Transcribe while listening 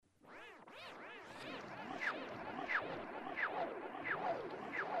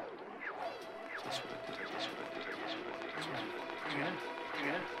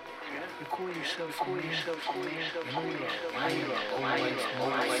You call yourself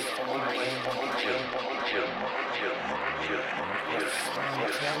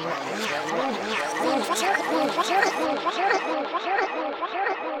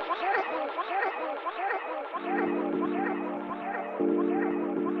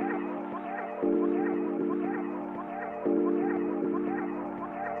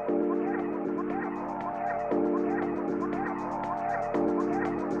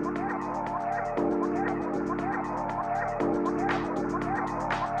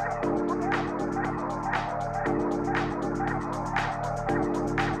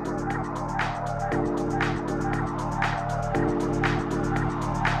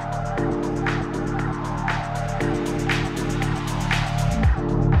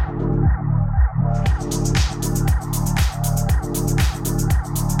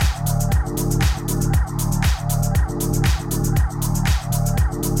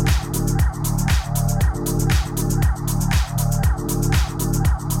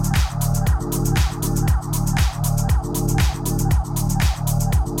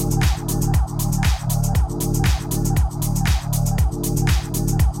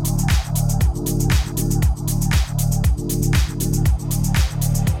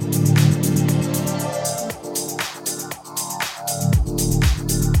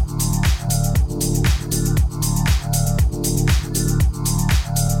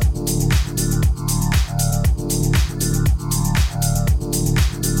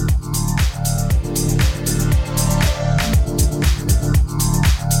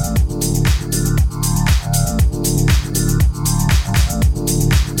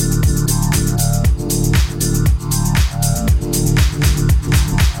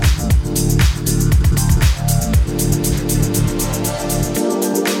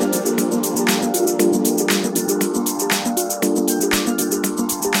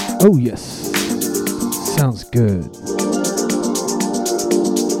Oh yes, sounds good.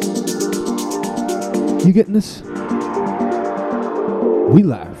 You getting this? We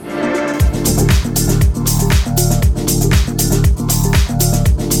laugh.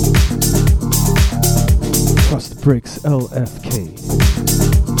 Across the breaks, LFK.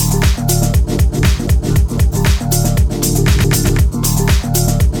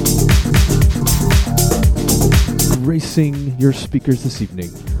 Gracing your speakers this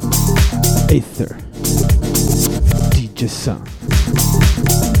evening. Aether, DJ Sun,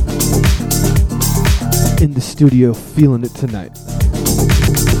 in the studio feeling it tonight.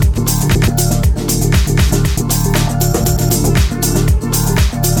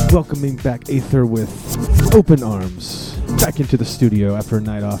 Welcoming back Aether with open arms, back into the studio after a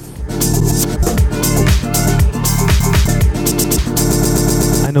night off.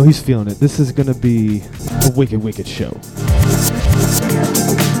 I know he's feeling it. This is gonna be a wicked, wicked show.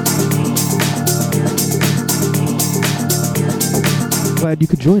 Glad you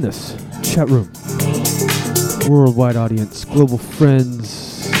could join us. Chat room, worldwide audience, global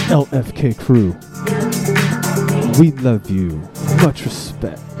friends, LFK crew. We love you. Much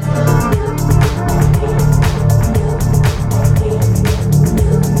respect.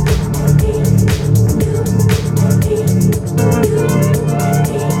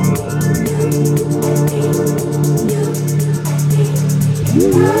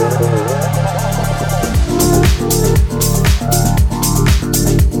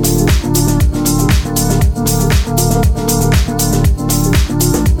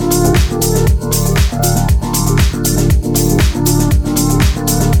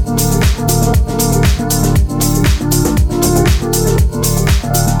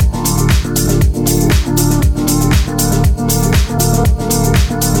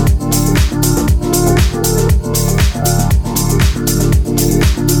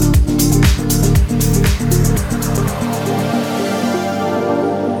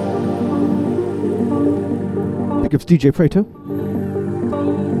 DJ Preto,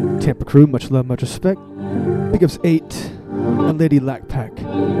 Tampa crew, much love, much respect. Big ups 8 and Lady Lackpack.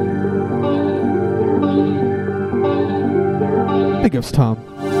 Big ups Tom.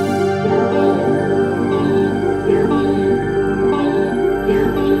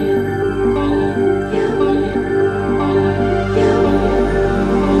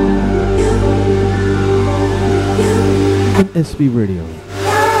 NSB Radio.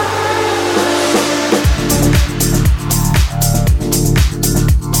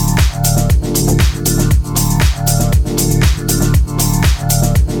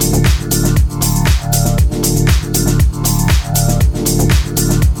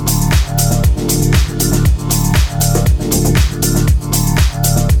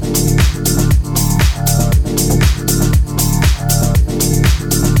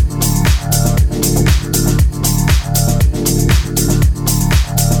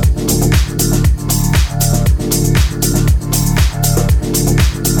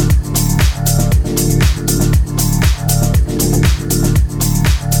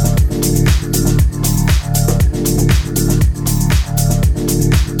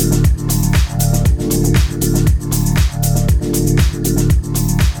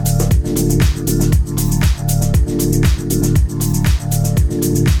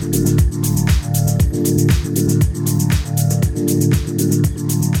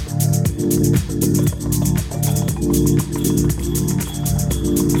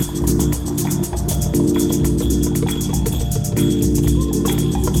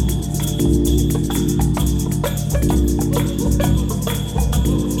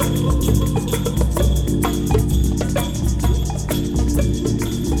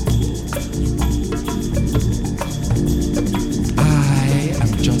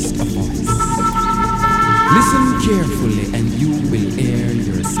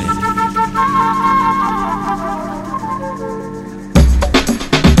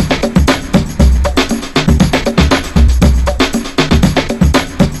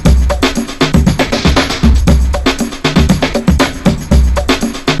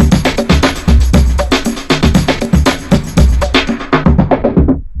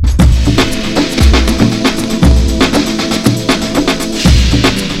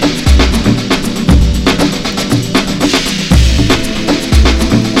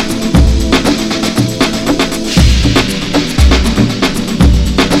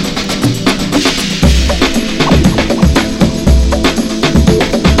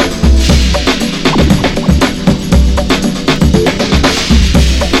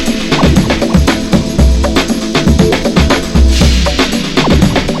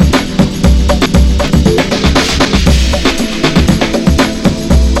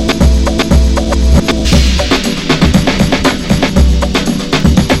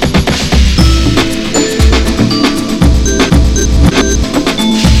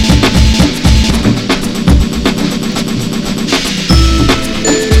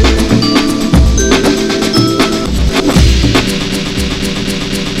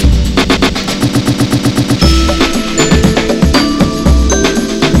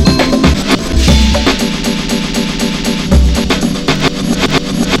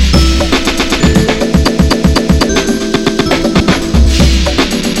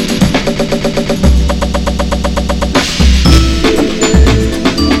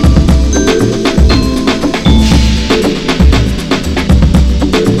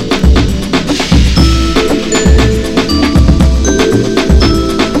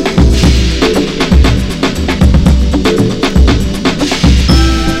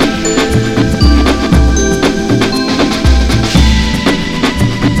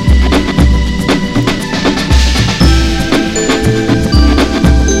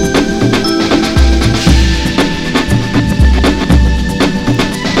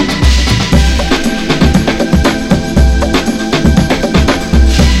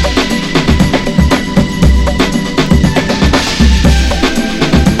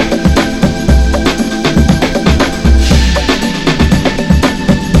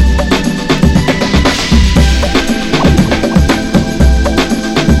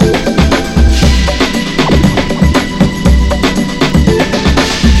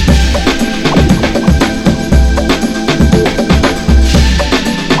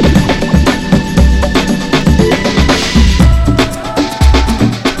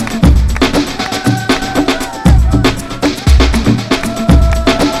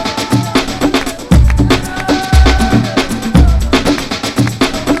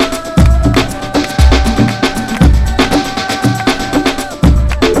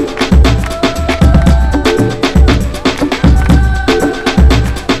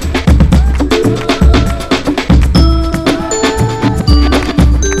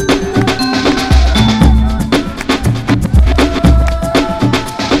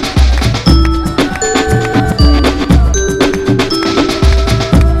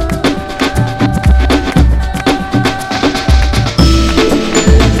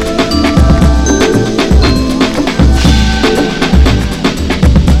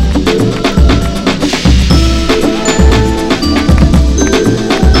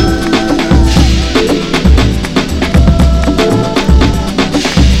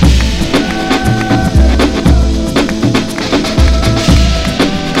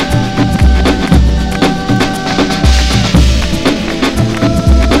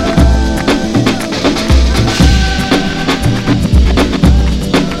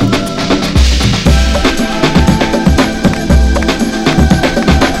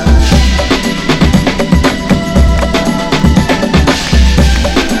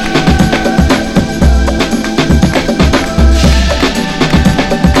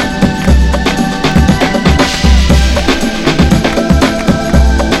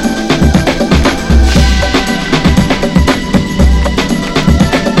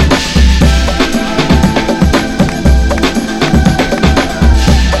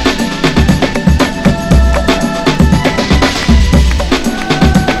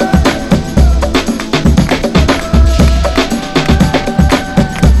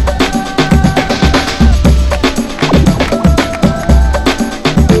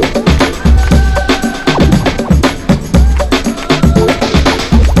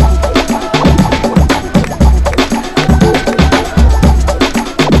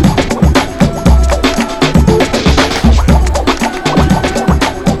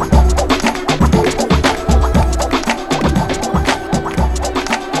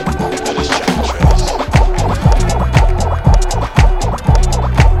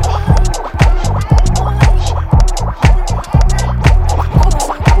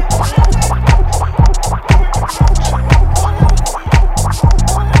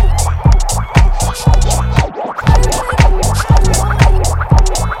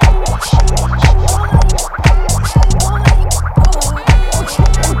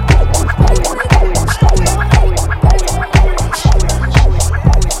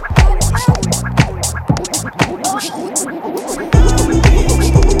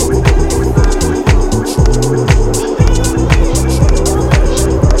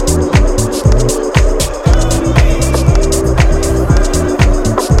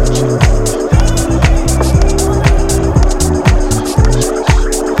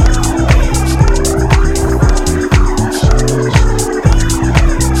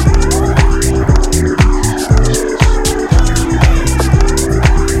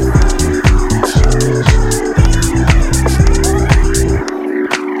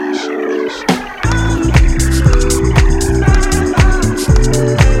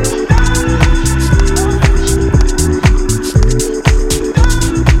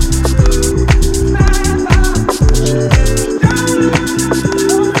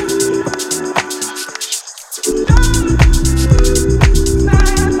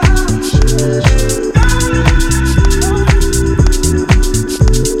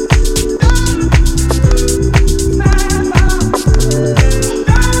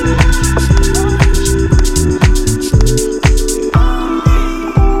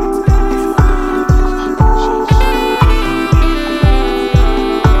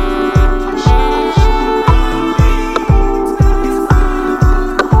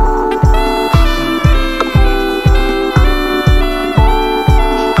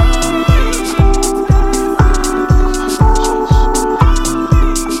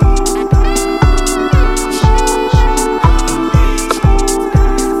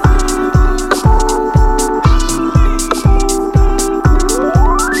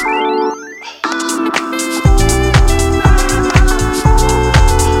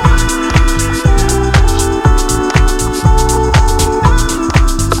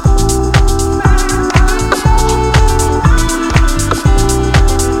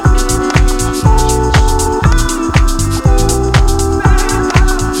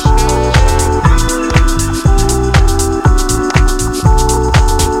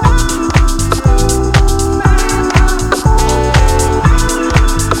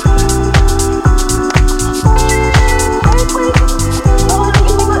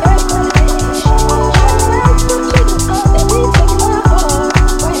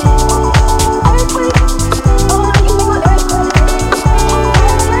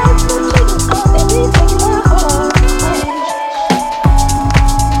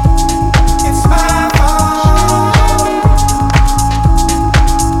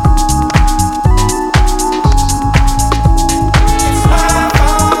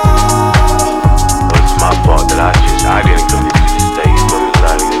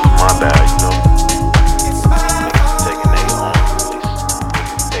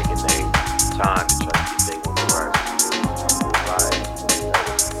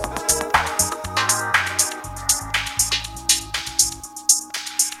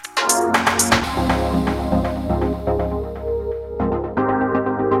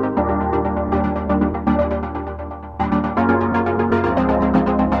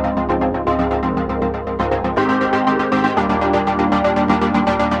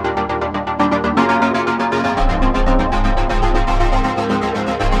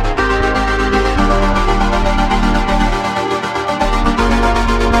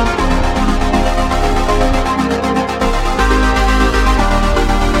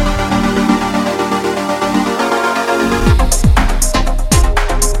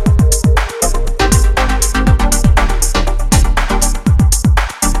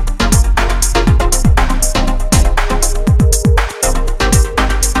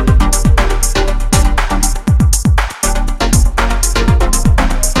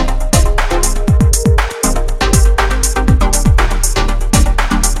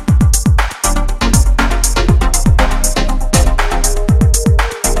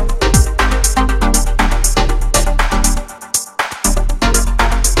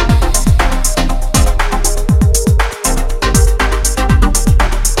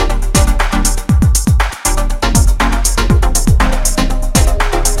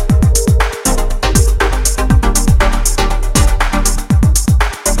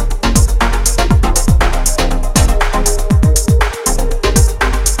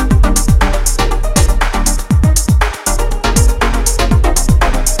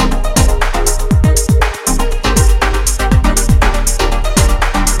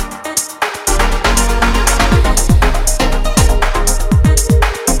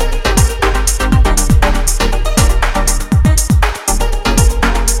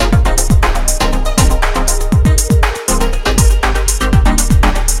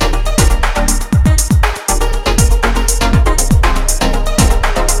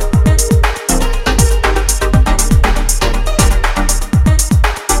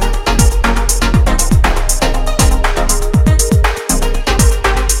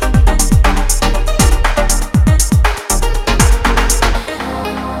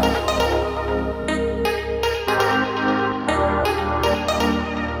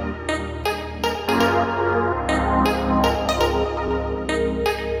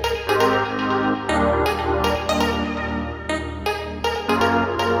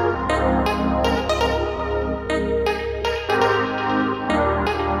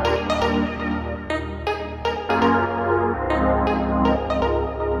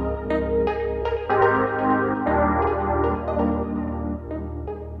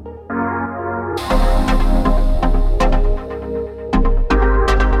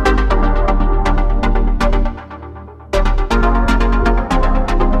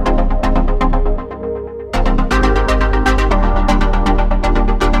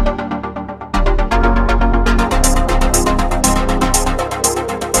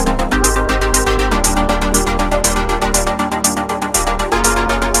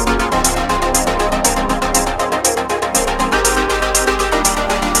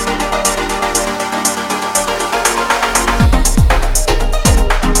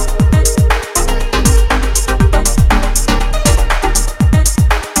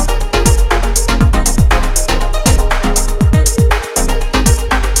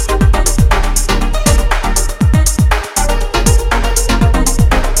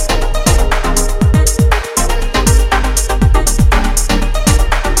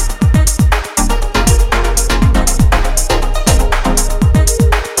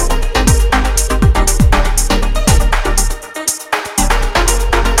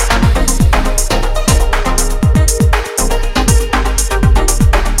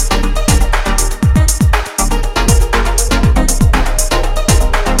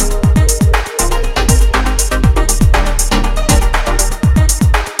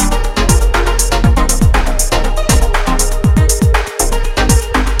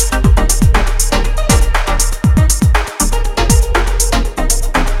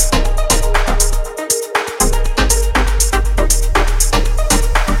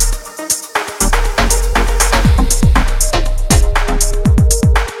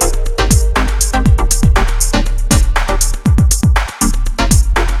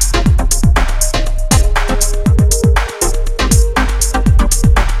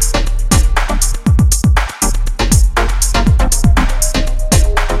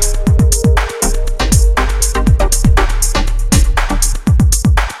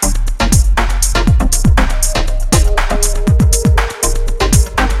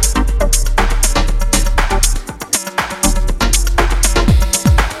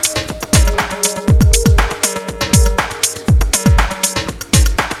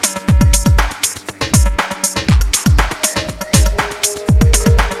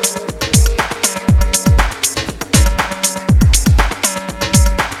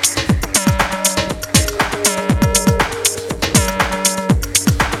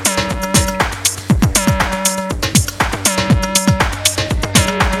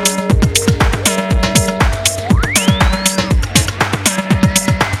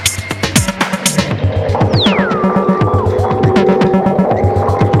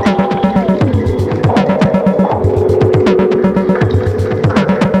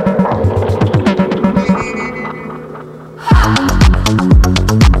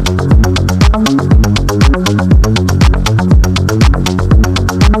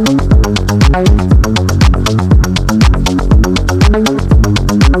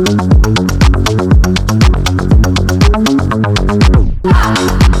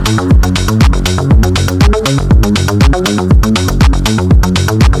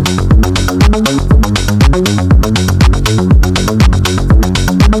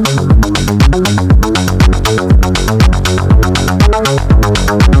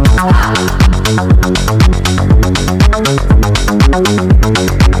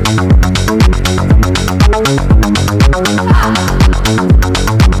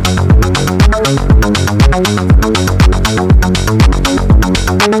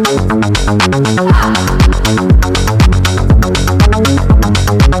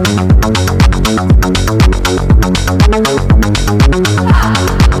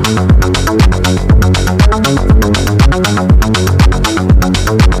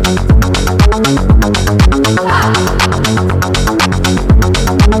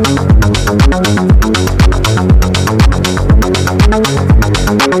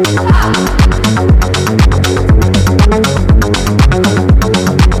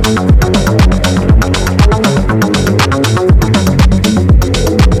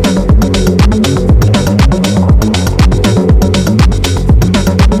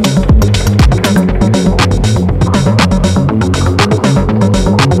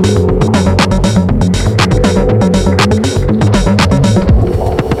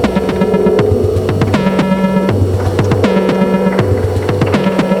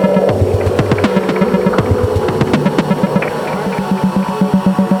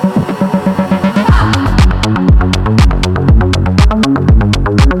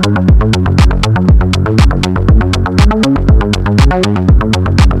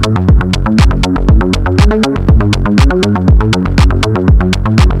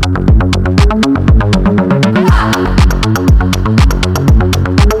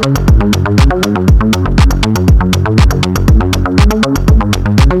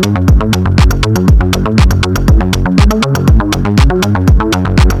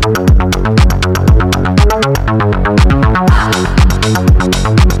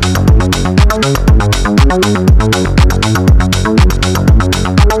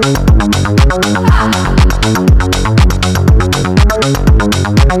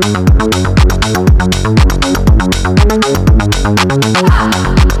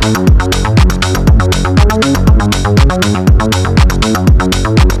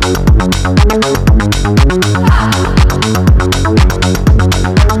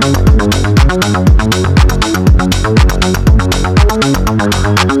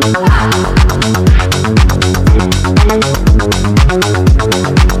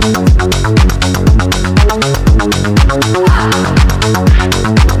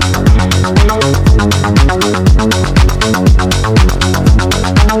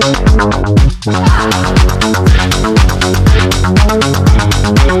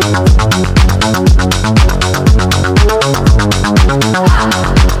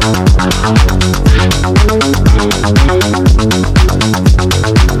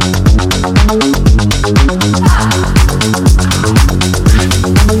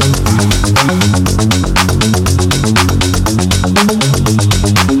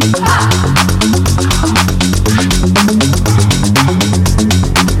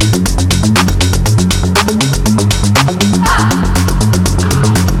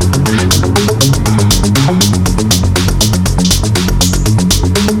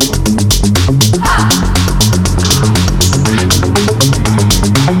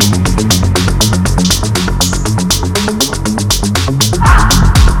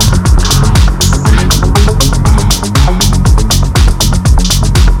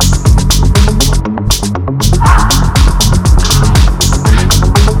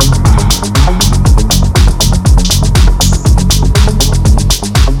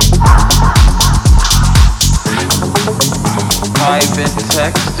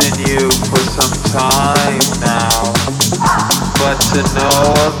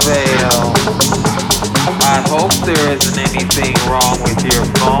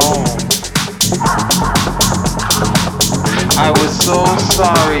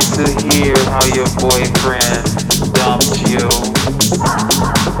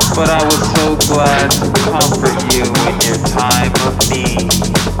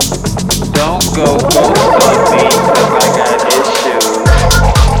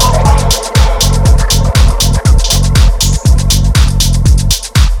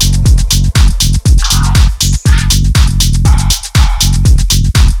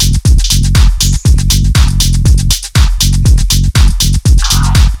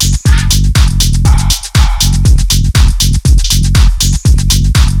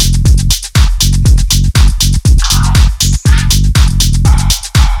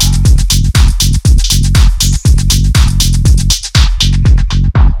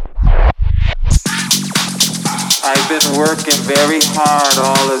 been working very hard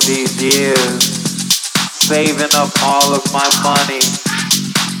all of these years, saving up all of my money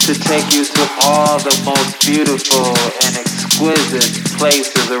to take you to all the most beautiful and exquisite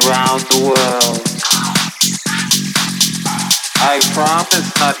places around the world. I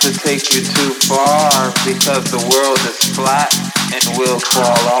promise not to take you too far because the world is flat and will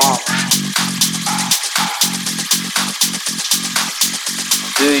fall off.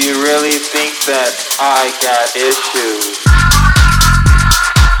 Do you really think that I got issues?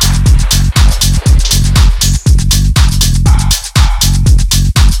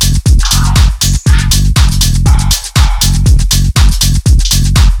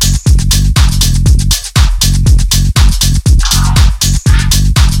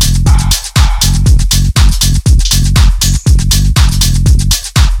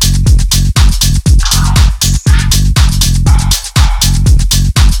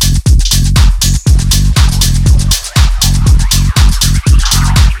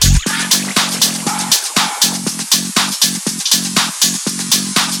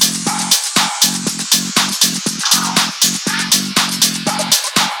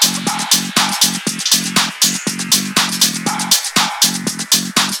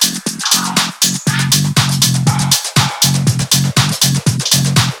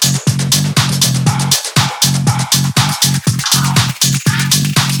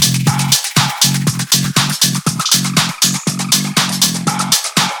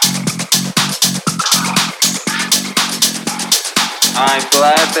 I'm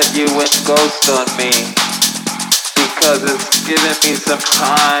glad that you went ghost on me because it's given me some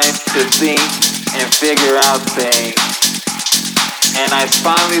time to think and figure out things. And I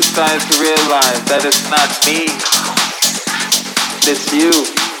finally started to realize that it's not me, it's you.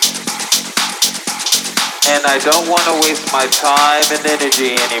 And I don't want to waste my time and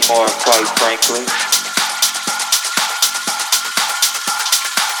energy anymore, quite frankly.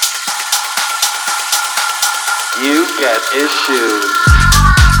 You got issues.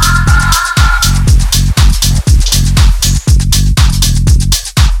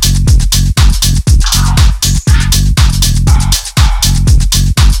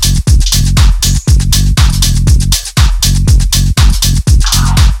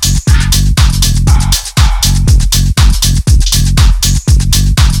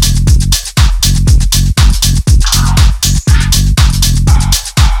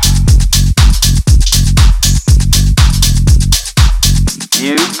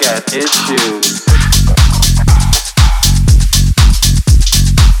 You got issues.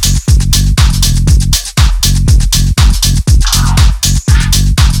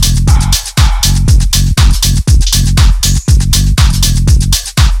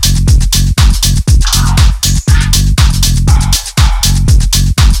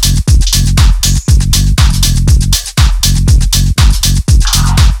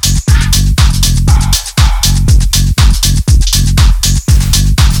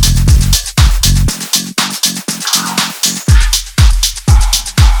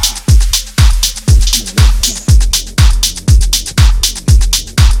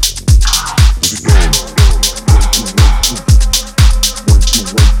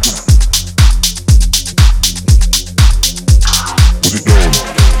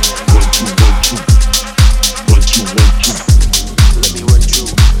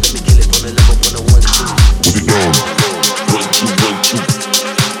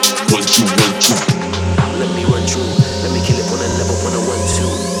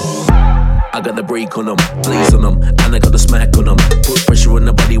 On them, blaze on them, and I got the smack on them. Put pressure on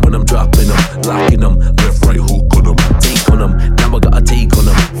the body when I'm dropping them, locking them, left, right hook on them, take on them. Now I got a take on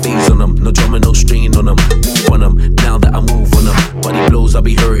them, phase on them, no drama, no strain on them. Move on them, now that I move on them. Body blows, I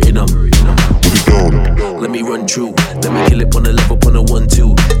be hurting them. Let me run through, let me kill it on the level, on the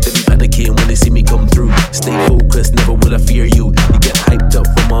 1-2. They be panicking when they see me come through. Stay focused, never will I fear you. You get hyped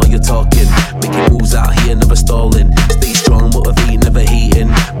up from all your talking, making moves out here, never stalling. Stay strong, motivating, never hating.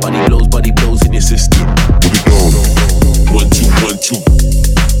 Body blows in your system. Put it down. 1-2, 1-2.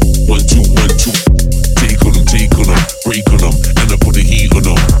 1-2, 1-2. Take on them, break on them, and I put the heat on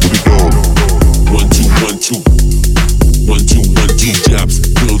them. Put it down. 1-2, 1-2. 1-2, 1-2. Jabs,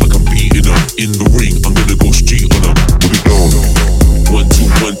 feel like I'm beating them. In the ring, I'm gonna go street on them. Put it down.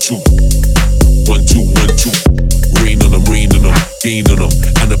 1-2, 1-2. 1-2, 1-2. Rain on them, gain on them,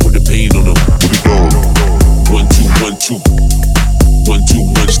 and I put the pain on them. Put it down. 1-2, 1-2.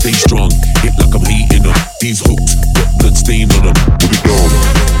 1-2, 1, stay strong. Hit like I'm heating them. These hooks got blood stain on them. Put it down.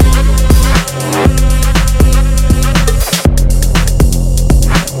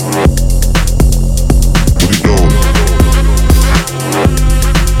 Put it down.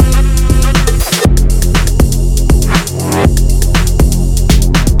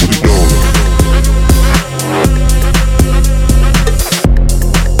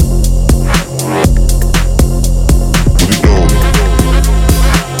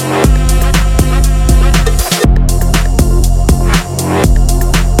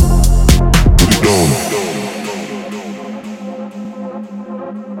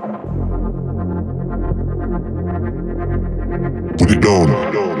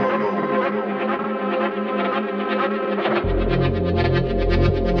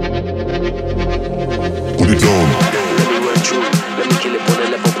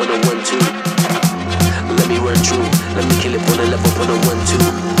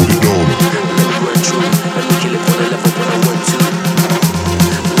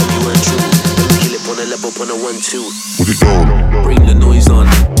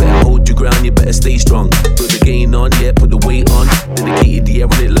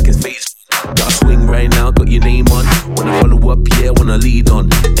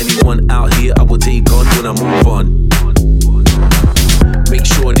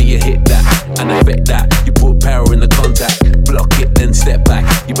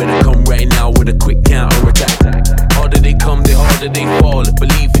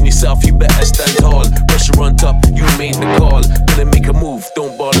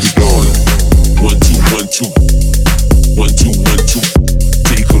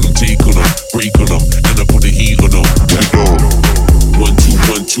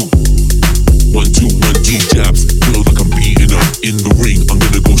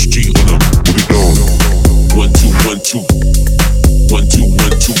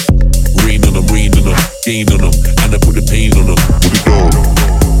 stain on them, and I put the pain on them. Put it down.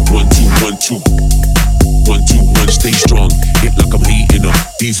 1, 2, 1, 2. 1, 2, 1, stay strong. Hit like I'm hating them.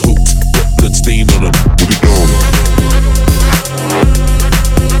 These hooks got blood stain on them. Put it down.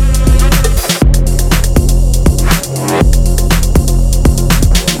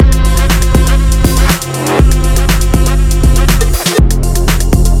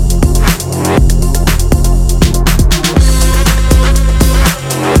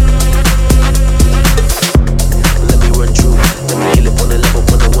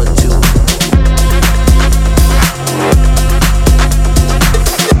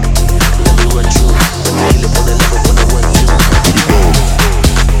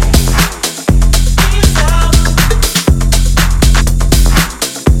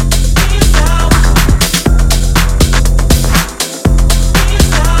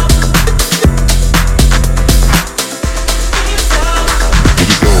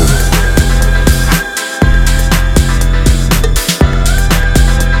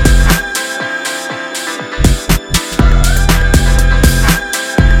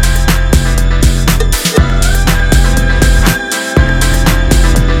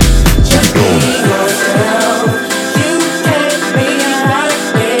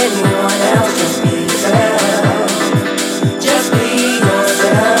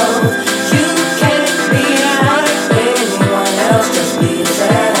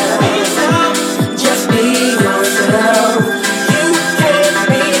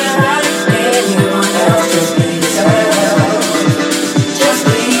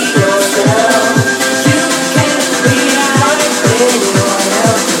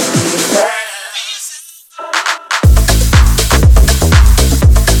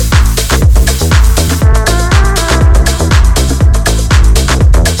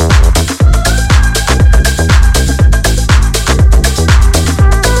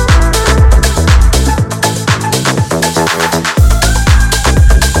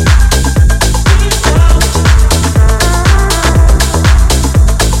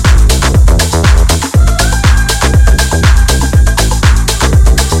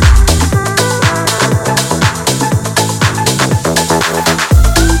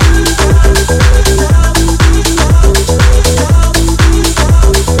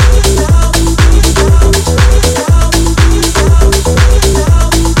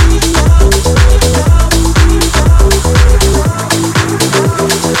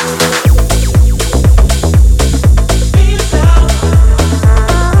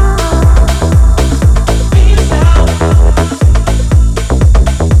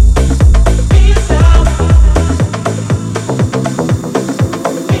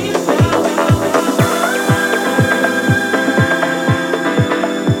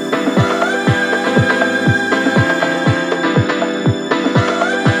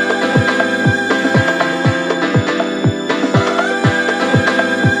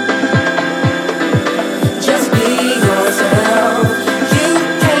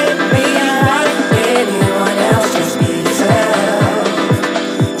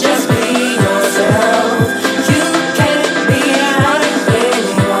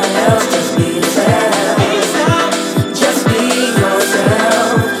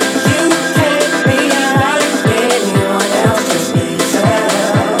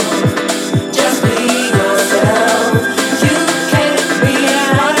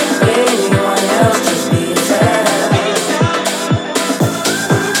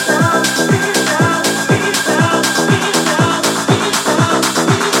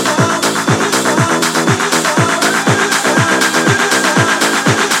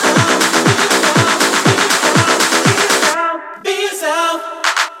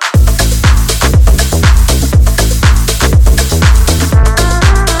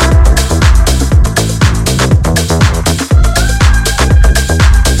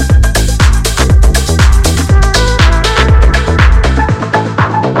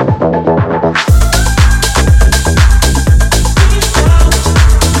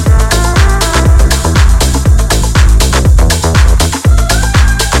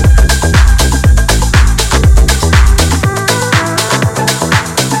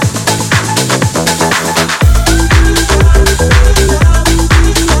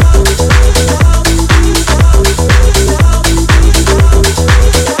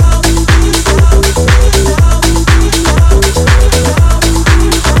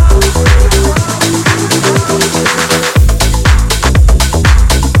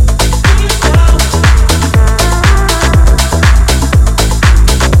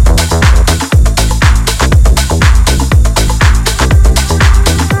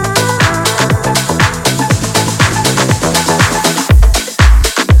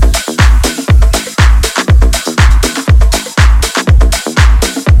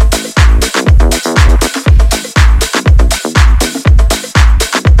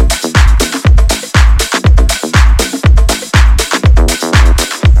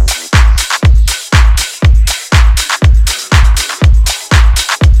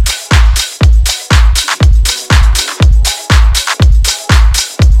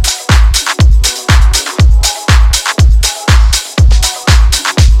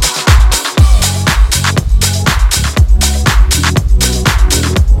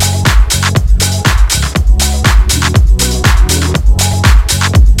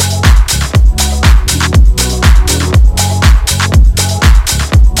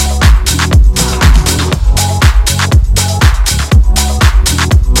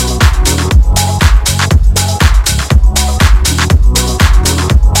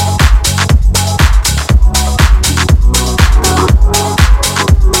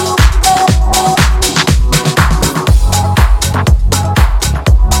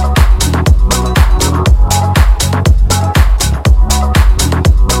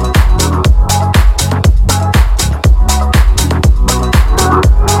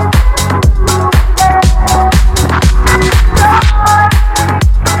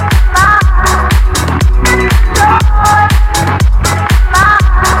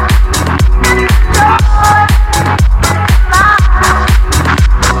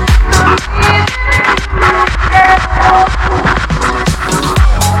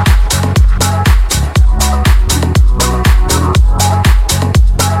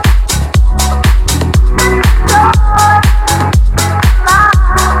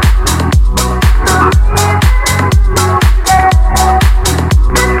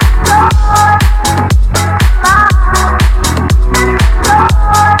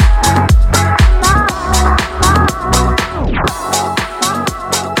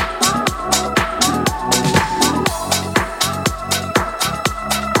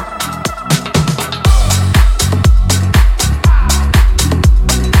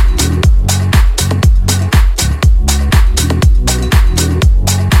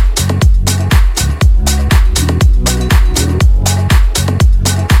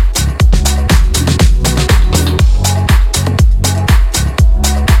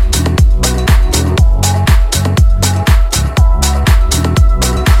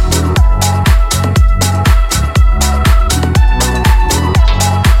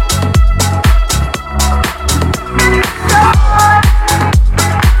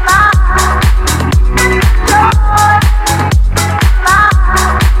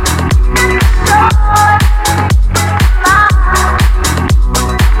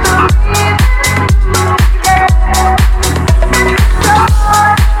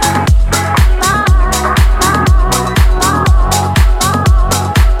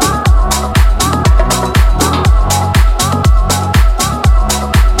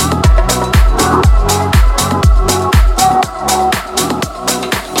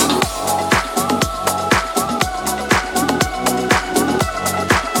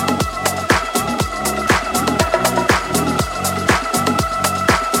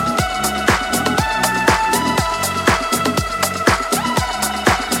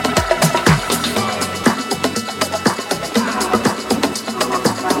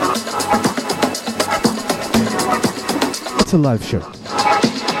 It's a live show.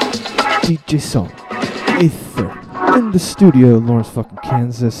 DJ Song, Aether, in the studio, Lawrence fucking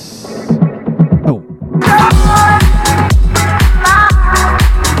Kansas. Oh.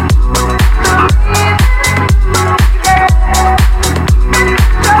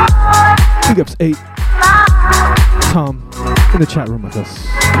 Big ups 8. Tom in the chat room with us.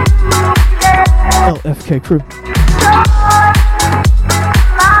 LFK crew.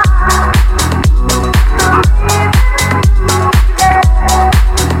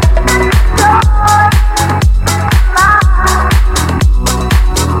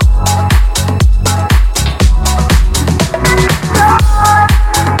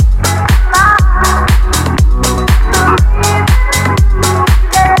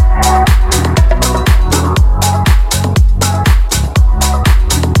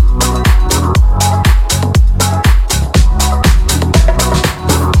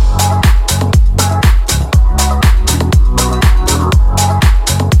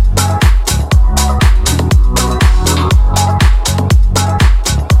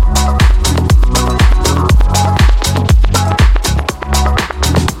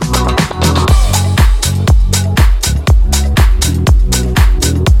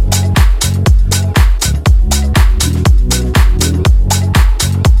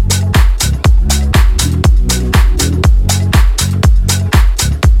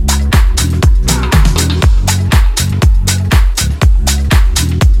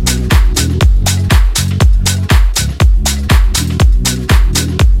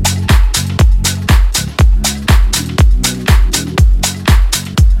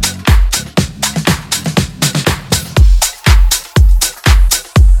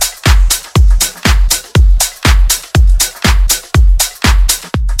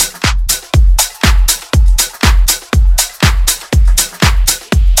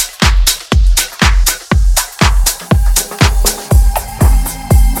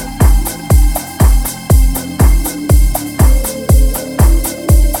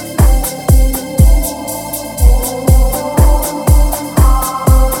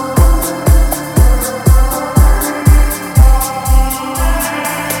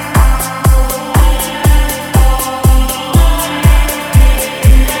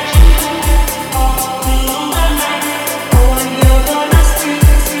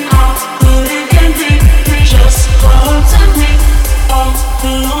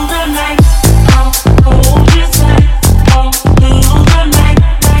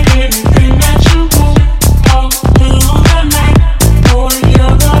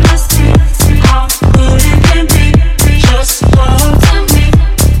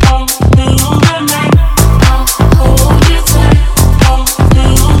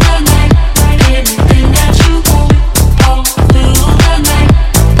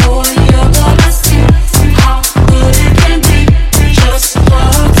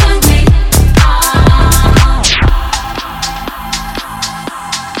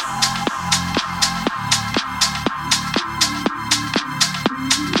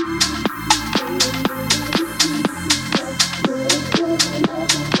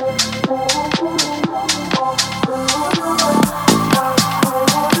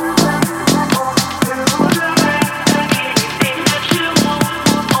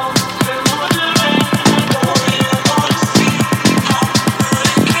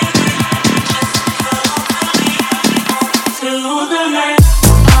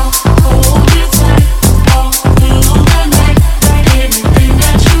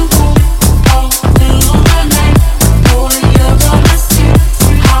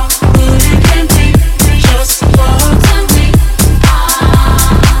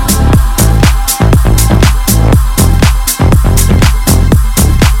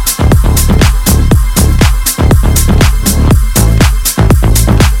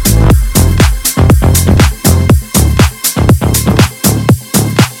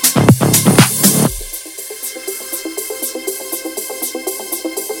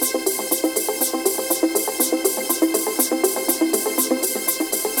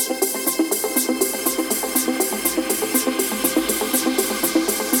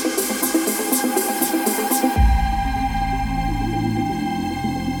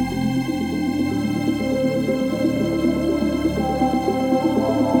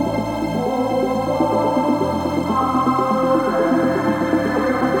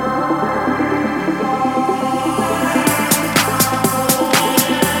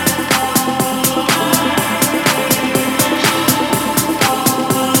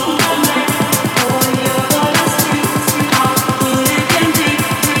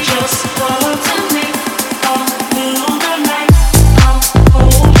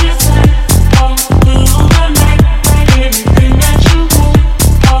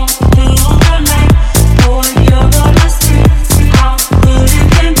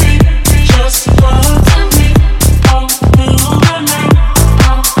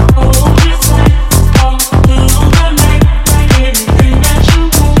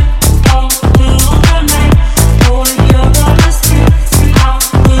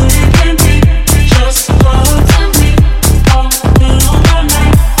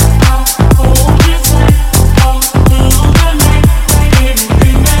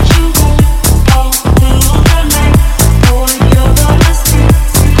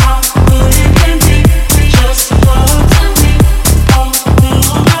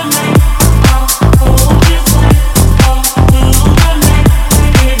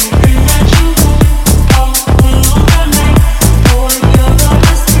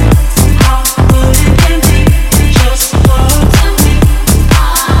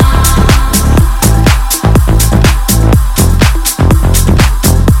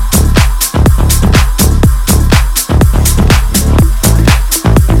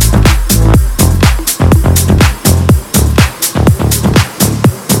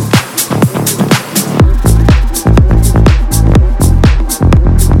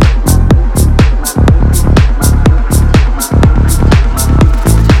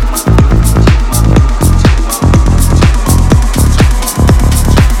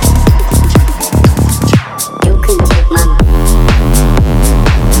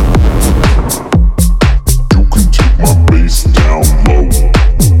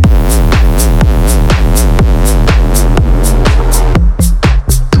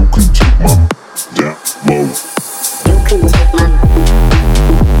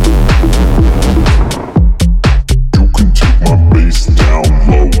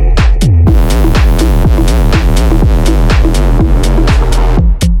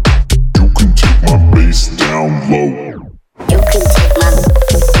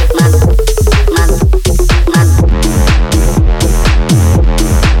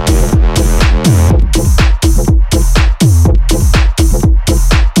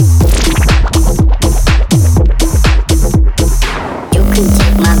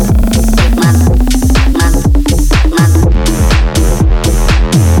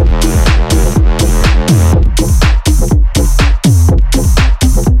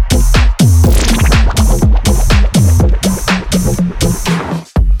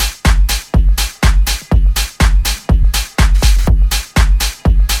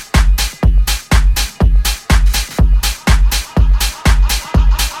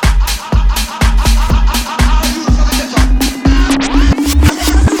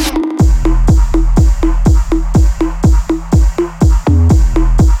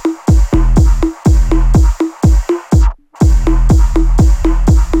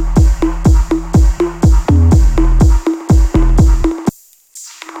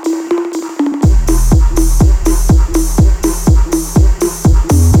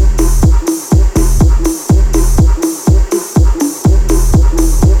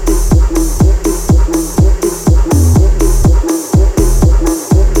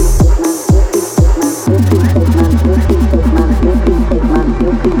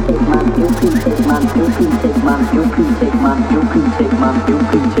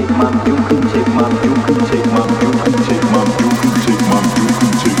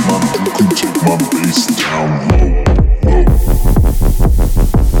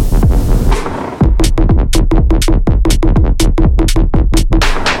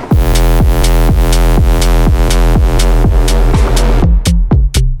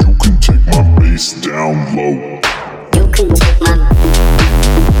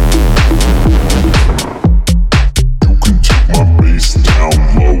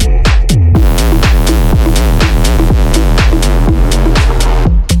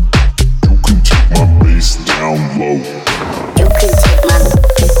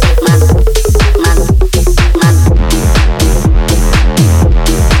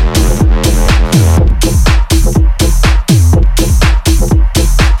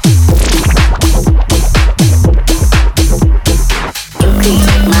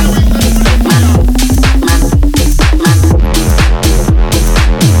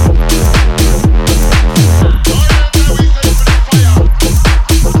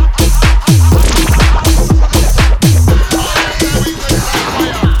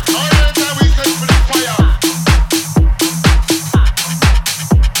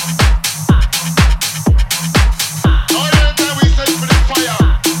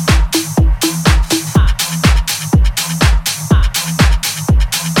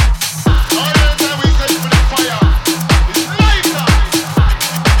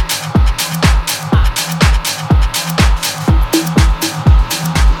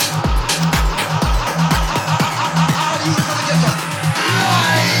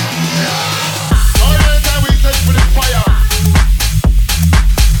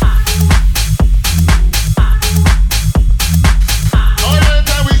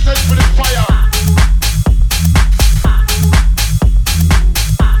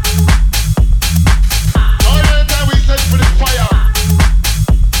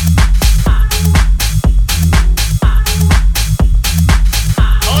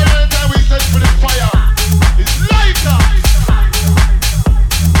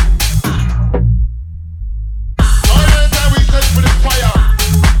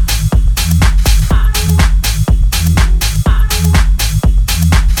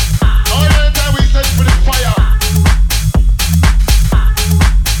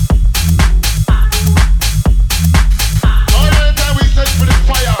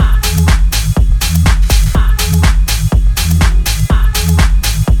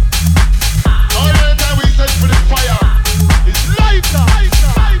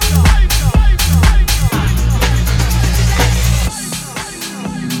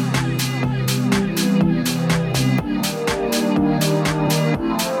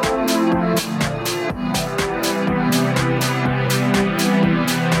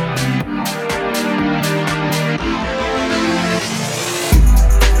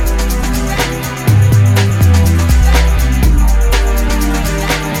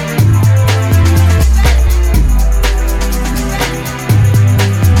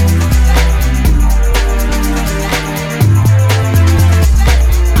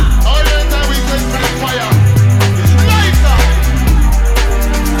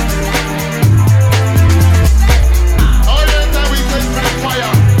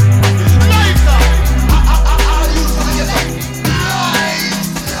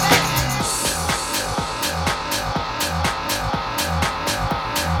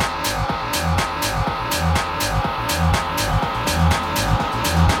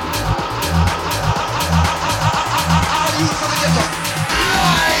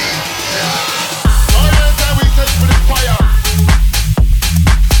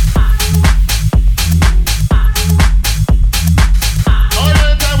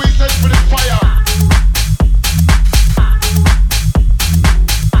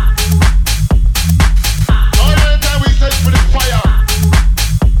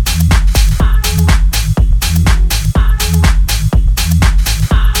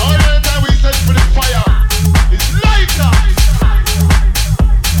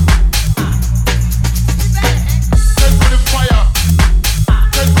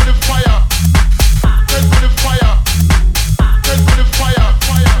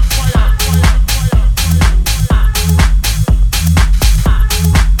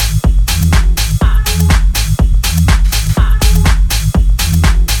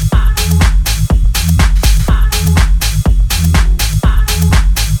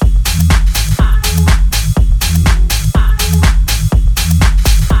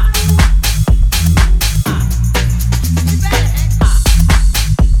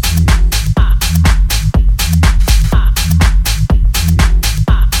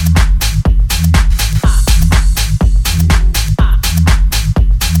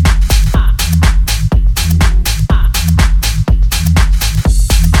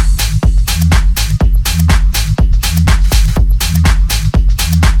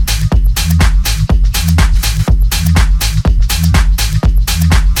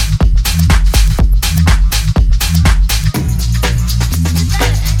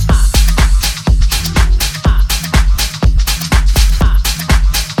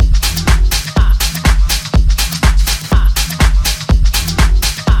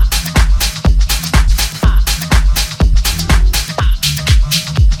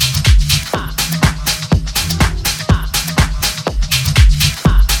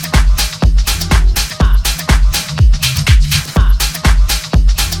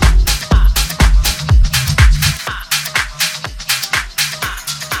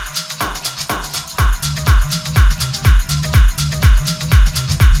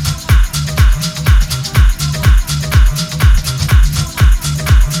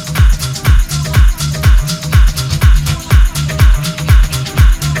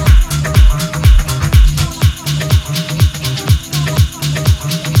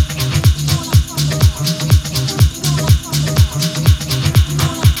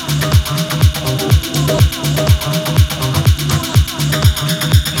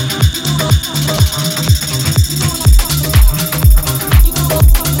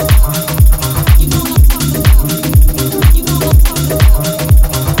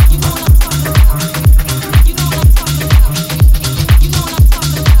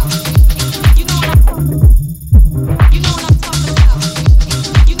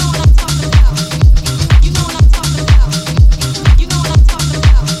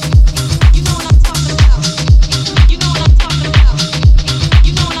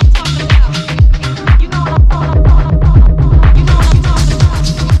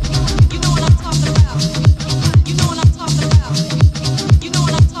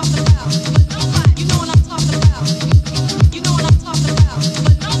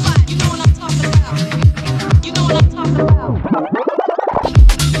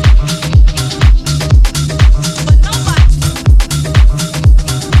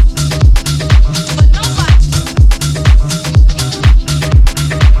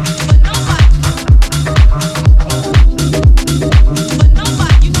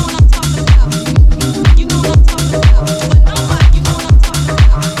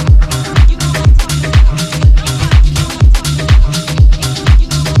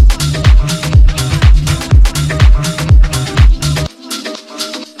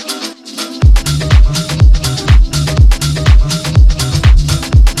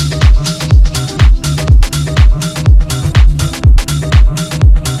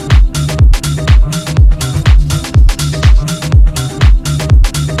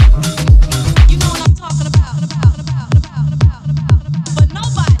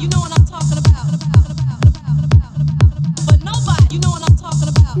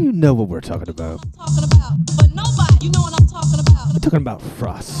 know what we're talking about. But nobody, you know what I'm talking about. We're talking about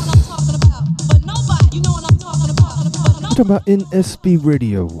Frost. What I'm talking about. But nobody, you know what I'm talking about. We're talking about NSB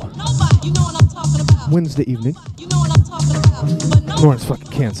Radio. Nobody, you know what I'm talking about. Wednesday evening. You know what I'm talking about. But nobody, Lawrence,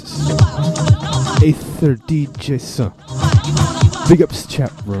 fucking Kansas. 8th DJ Son. Big ups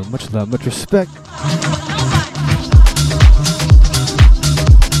chat room. Much love, much respect.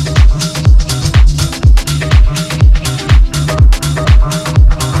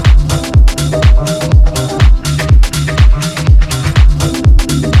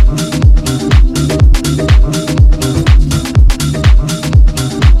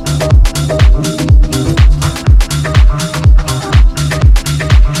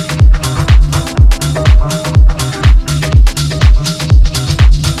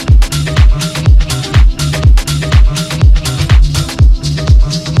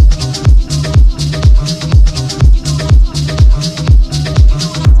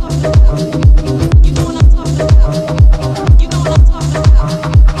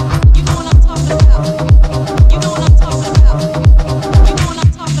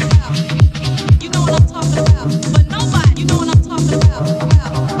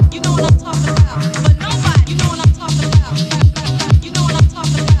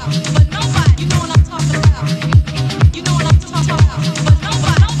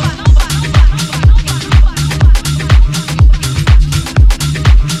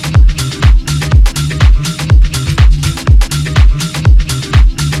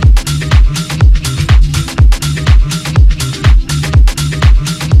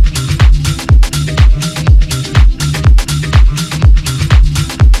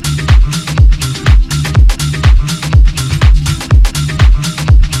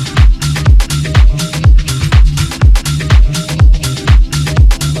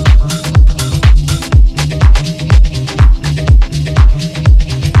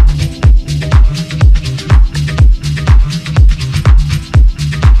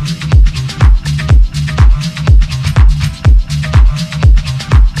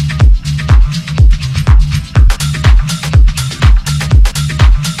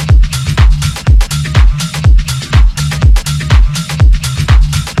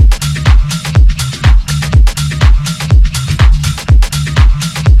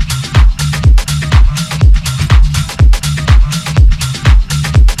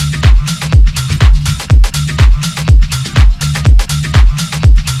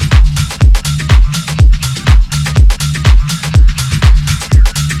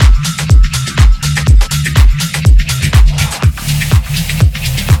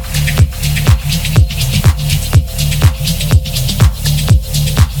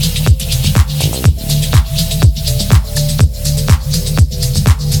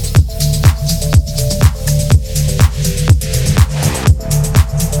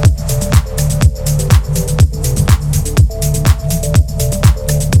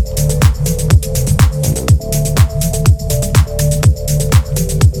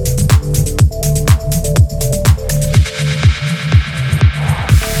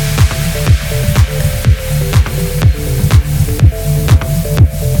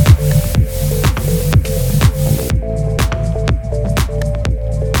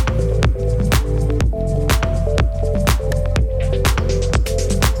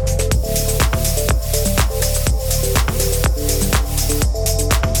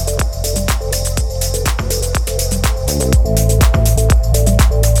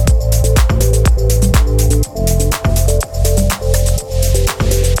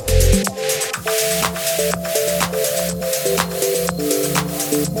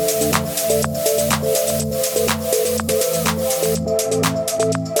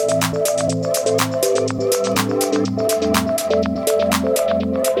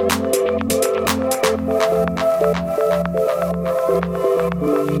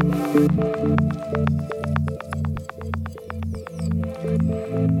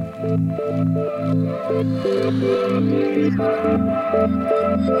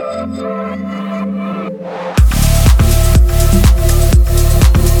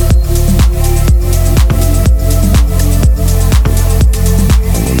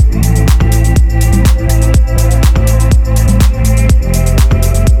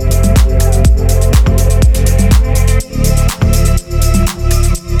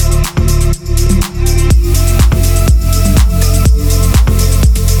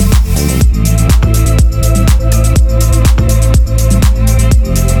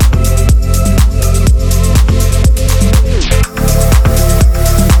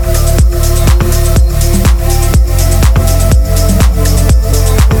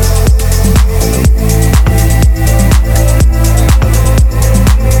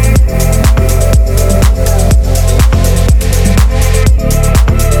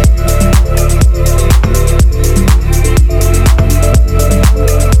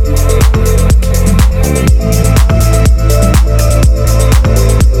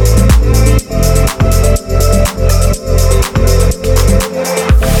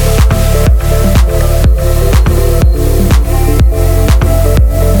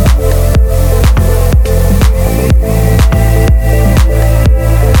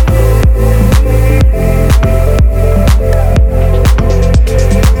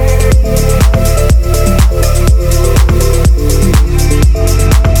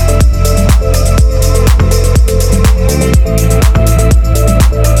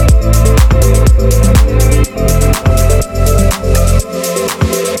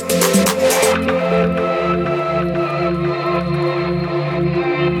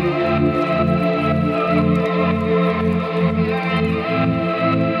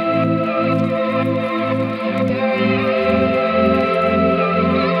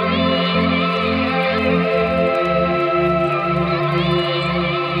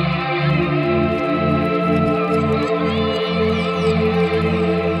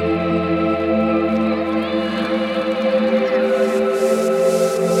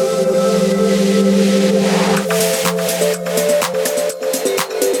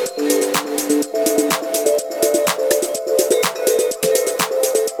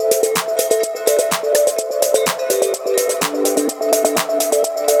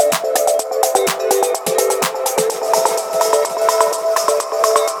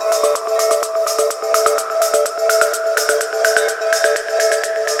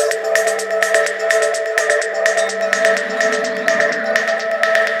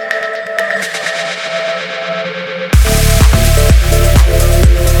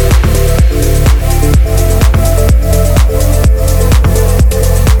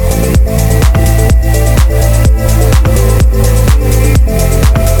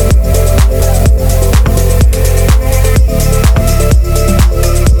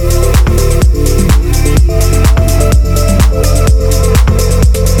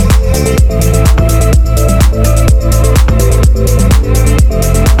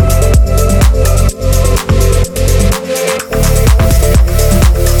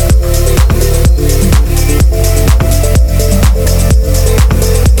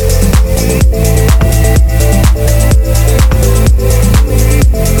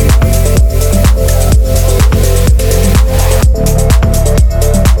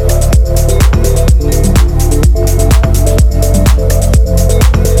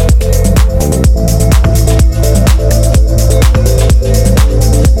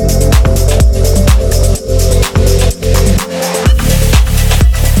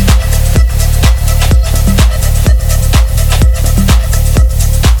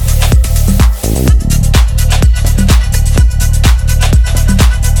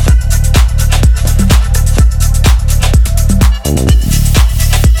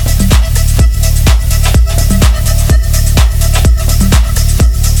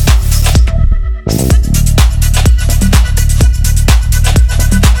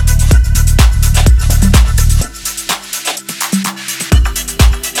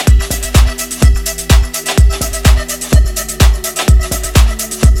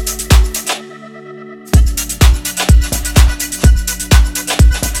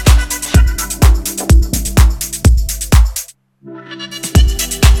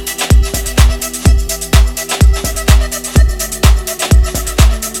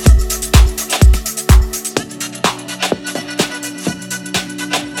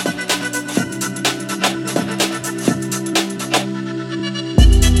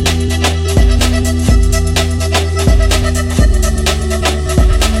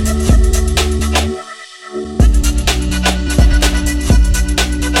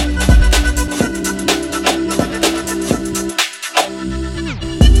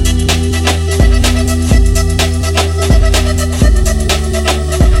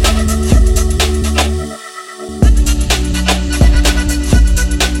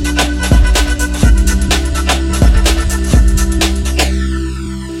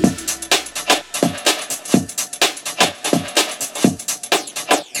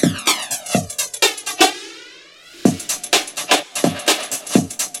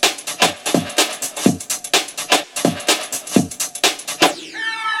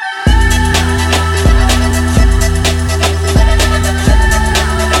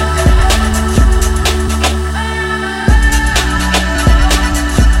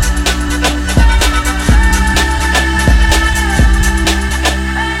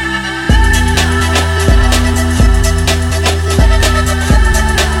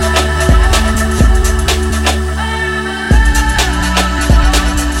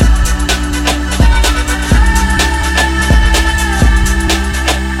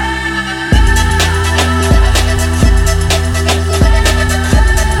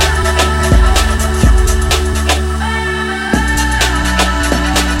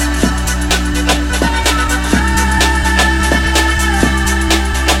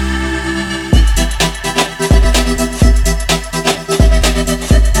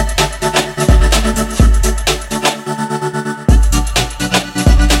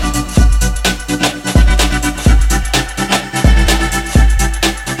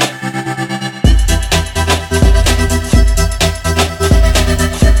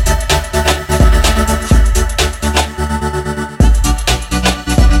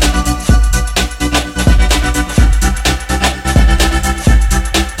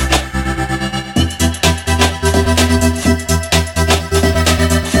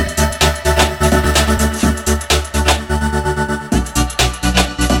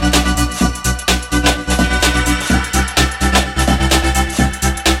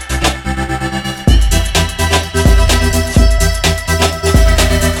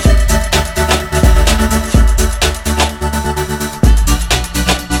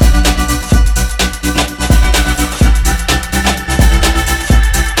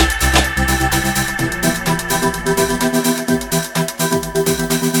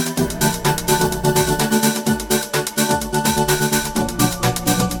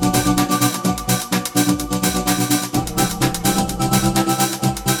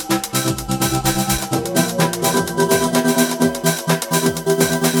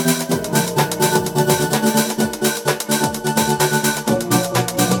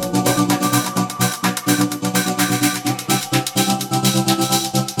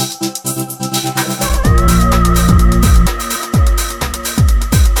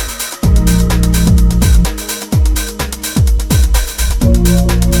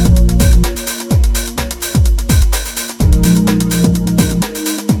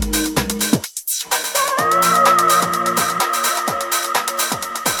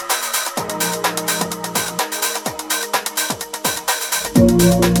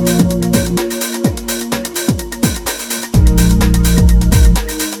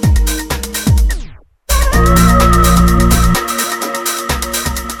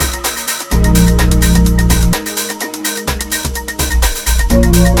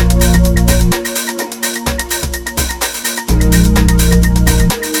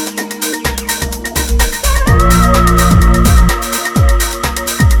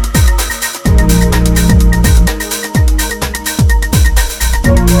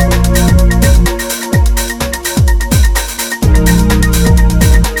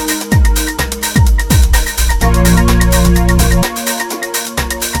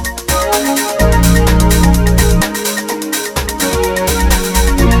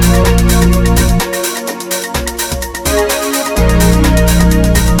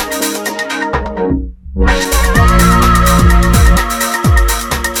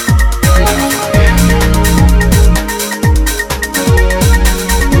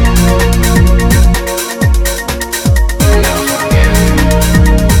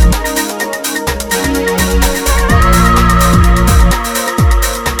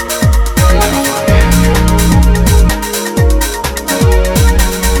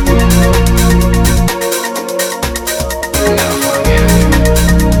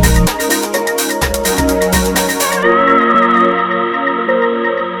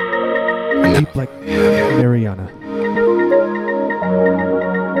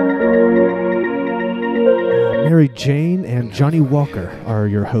 and Johnny Walker are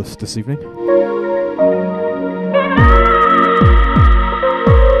your hosts this evening.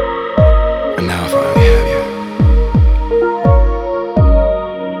 And now I finally have you.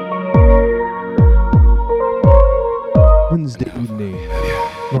 Wednesday evening,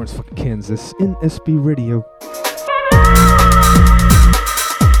 Lawrence, fucking Kansas, NSB Radio.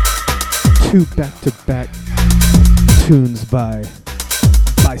 2 back-to-back tunes by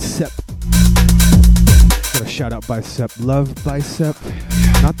Bicep. Gotta shout out Bicep. Love Bicep.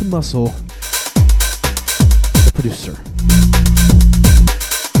 Not the muscle, the producer.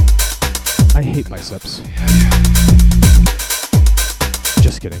 I hate biceps.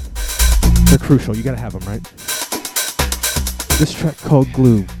 Just kidding. They're crucial. You gotta have them, right? This track called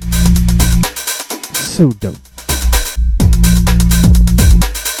Glue. So dope.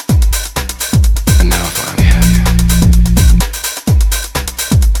 And now I finally have you.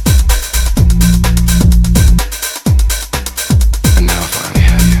 And now I finally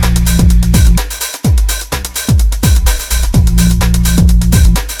have you.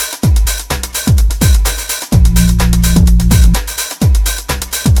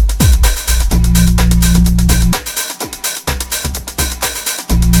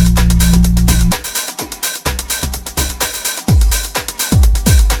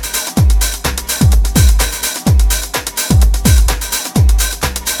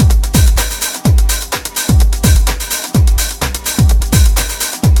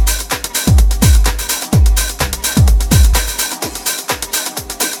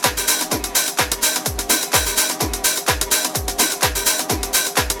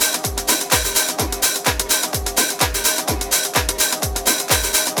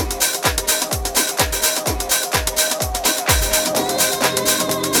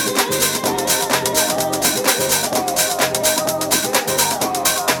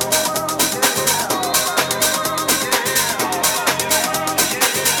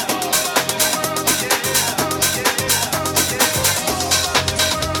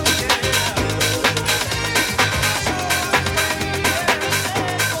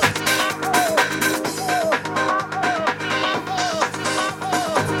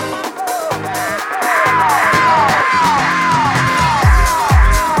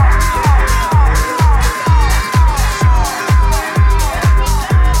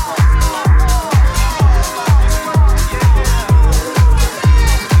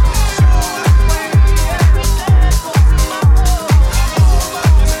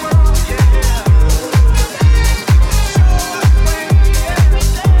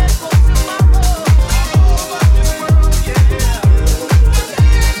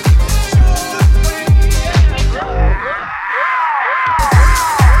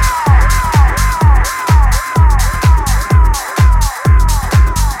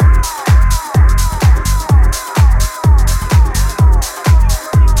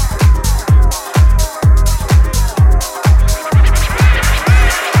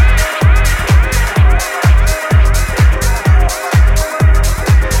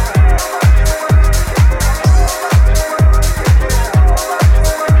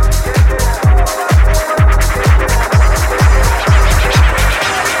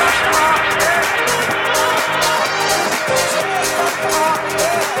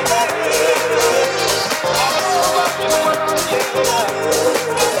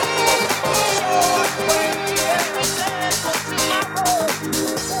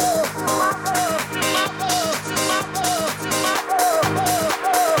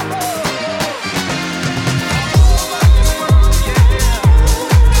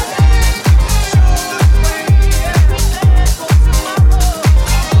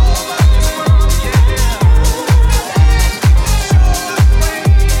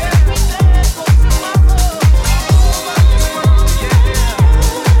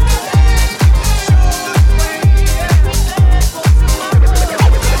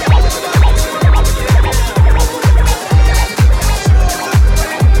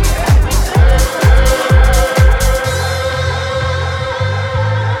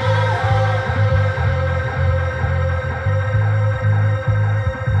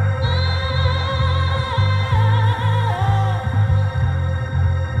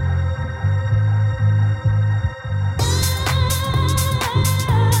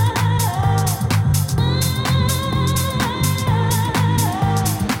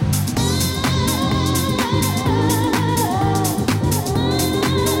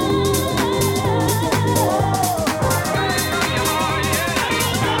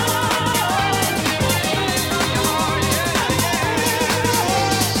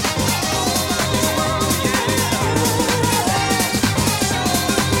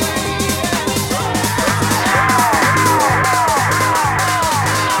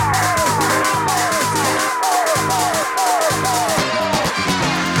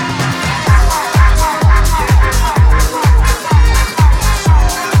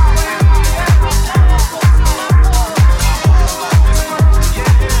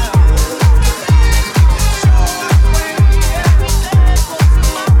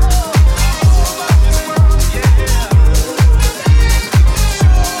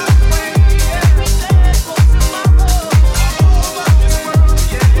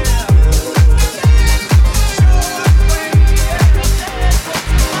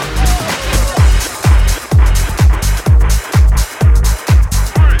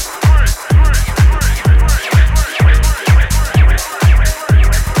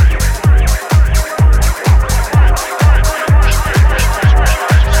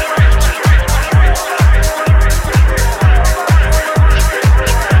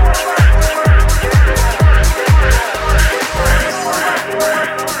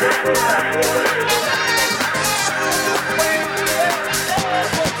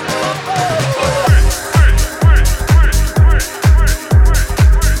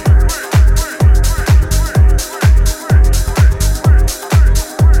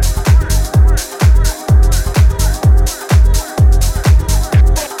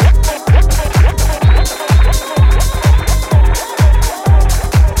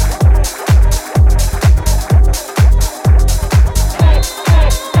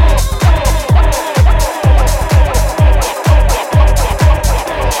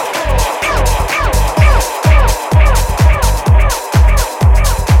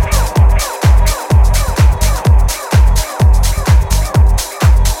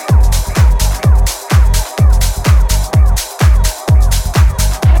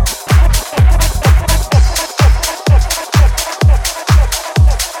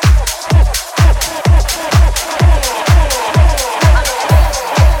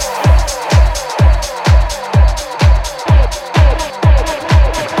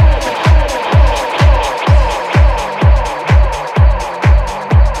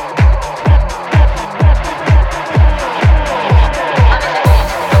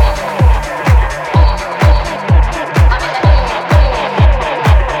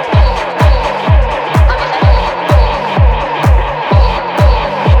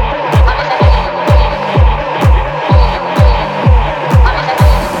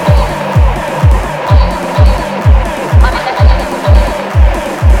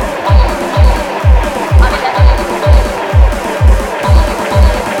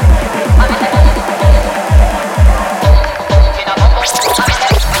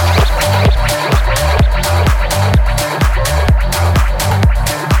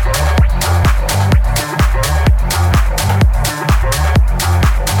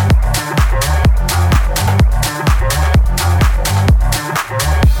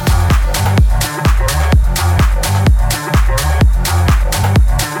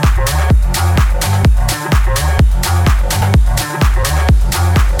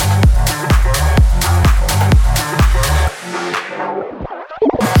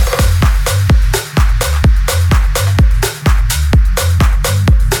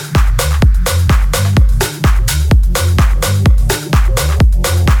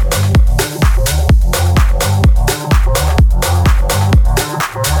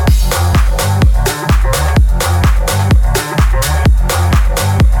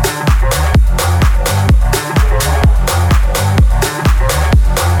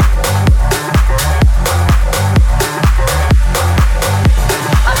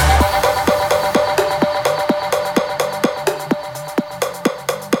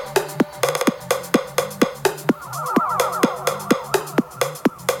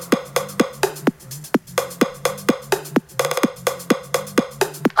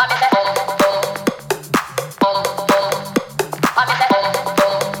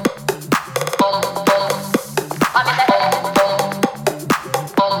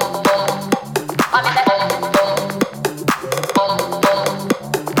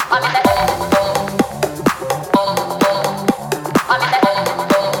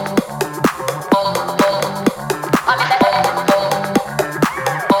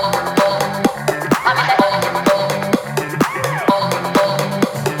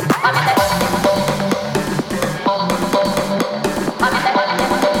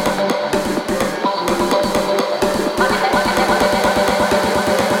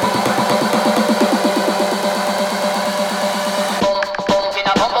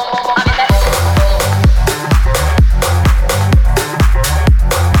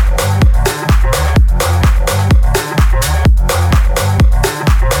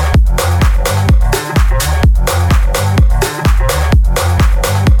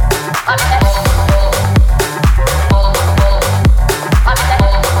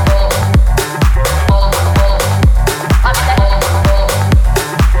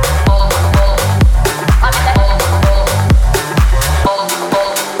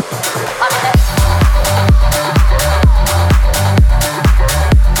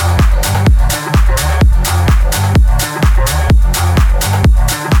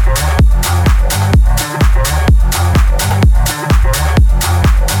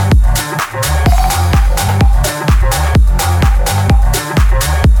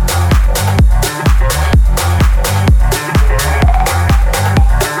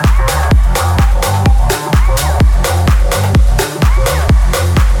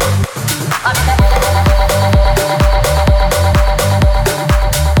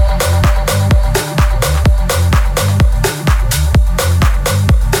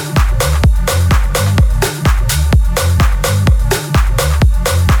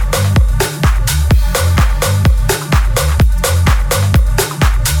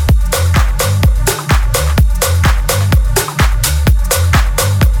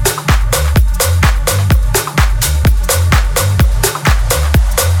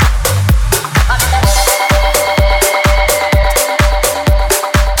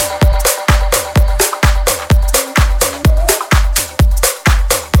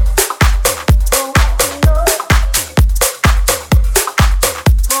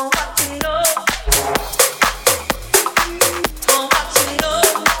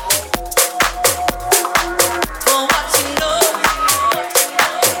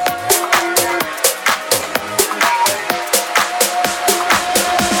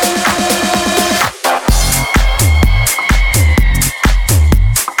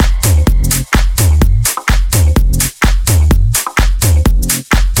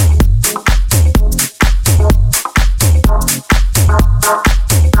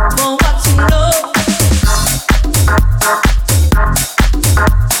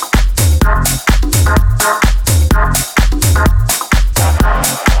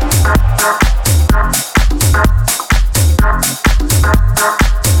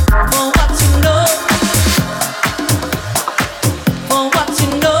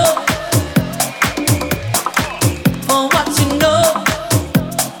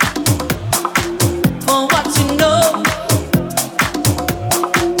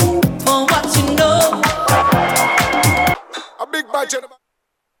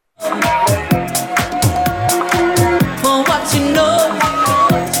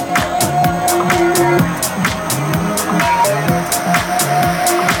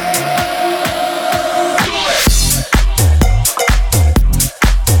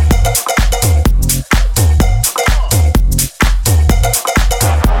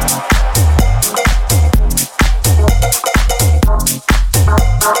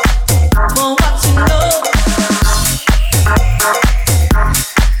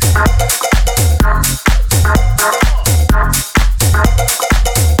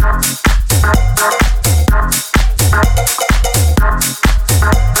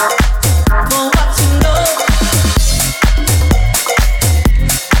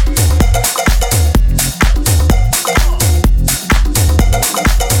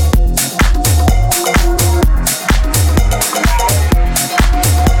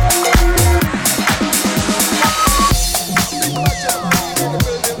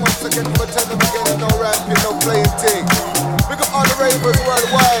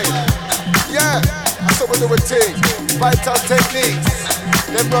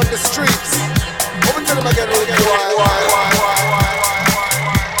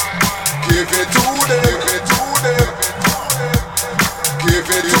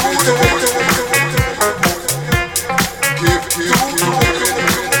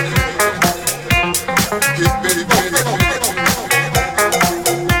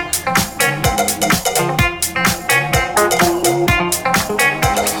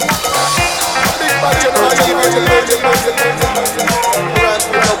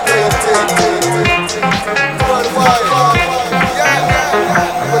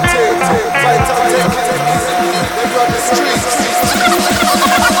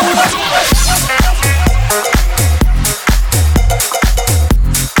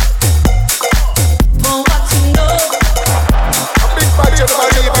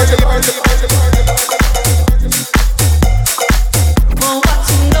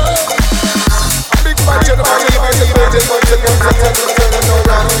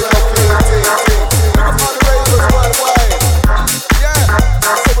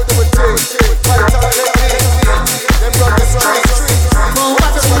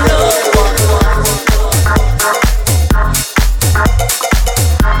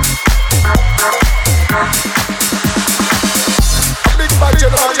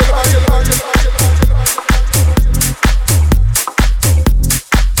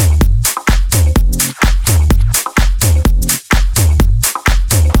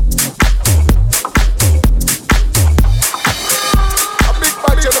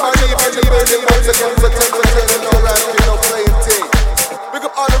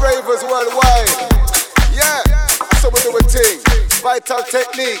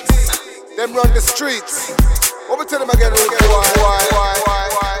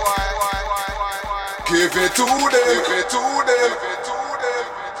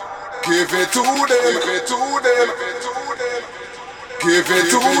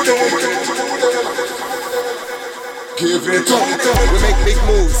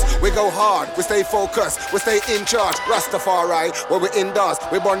 We stay in charge, Rastafari. When we indoors,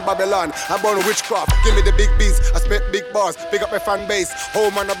 we burn Babylon and burn witchcraft. Give me the big beats, I spit big bars. Big up my fan base,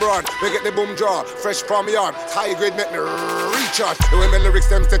 home and abroad. We get the boom draw, fresh from yard. High grade make me recharge. The way my lyrics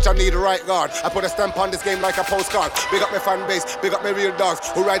them stitch, I need the right guard. I put a stamp on this game like a postcard. Big up my fan base, big up my real dogs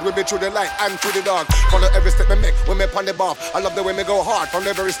who ride with me through the light and through the dark. Follow every step me make when me pan the bar. I love the way me go hard from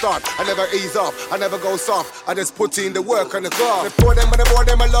the very start. I never ease off, I never go soft. I just put in the work and the craft. Before them and the board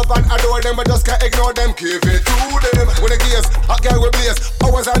them, I love and adore them, but just can't ignore them. Give it to them. When the gears, hot girl with blaze,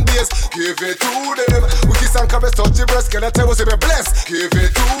 hours and days. Give it to them. We kiss and caress, touch your breast. Can I tell us if we're blessed? Give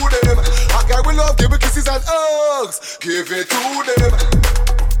it to them. Hot girl we love, give me kisses and hugs. Give it to them.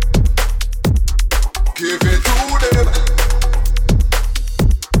 Give it to them.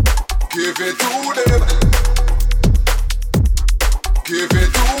 Give it to them. Give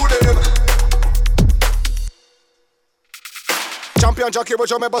it to them. champion Jackie, but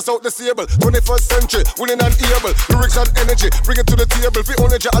you may bust out the sable. 21st century, willing and able. Lyrics and energy, bring it to the table. Fi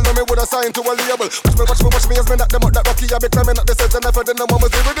only Jah allow me with a sign to a label. Watch me as me knock them out that rocky. I be climbing up the set and never did no one was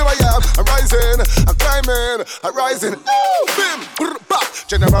able to I am. I'm rising, I'm climbing, I'm rising. Bim, brr, bop.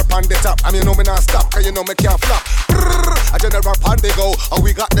 General Pandy top, and you know me not stop, cause you know me can't flop. Brr, a General Pandy go, and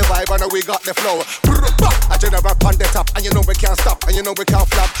we got the vibe and we got the flow. Brr, bop. A General Pandy top, and you know we can't stop, and you know we can't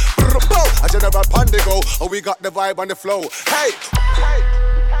flop. Brr, bop. A General Pandy go, and we got the vibe and the flow. Hey, hey.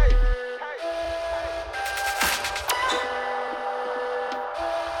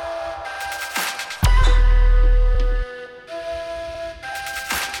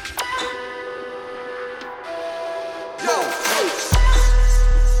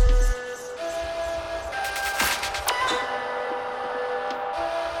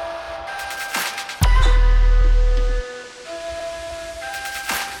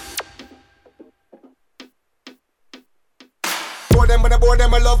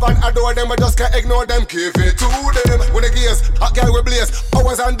 Them I love and adore them, I just can't ignore them. Give it to them. When the gears, hot girl we blaze,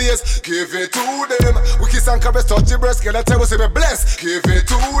 hours and days. Give it to them. We kiss and caress, touch your breast, girl I tell us say me blessed. Give it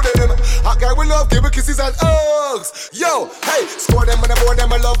to them. Hot girl we love, give it kisses and hugs. Yo, hey, score them when I board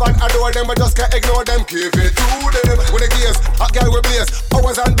them, I love and adore them, I just can't ignore them. Give it to them. When the gears, hot girl we blaze,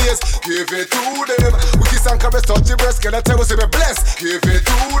 hours and days. Give it to them. We kiss and caress, touch your breast, girl I tell us say me blessed. Give it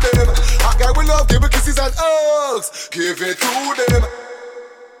to them. Hot girl we love, give it kisses and hugs. Give it to them.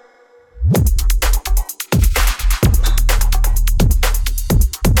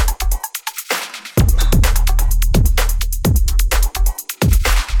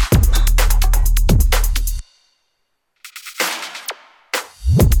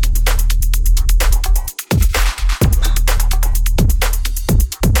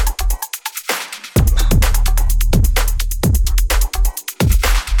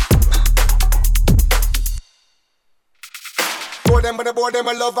 Them, when I board them,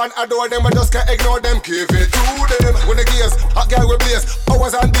 I love and adore them, I just can't ignore them. Give it to them. When the gears, hot girl we blaze,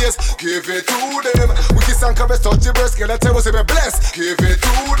 hours and days. Give it to them. We kiss and caress, touch your breast, girl I tell us say me blessed. Give it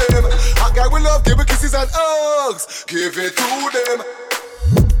to them. Hot girl we love, give it kisses and hugs. Give it to them.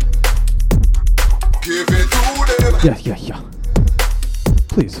 Give it to them. Yeah.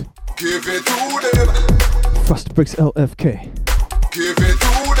 Please. Give it to them. Frost Bricks LFK. Give it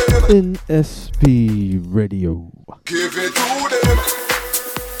to them. NSB Radio. Give it to them.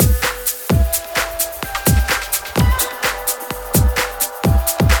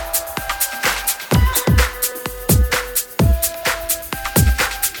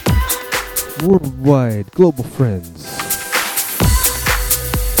 Worldwide global friends.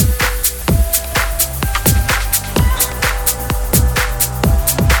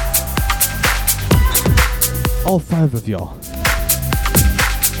 All 5 of y'all.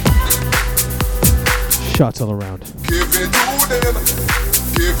 Shots all around. Give it to them.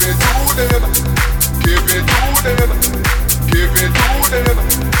 Give it to them. Give it to them. Give it to them.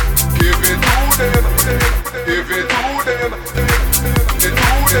 Give it to them. Give it to them. Give it to them. Give it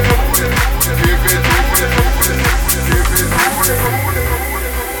to them. Give it to them.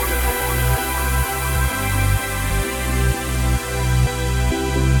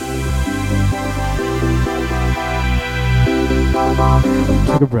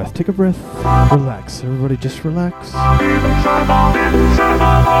 Take a breath, relax, everybody just relax.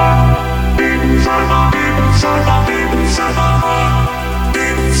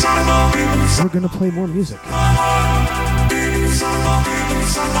 We're gonna play more music.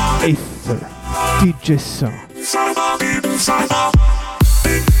 Aether, DJ Song.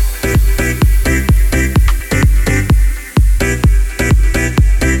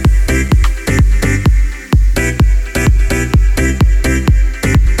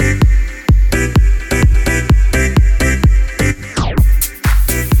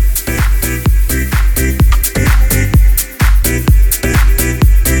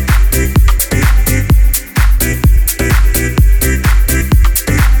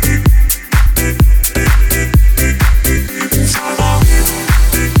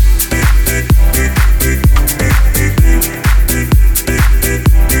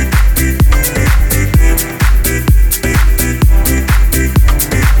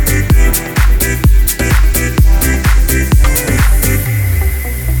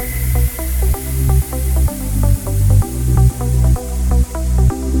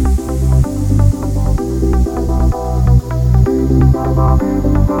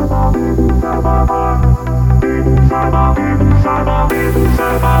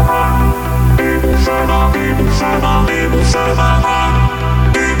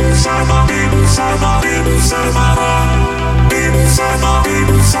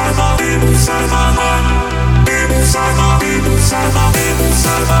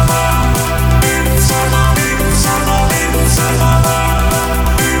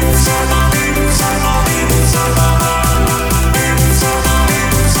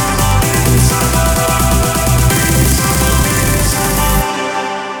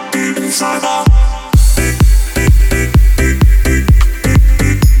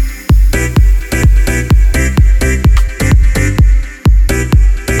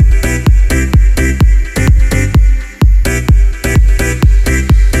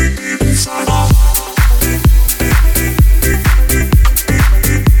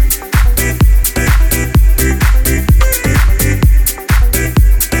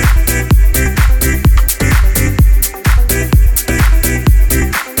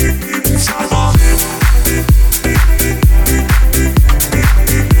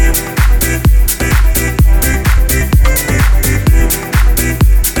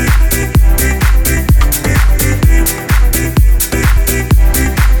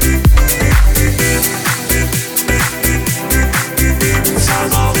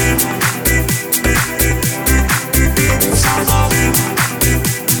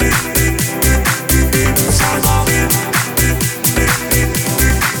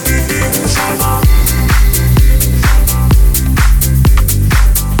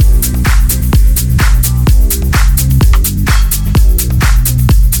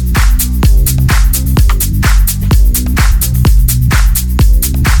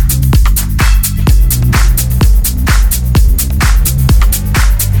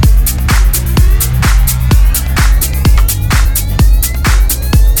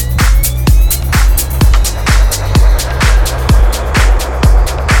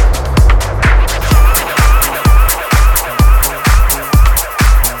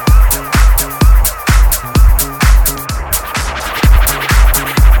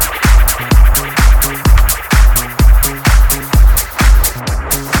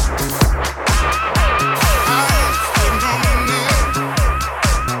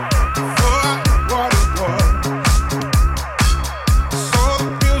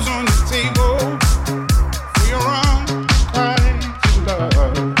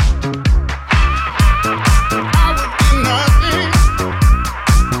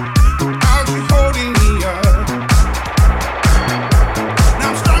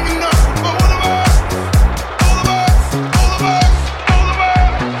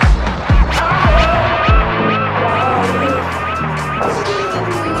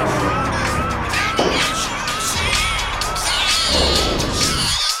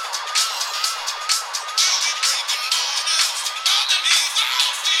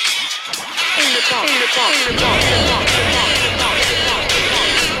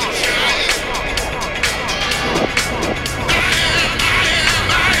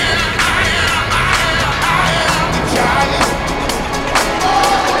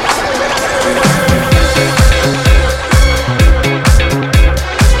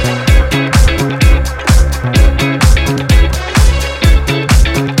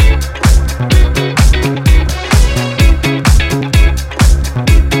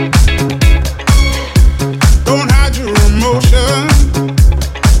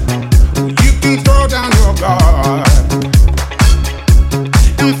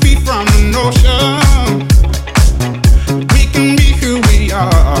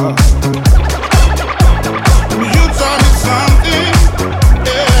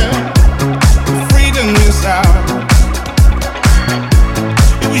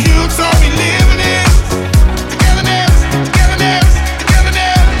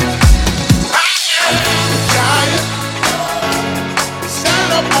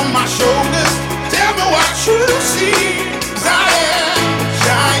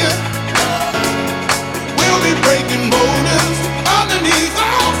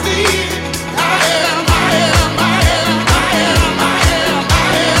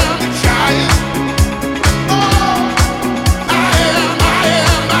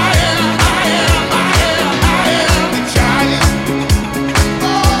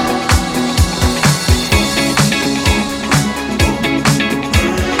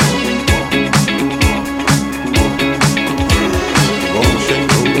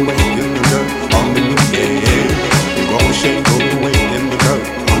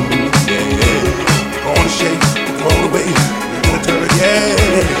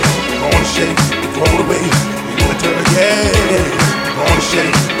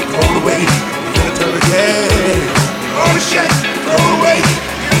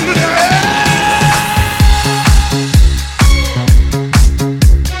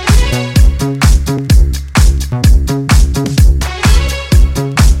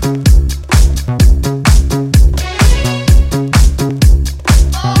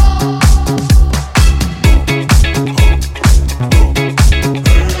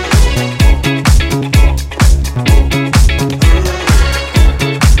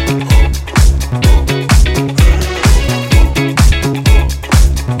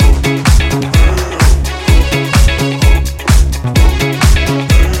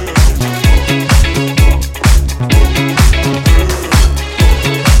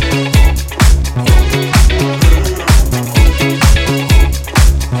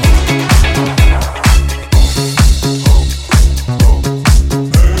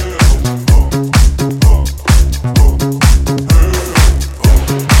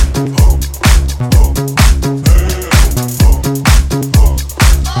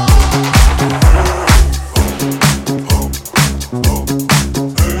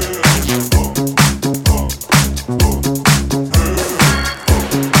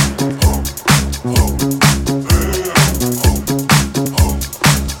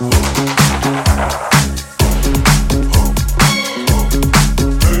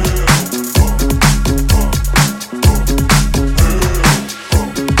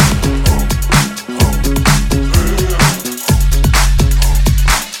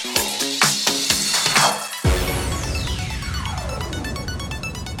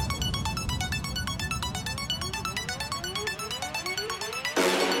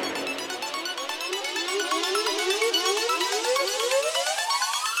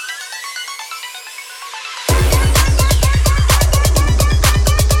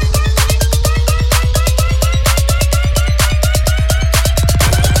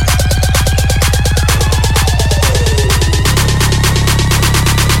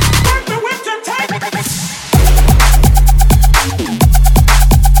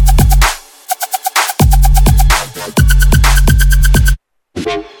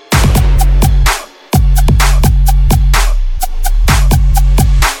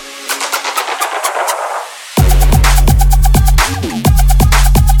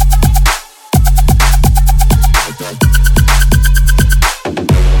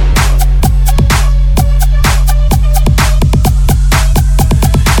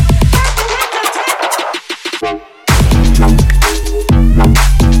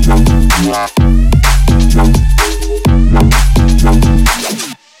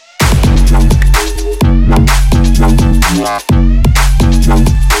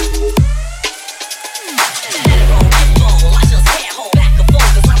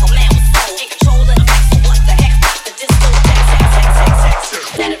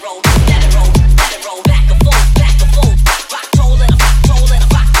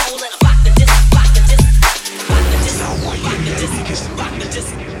 Rock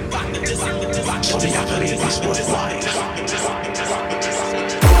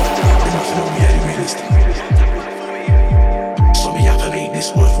realist. So me have to make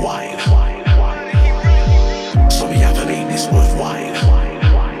this worthwhile. So me have to make this worthwhile.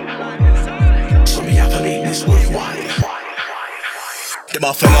 So me have to make this worthwhile. The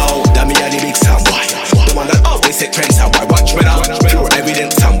buffalo, that me are the big sound boy. The one that always set trends sound boy. Watch me now, pure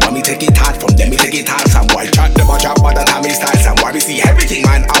evidence sound boy. Me take it hard from them, me take it hard sound boy. Chat them a drop, but the time me style sound boy. Me see everything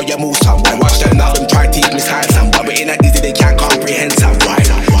man, how you move sound boy. Watch them now, them try to teach me style sound boy. But in a easy they can't comprehend sound boy.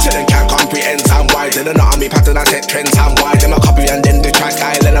 So them can't comprehend sound boy. They don't know how me pattern and set trends sound boy. Them a copy and then they try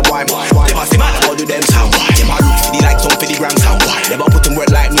style and a boy. They must see man, how do them sound boy. Them a look for the like some 50 gram sound boy. Them a put them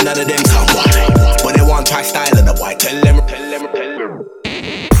work like me, none of them sound boy. But they want try style and a boy. Tell them.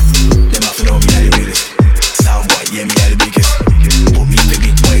 Know me are the realest. Sound boy, yeah, me are the biggest. Put me in the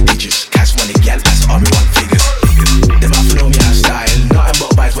big boy digits. Cash money, gal, that's all me want figures. Them have to know me have style. Nothing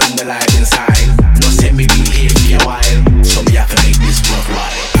but vibes when the life inside. No send me be here for a while. So me have to make this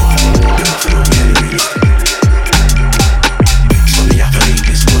worthwhile. Them have to know me are the realest. So me have to make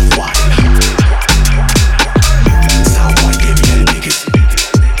this worthwhile. Sound boy, yeah, me are the biggest.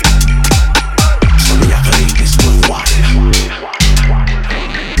 So me have to make this worthwhile.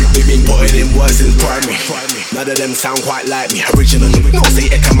 Putting in words inspire me. None of them sound quite like me. Original, no say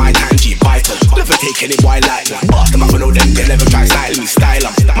echo my time G vital. Never take any boy like me. Boss them up and know them, they never try style me. Style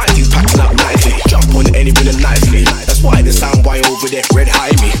them, my team's packing up nicely. Jump on any rhythm nicely. That's why the sound boy over there red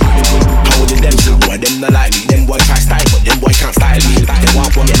high me. How did them sound boy, them not like me. Them boy try style, but them boy can't style me. They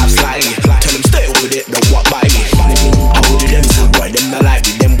want me out slightly. Tell them stay over there, don't walk by me. How did them sound boy, them not like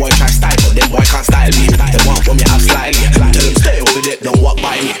me. Them boy try style, but them boy can't style me. They want me out slightly. Tell them stay over there, don't walk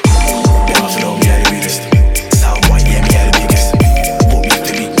by me. Them have to know me are the realest. Sound boy, yeah, me are the biggest. Put me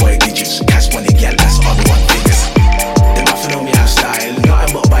to big boy digits. Cash money, gal, that's all the one biggest. Them have to know me have style.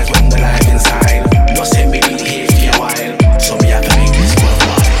 Nothing but vibes when the life inside. No send me be here for a while. So me have to make this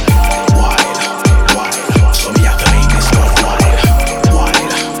worthwhile. Wild. So me have to make this worthwhile.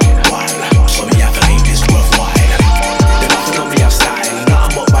 Wild. So me have to make this worthwhile. Them have to know me have style.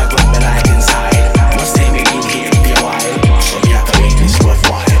 Nothing but vibes when the life inside. No send me be here for a while. So me have to make this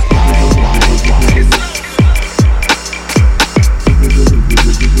worthwhile.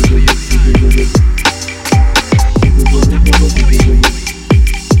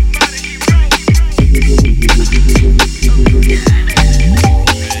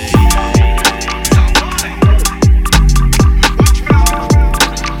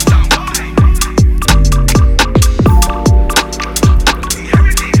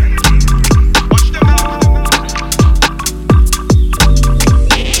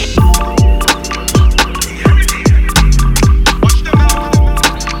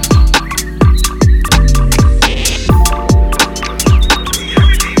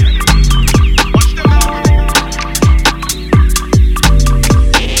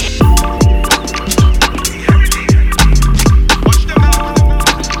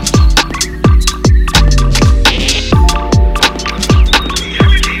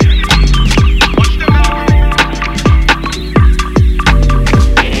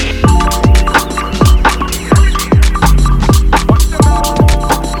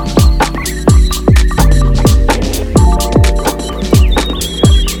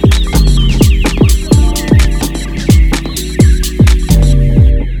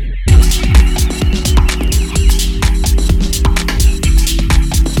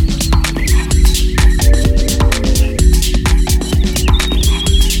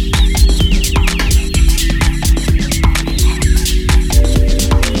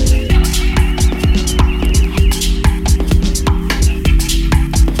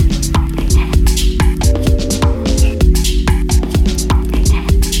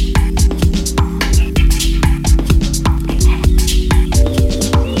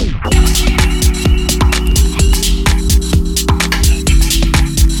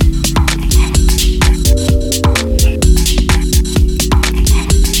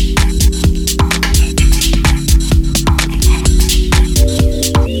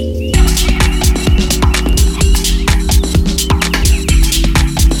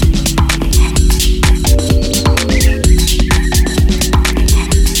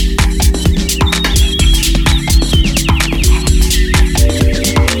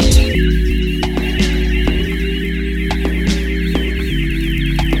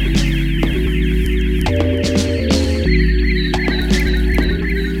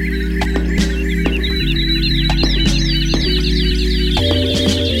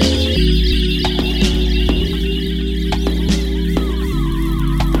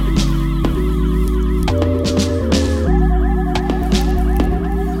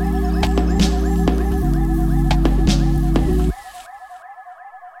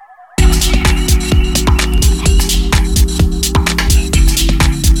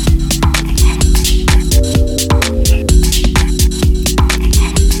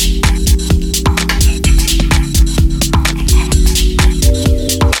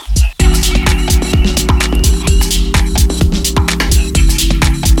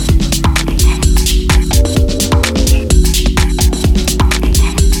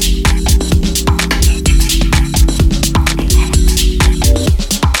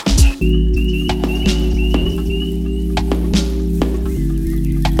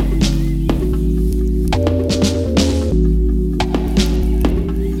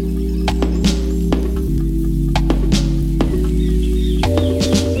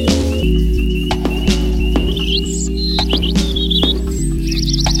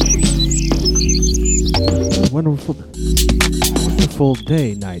 full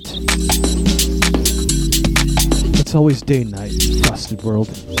day night. It's always day night, Frosted World.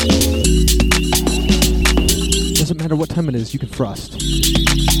 Doesn't matter what time it is, you can frost.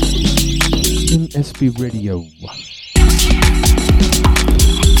 NSB Radio.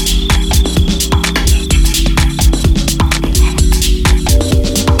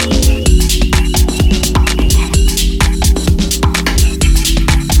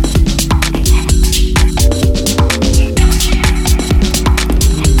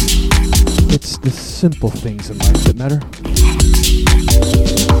 It's the simple things in life that matter.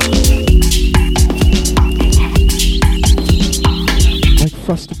 Like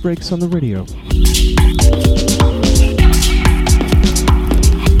frosted breaks on the radio.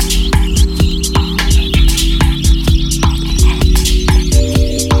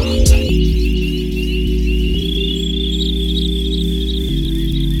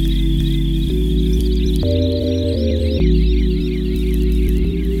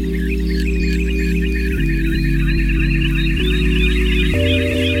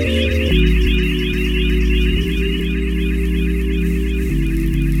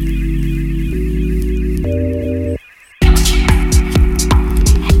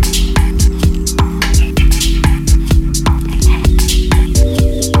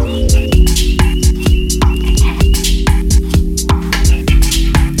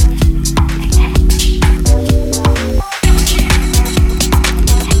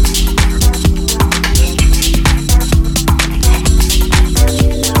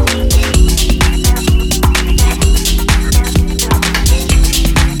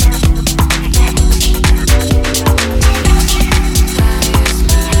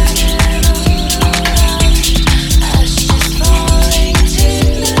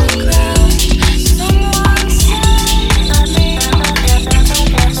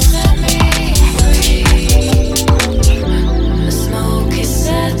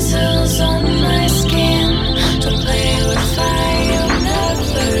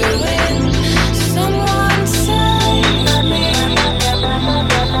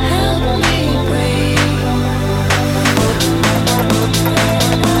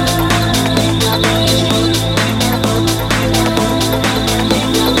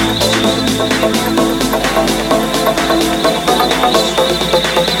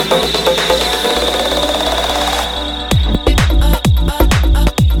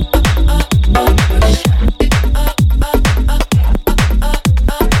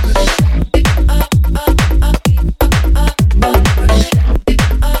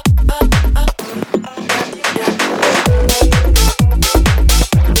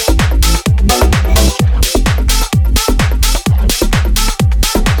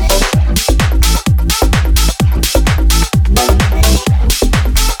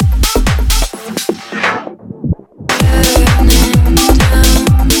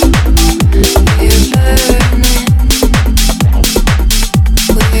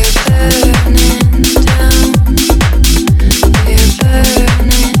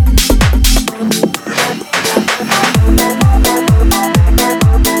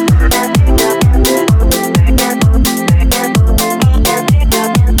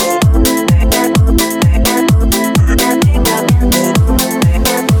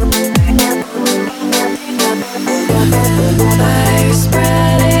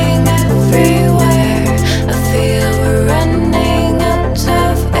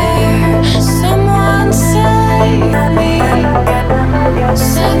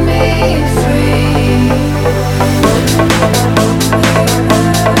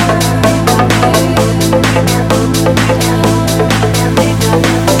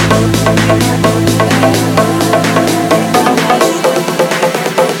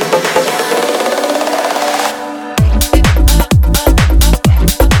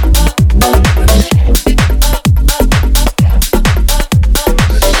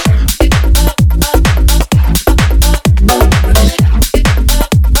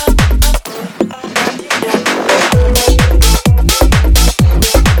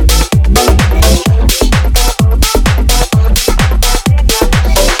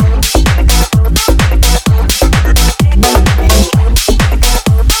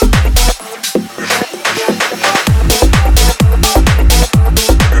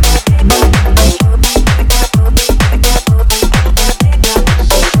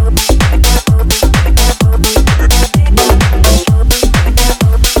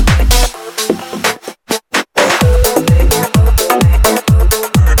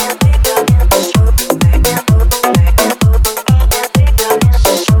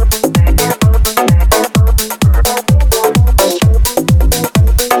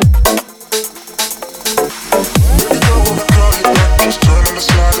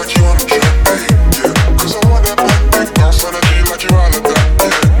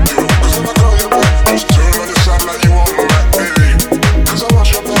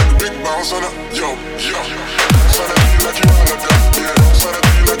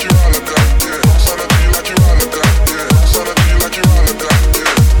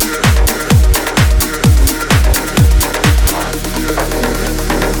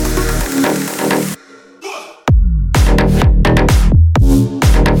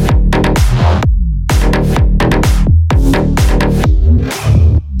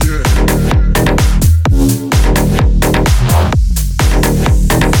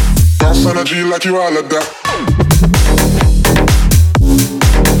 like you all of that.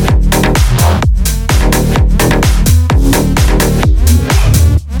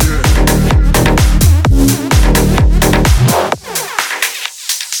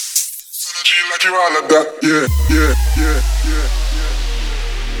 Like you all of that, yeah, yeah, yeah, yeah, yeah.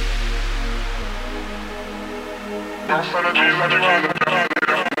 Bounce energy like you all of that.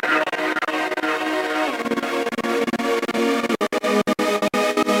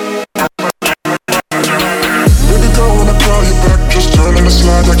 Baby girl, when I call you back, just turn on the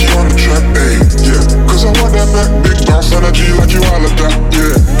slide like you on the track, ayy, yeah. Cause I want that back, big bounce energy like you all of that,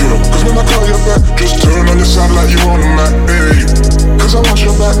 yeah, yeah. Cause when I call you back, just turn on the side like you on the mat, ayy. Cause I want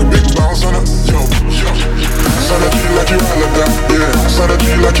your back, big bounce on it, yo, yo. Energy like you all of that, yeah.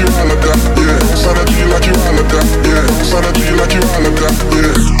 Energy like you all of that, yeah. Energy like you all of that, yeah. Energy like you all of that,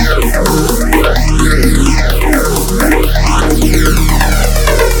 yeah.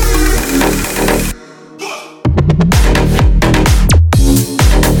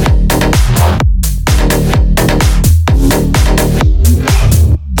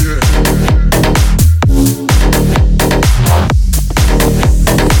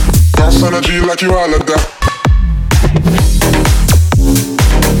 Energy like you all of that.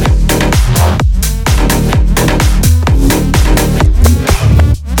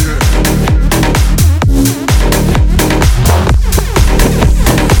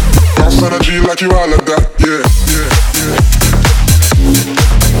 Energy like you all of that, yeah, yeah, yeah.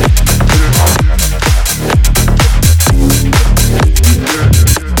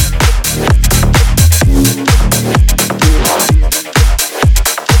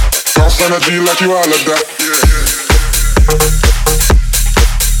 Energy like you all of that, yeah, yeah.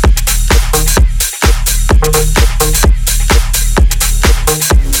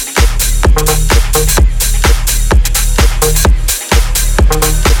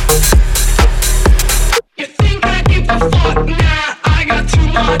 You think I give a fuck? Nah, I got too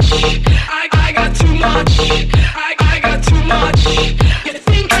much. I got too much. I got too much. You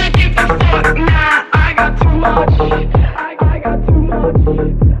think I give a fuck? Nah, I got too much. I got too much.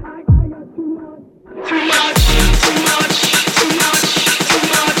 Too much, too much, too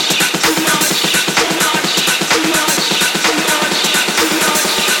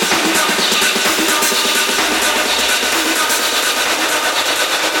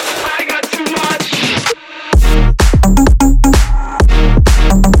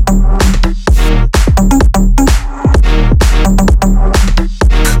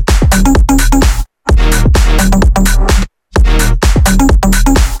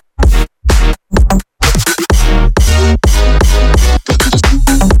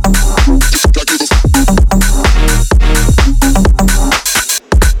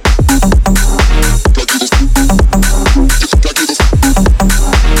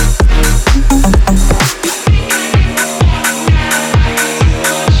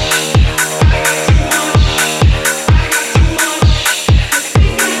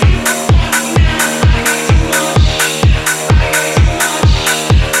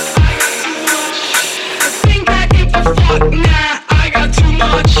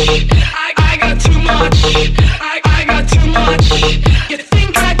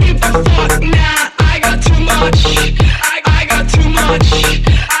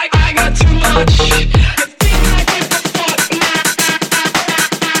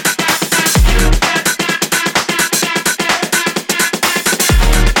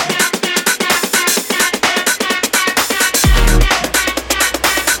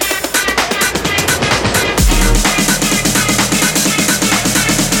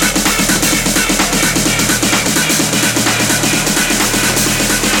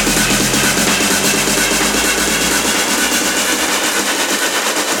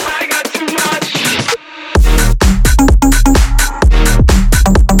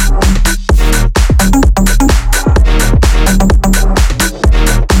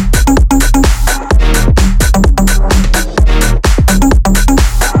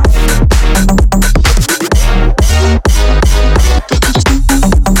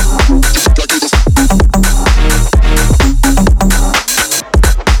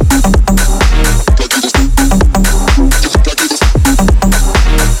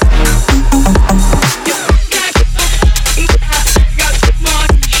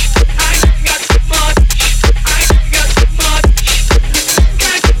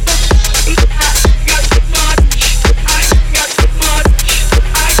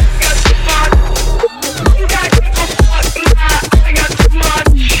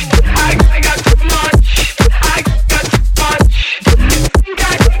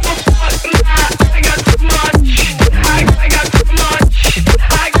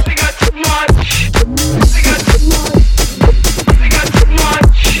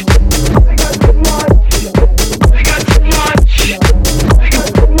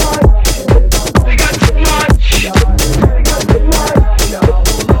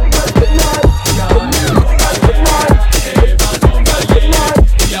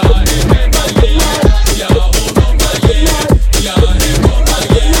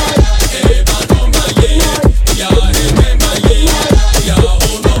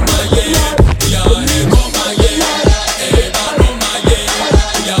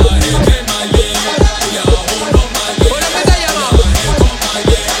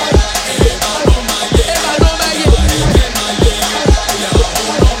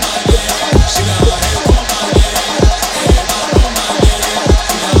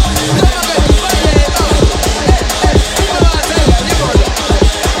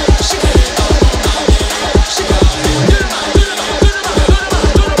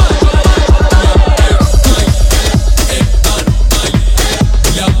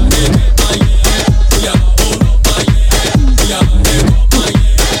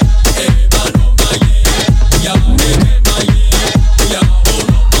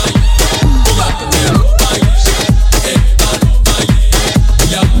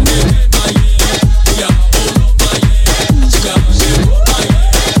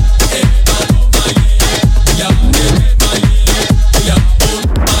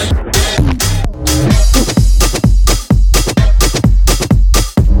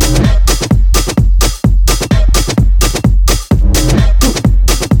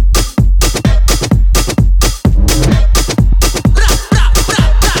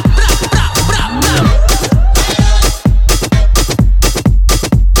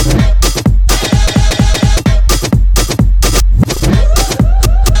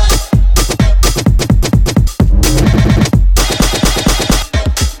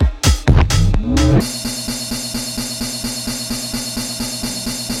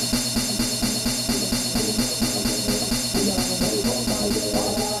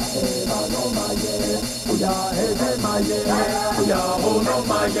Yeah.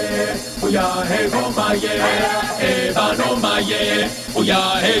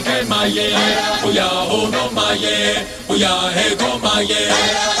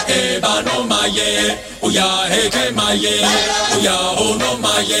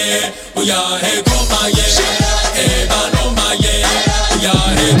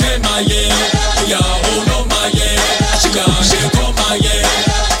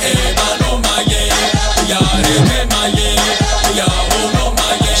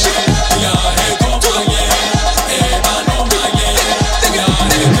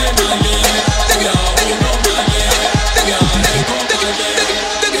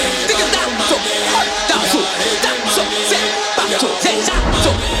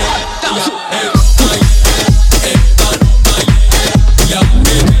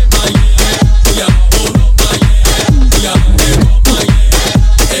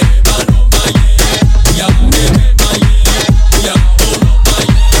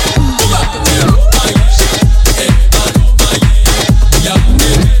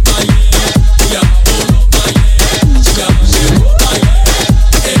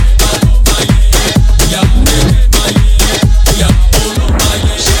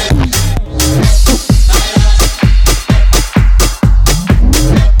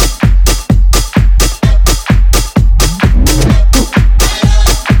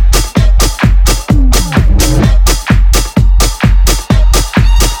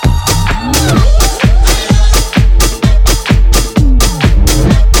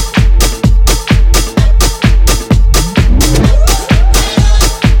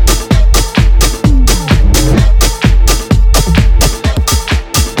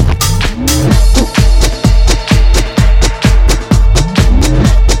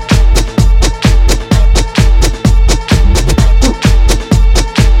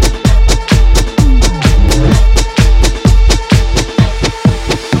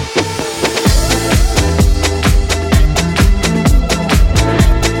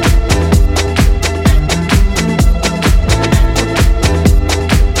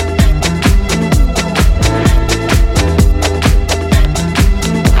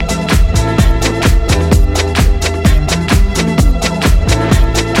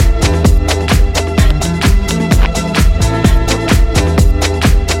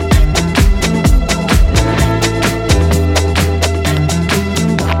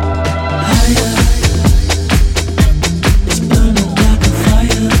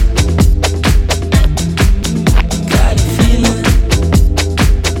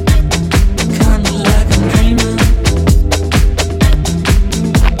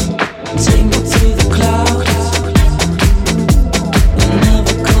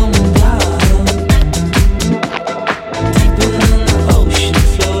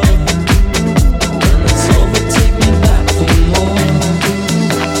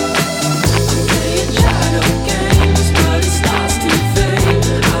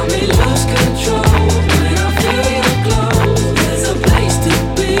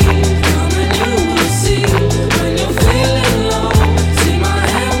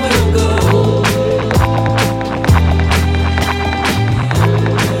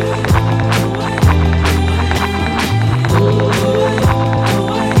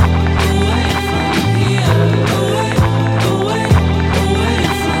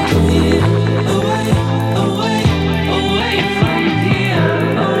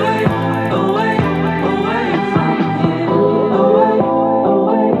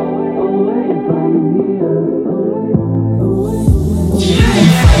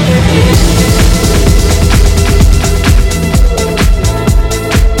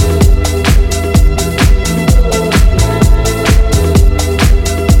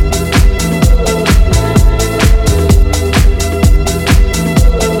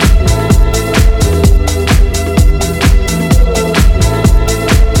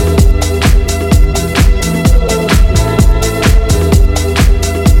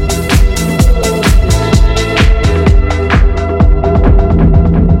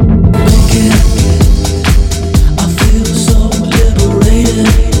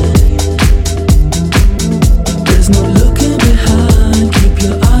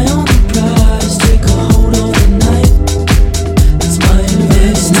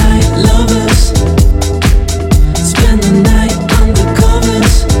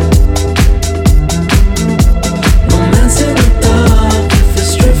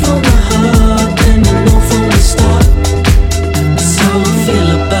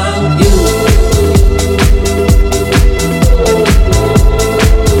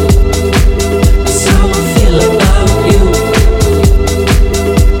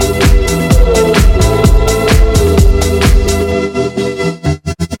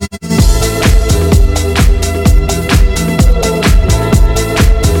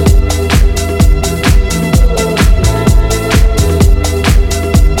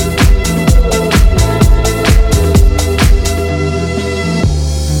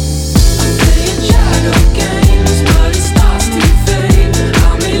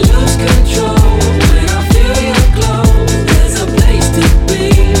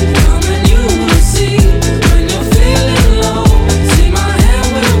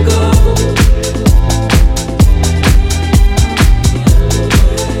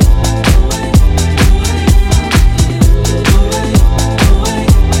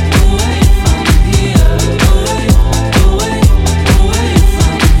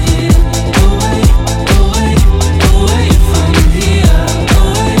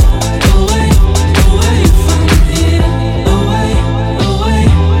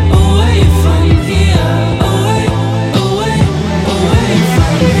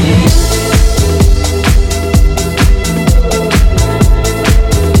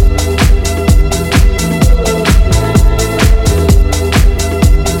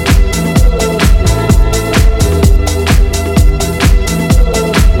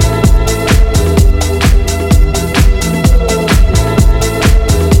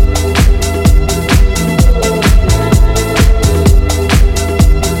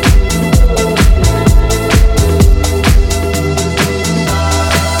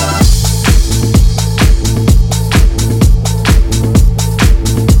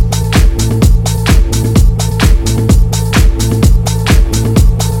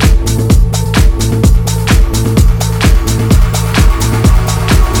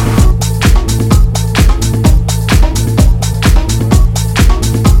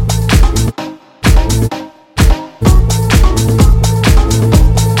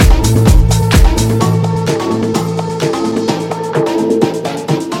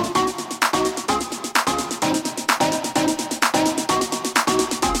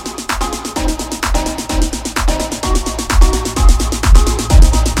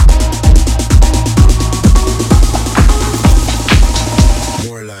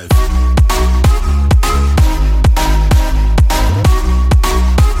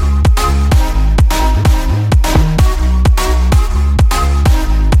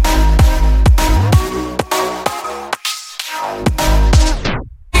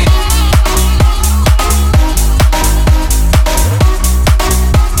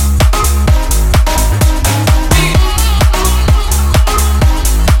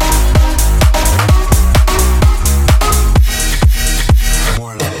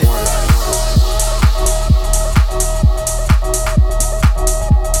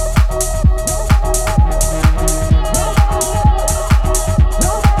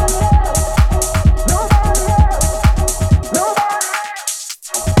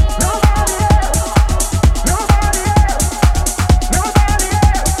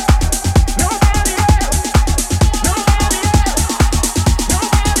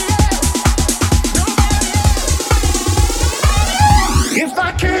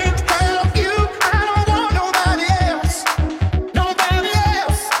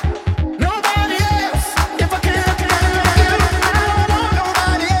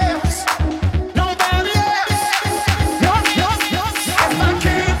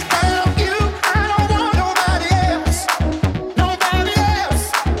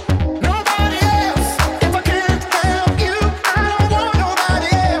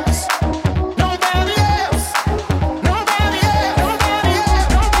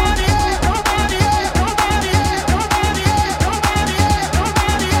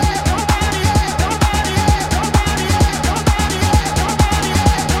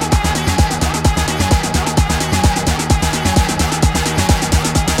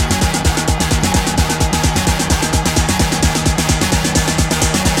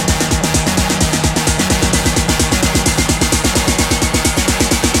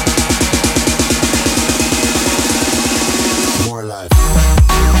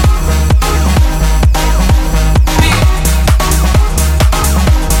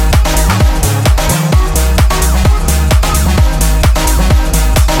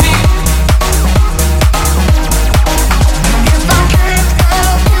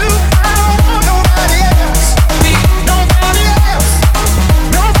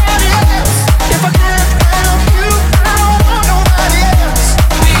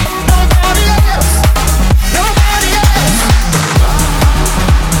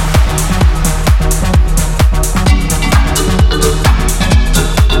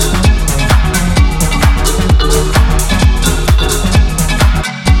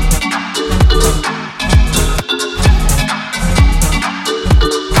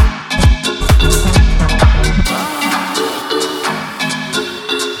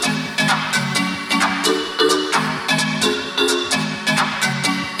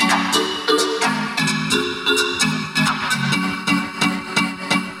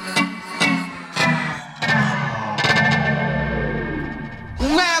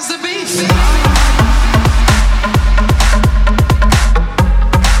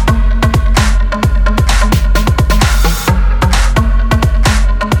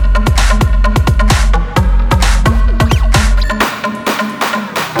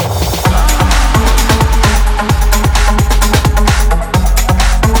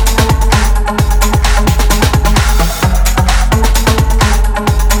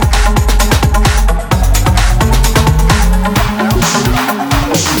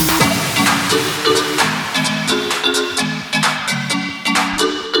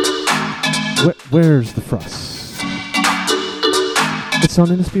 Where's the Frost? It's on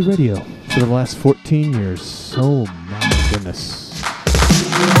NSB Radio for the last 14 years. Oh my goodness.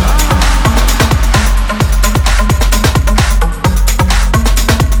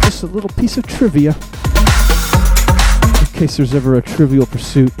 Just a little piece of trivia, in case there's ever a Trivial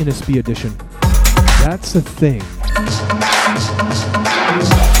Pursuit NSB edition. That's a thing.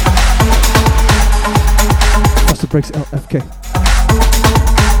 Buster Breaks LFK.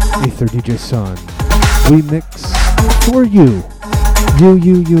 Aether DJ Son. We mix for you.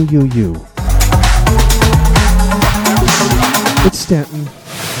 You. It's Stanton.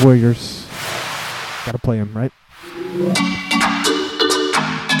 Warriors. Gotta play him, right?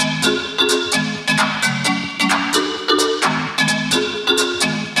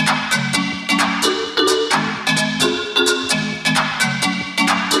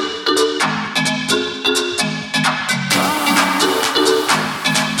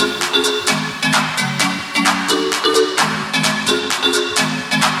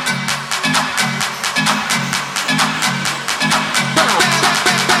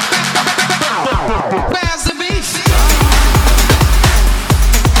 Where's the beef?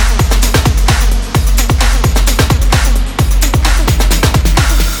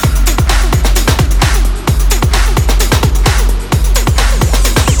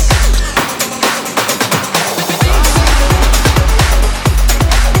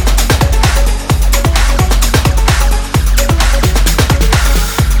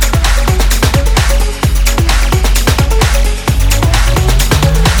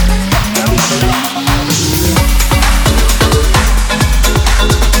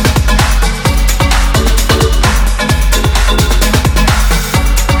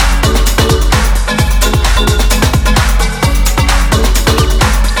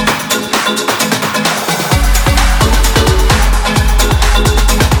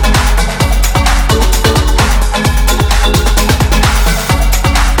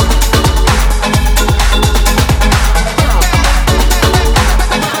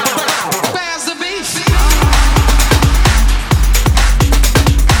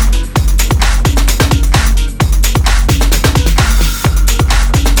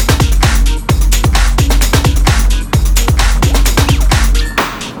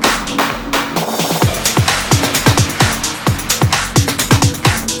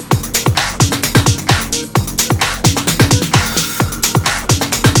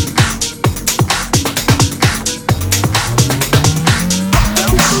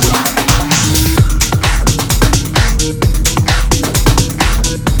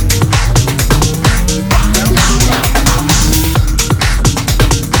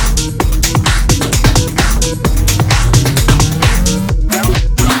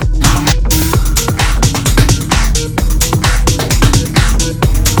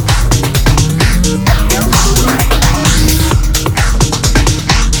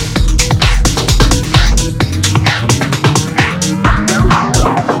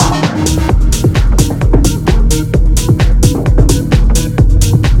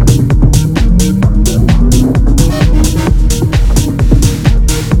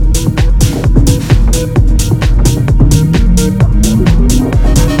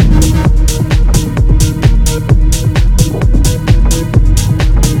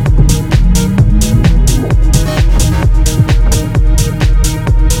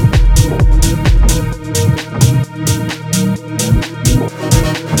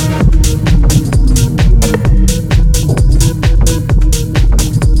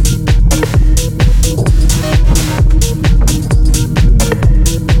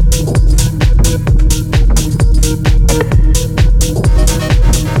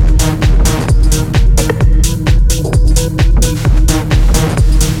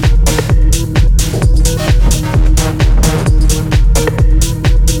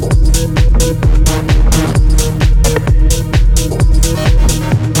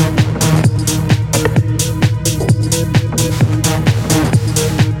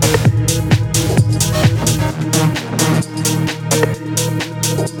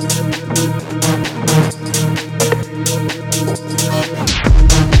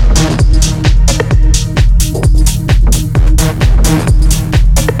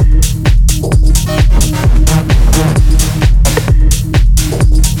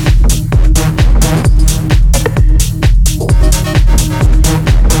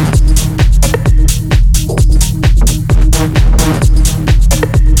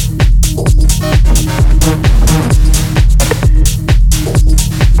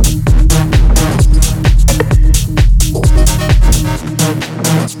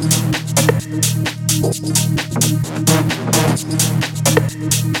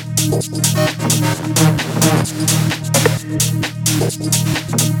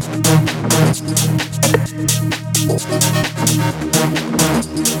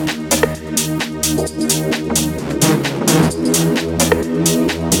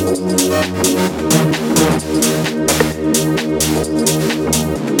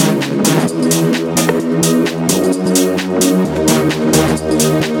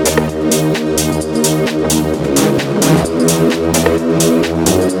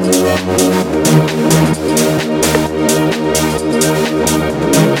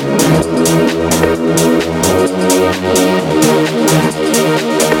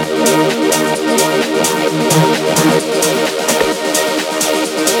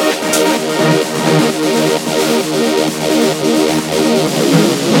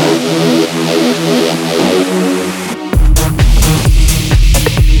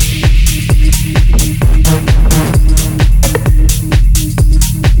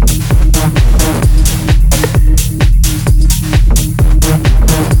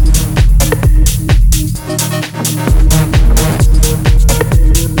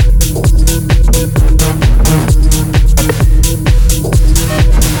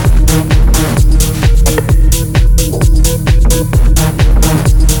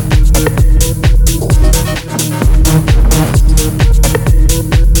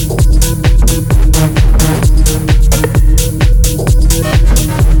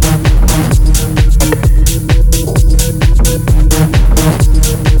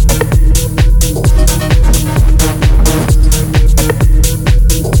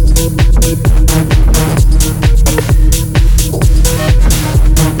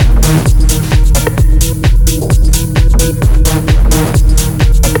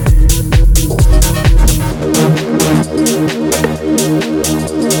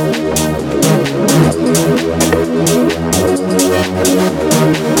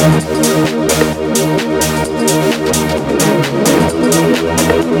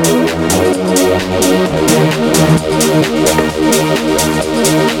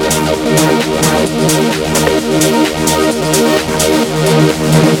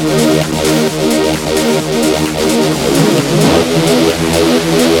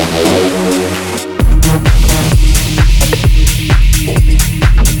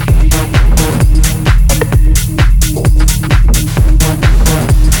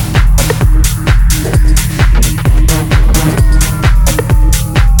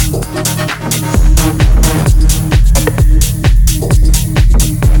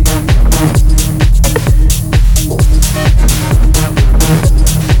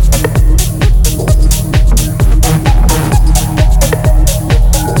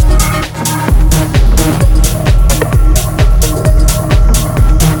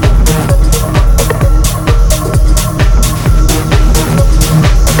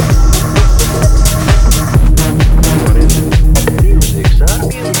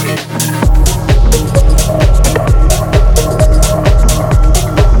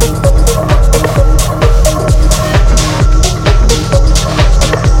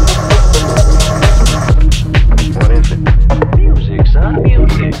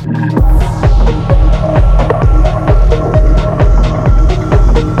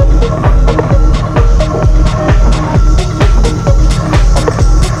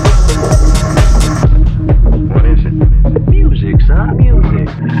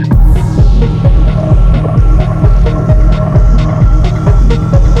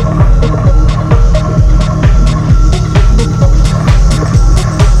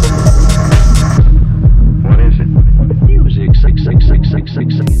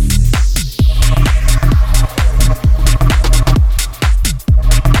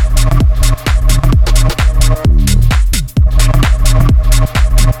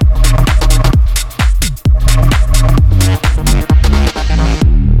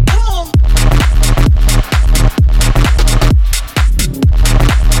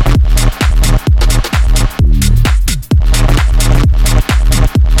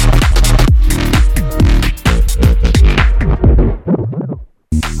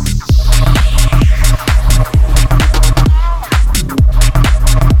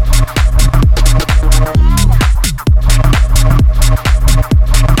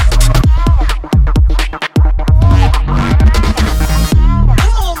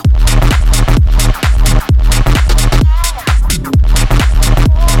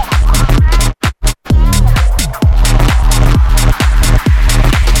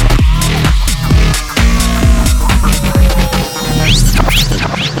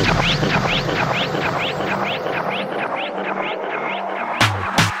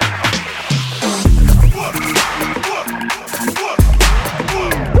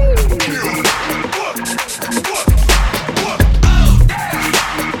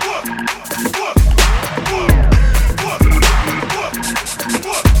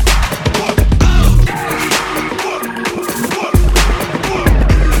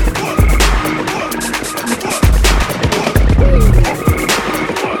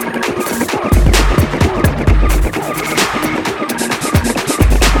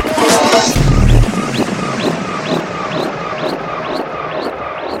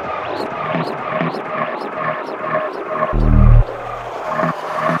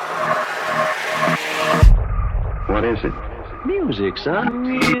 Music, son.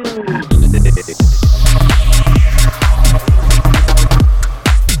 Music.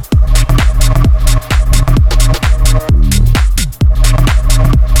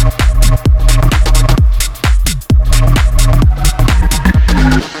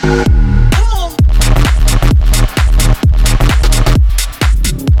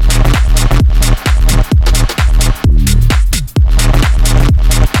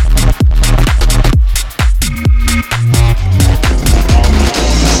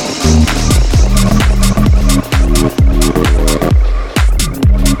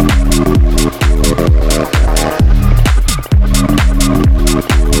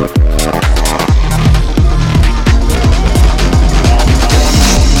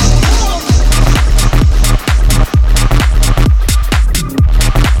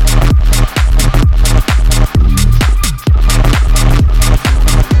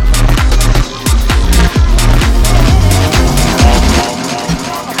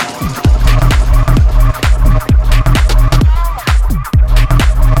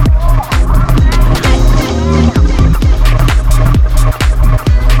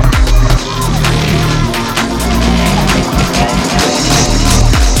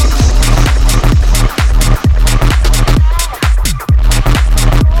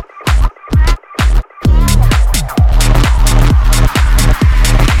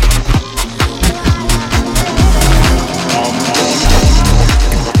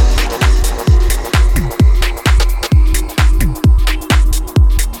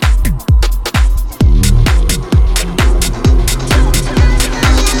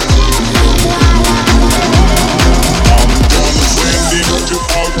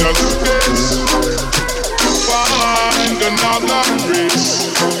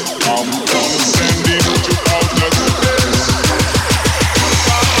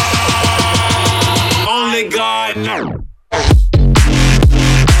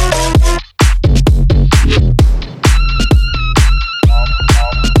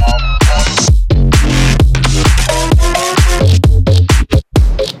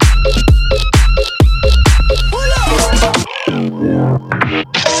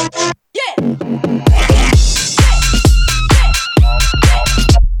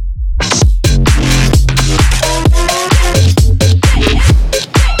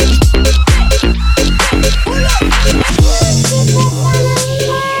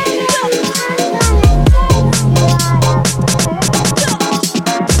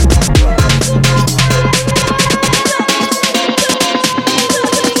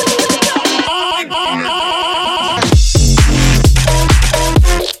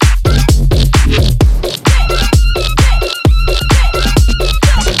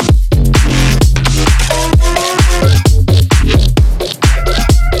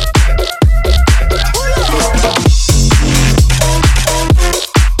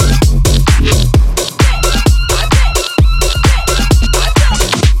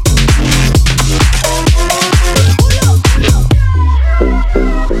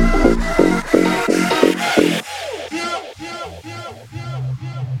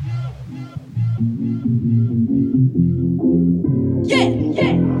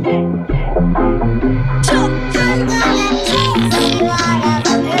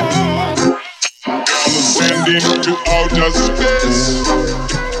 To outer space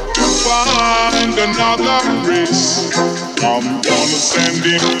to find another race. I'm gonna send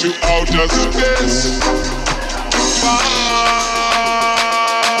into outer space to find.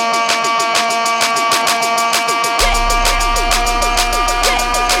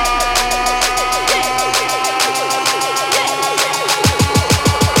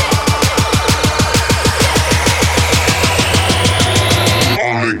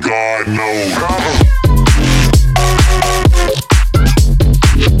 Only God knows.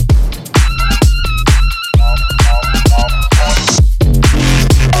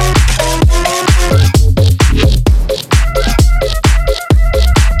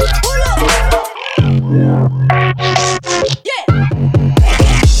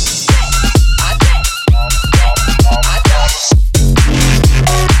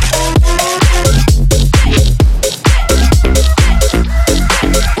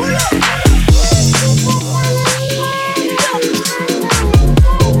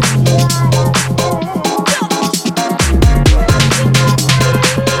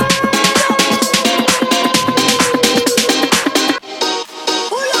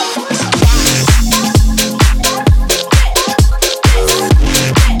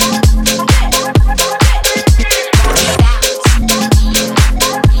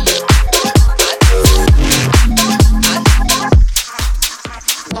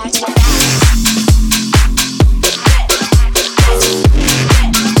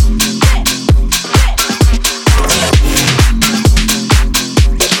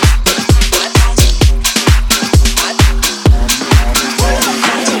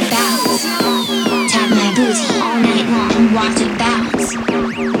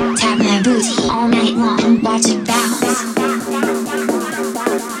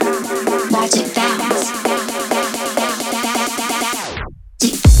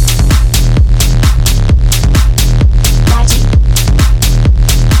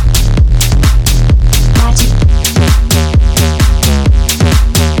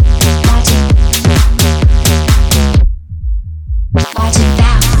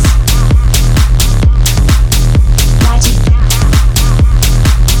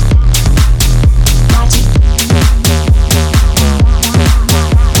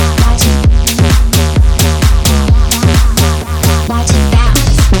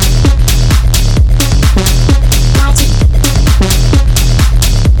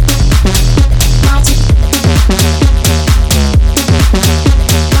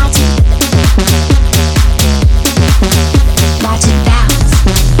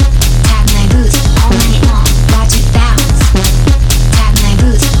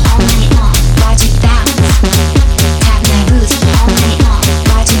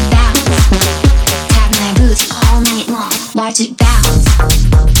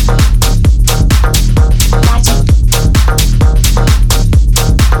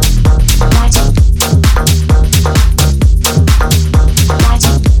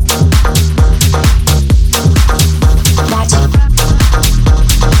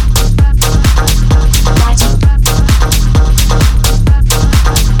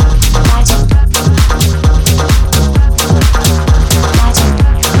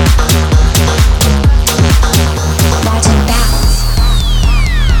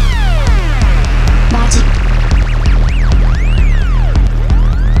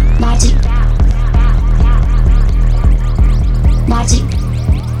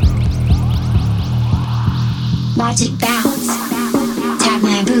 Watch it bounce. Tap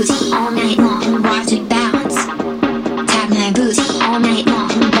my booty all night long. Watch it bounce. Tap my booty all night long.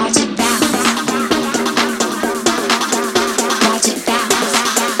 Watch it bounce. Watch it bounce.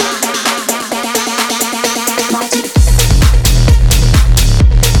 Watch it. Watch it.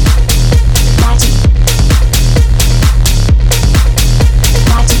 Watch it. Watch it.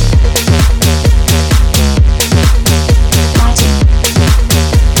 Watch it bounce. Watch it. Watch it. Watch it.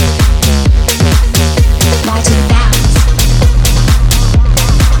 Watch it bounce.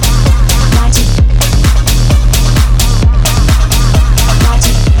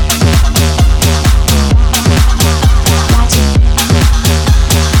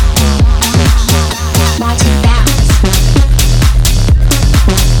 Watch it. Watch it.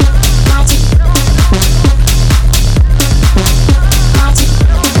 Watch it.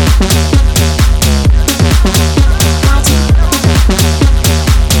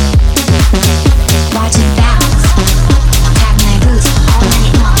 Watch it bounce. Tap my booty all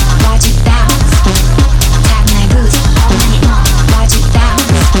night long. Watch it bounce. Tap my booty all night long. Watch it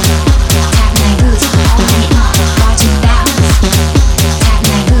bounce. Tap my booty all night long. Watch it bounce. Tap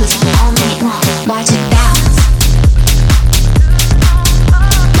my booty all night long. Watch it bounce.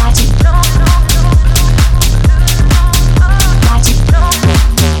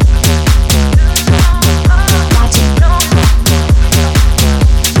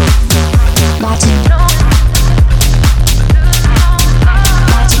 Watch it. Watch it. Watch it. Watch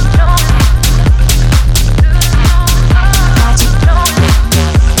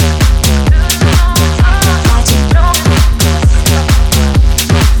it. Watch it.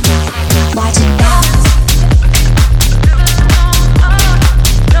 Watch it bounce.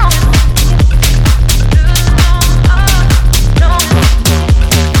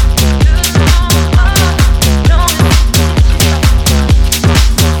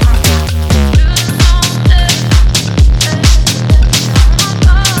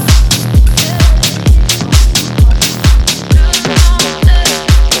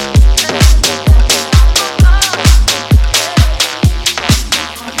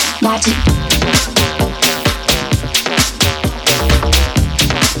 Watch it. Watch it.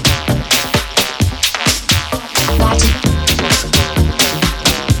 Watch it.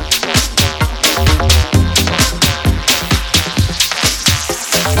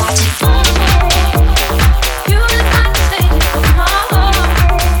 You just got to say it from my heart.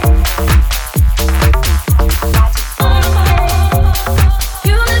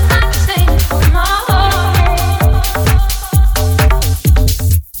 You just got to say it from my heart.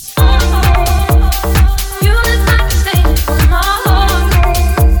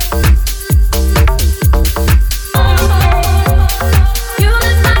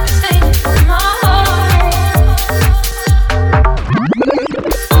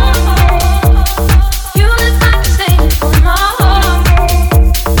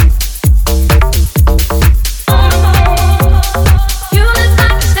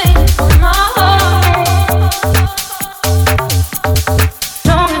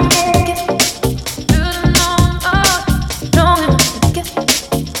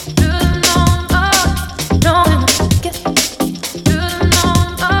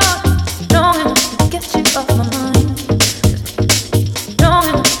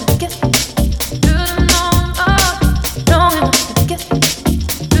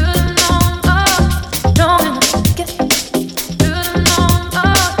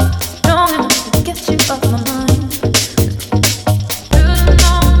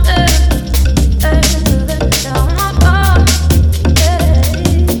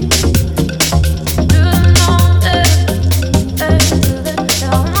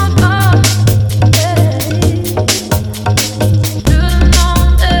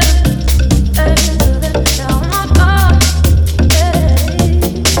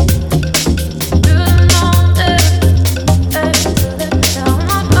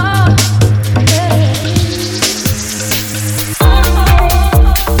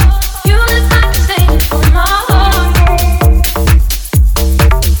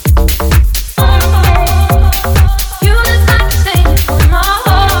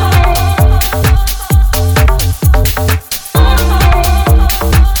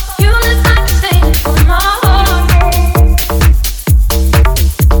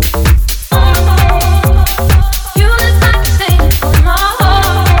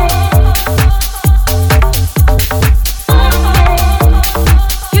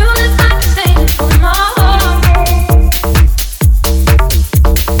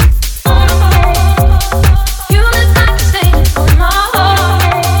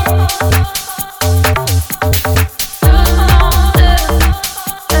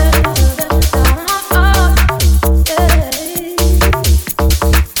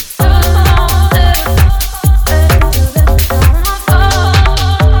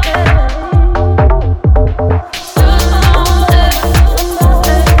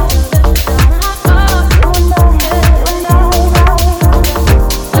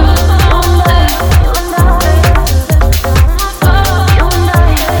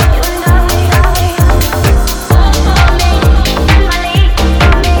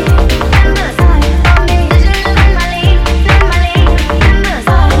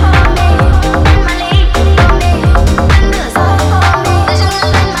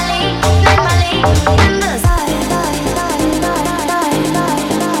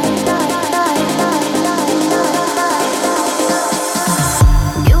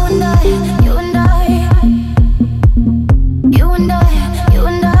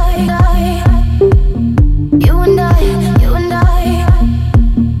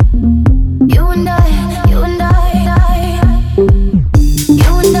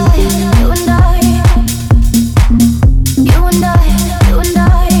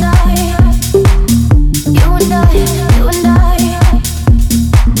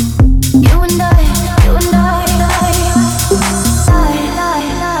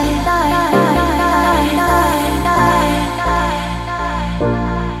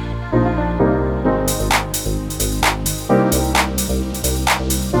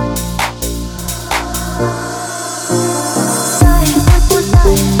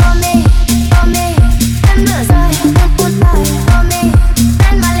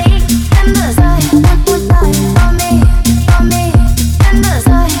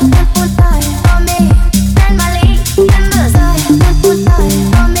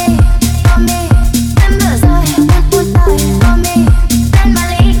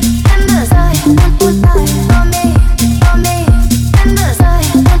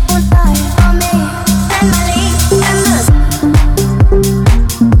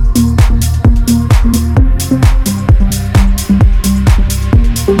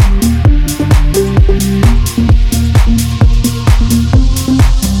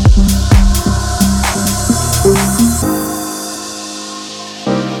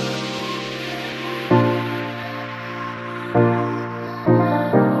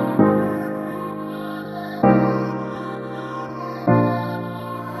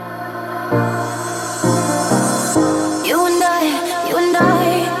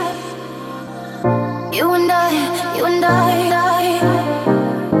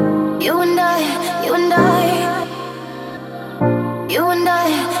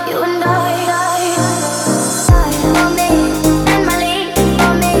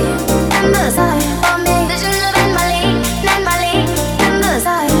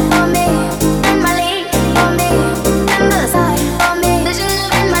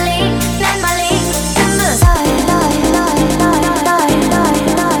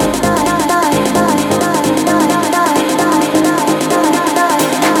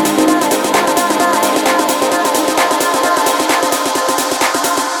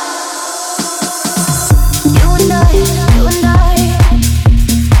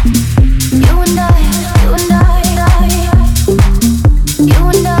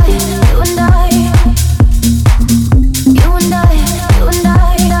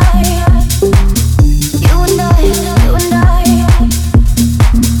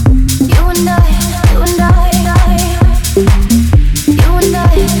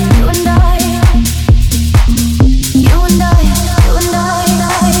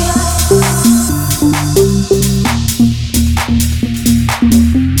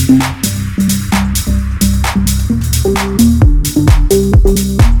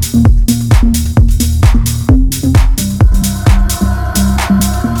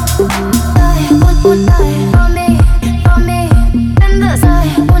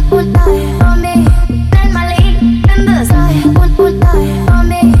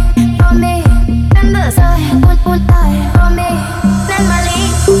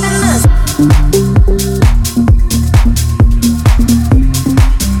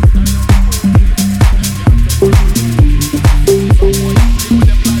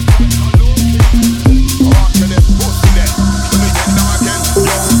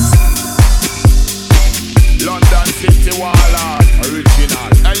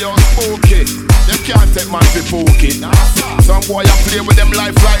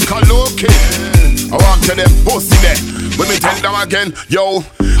 Yo,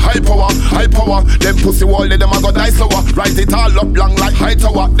 high power, them pussy wall, them a go die slower. Rise it all up long like high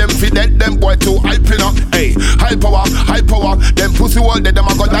tower. Them feed dead, them boy too hype enough. Hey, high power, them pussy wall, them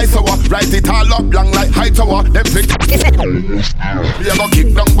a go die slower. Rise it all up long like high tower. Them feed. We a go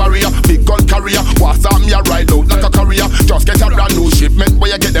kick down barrier, big gun carrier. What's up, me a ride out like a career. Just get a brand new shipment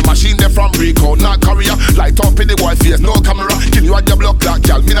where you get the machine there from Rico, not Korea. Light up in the boy face, no camera. Kill you at your block like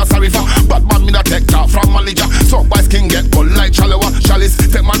y'all, me not sorry for. Bad man, me not take talk from manager. So boys can get bull like Chalawa. Chalice,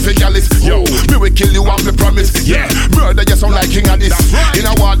 take man for Gallus. Yo, me will kill you and me promise. Yeah, murder you sound like king of this. In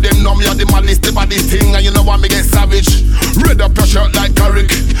a war, them know me are the maddest, the baddest thing. And you know what me get savage. Red up your shirt like Carrick.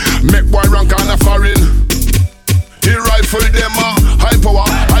 Make boy run kinda foreign. He rifle them high power.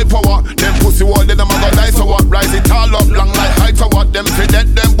 Them pussy wall, them a go die so what? Rise it all up long like high tower. Them fi dead,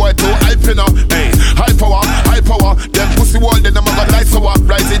 them boy too hype enough. Hey, high power. Them pussy wall, them a go die so what?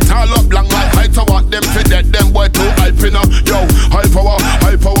 Rise it all up long like high tower. Them fi dead, them boy too hype enough. Yo,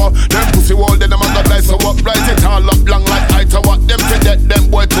 high power. Them pussy wall, them a go die so what? Rise it all up long like high tower. Them fi dead,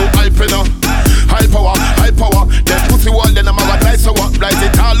 them boy too hype enough. High power. Them pussy wall, them a go die so what? Rise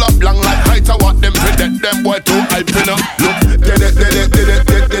it all up long like high tower. Them fi dead, them boy too hype enough. Look, did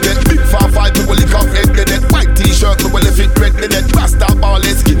it. Big 4-5 people lick up head, did it. White t-shirt, me well if it red, did it. Rasta ball,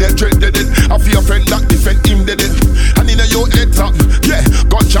 let's get that dread, did it. I feel your friend that defend him, did it. And in a your head top, yeah.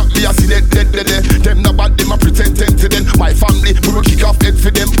 Gunshot me, I see that dead, did it. Them no bad, them a pretend to them. My family, we will kick off head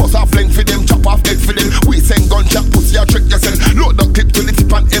for them. Bust off length for them, chop off head for them. We send gunshot, pussy a trick, you send. Load up clip to the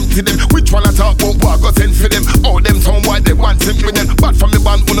tip and empty them. Which one I talk about, what I go send for them. All them sound white, they want simple then. Bad from the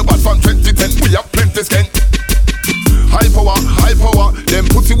band, no bad from 2010. We have plenty skin. High power, them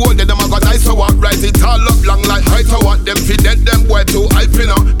pussy wall, them a go die so what? Rise it all up long like high tower. Them fi dead, them boy too hype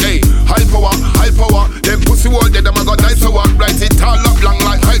enough. Hey, high power, them pussy wall, them a go die so what? Rise it all up long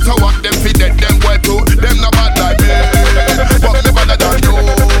like high tower. Them fi dead, them boy too. Them no bad like me, but me better than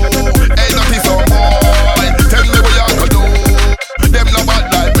you.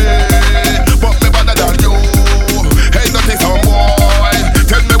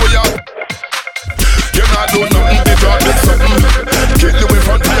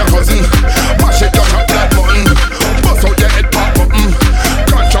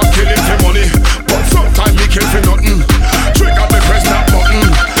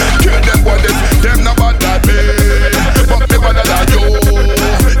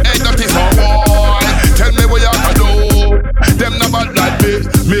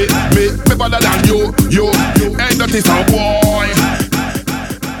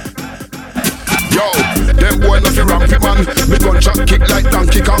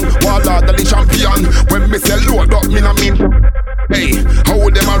 Kong, Warlord the champion. When me say load up, me nah mean. Hey, how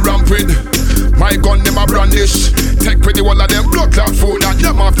them a ramp with? My gun them a brandish. Take with the wall of them blood clot food and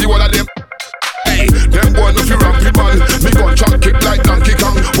them off the wall of them. Hey, them boy no fi rampy man. Me gun chuck kick like Donkey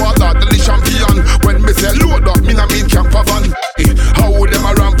Kong. Warlord the champion. When me say load up, me nah mean camper van. Hey, how them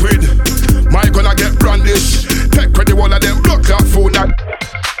a ramp with? My gun a get brandish. Take with the wall of them blood clot food and.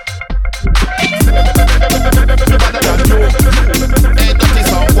 Hey, that is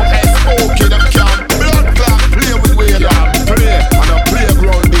how okay them can blood clot play with way down. Play on a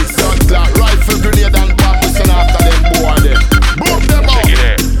playground this blood clot rifle grenade and bomb we send after them boy them. Boom them out.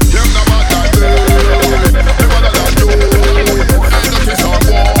 Them never that day. Them never that do. Hey, that is how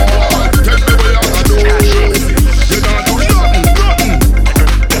boy. Tell me what you gonna do. You don't do nothing.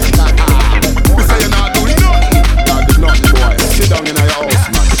 We say you not do nothing. Not do nothing boy. Sit down in your house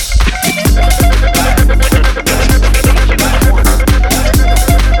man.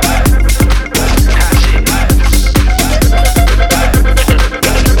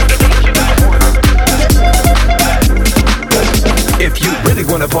 If you really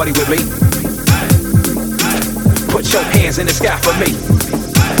wanna party with me, put your hands in the sky for me.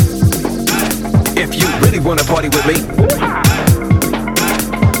 If you really wanna party with me,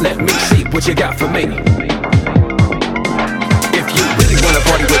 let me see what you got for me. If you really wanna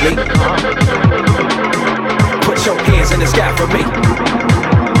party with me, put your hands in the sky for me.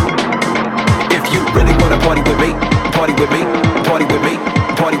 If you really wanna party with me, party with me, party with me,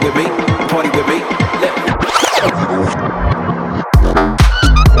 party with me, party with me, let me.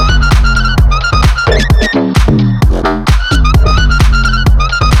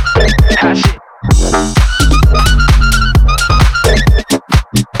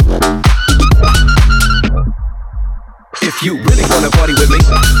 If you really wanna party with me,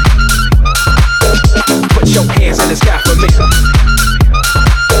 put your hands in the sky for me.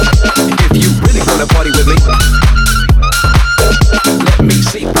 If you really wanna party with me, let me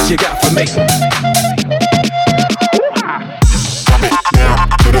see what you got for me. Drop it down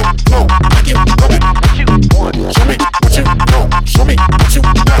to the floor. Like it, rub it. What you want? Show me what you know. Show me what you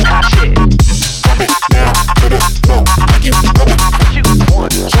got. Drop it down to the floor. Like it, rub it. What you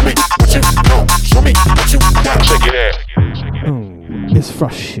want? Show me what you know. Show me what you got. Check it out. It's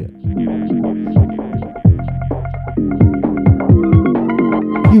fresh shit.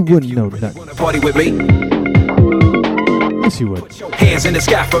 You wouldn't know that. Party with me. Yes, you would. Hands in the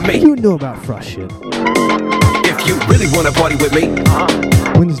sky for me. You know about fresh shit. If you really wanna party with me,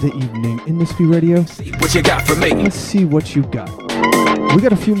 Wednesday evening, Industry Radio. what you got for me? Let's see what you got. We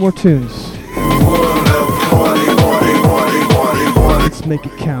got a few more tunes. Let's make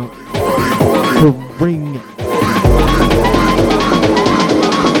it count. For Ring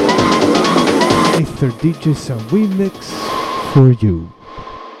Aether DJ Sound remix for you.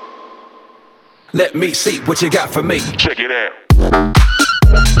 Let me see what you got for me. Check it out.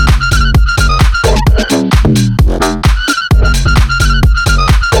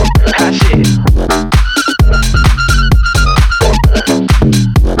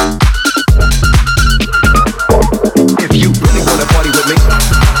 If you really wanna party with me,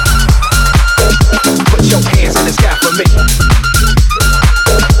 put your hands in the sky for me.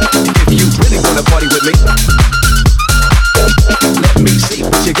 If you really wanna party with me, let me see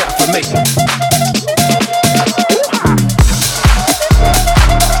what you got for me.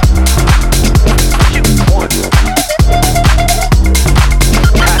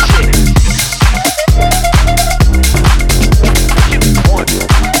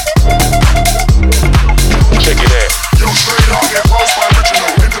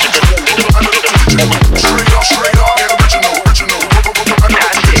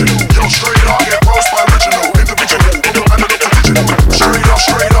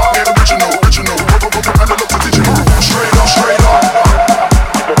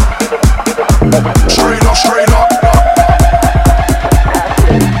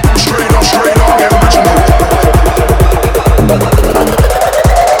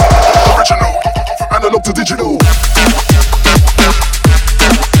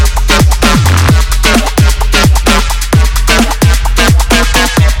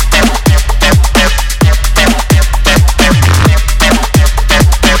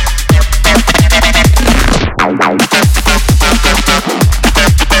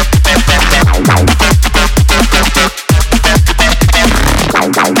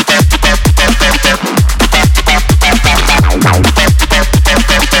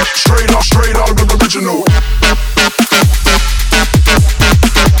 Straight up, original.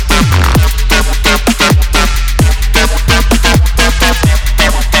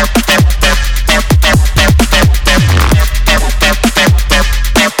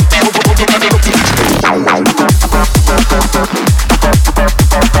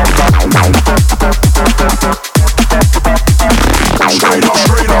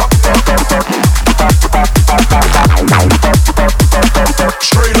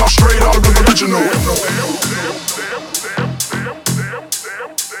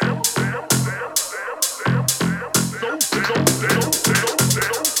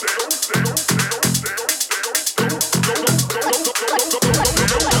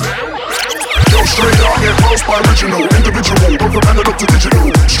 bounce by original, individual, go from analog to digital.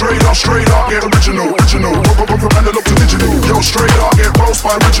 Straight up, get original, go from analog to digital. Yo, straight up, get bounced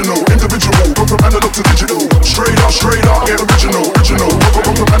by original, individual, go from analog to digital. Straight up, get original, go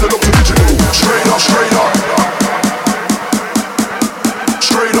from analog to digital. Straight up.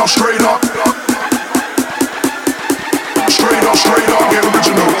 Straight up, get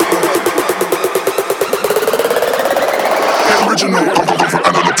original. Get original, go from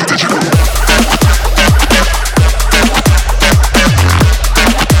analog to digital.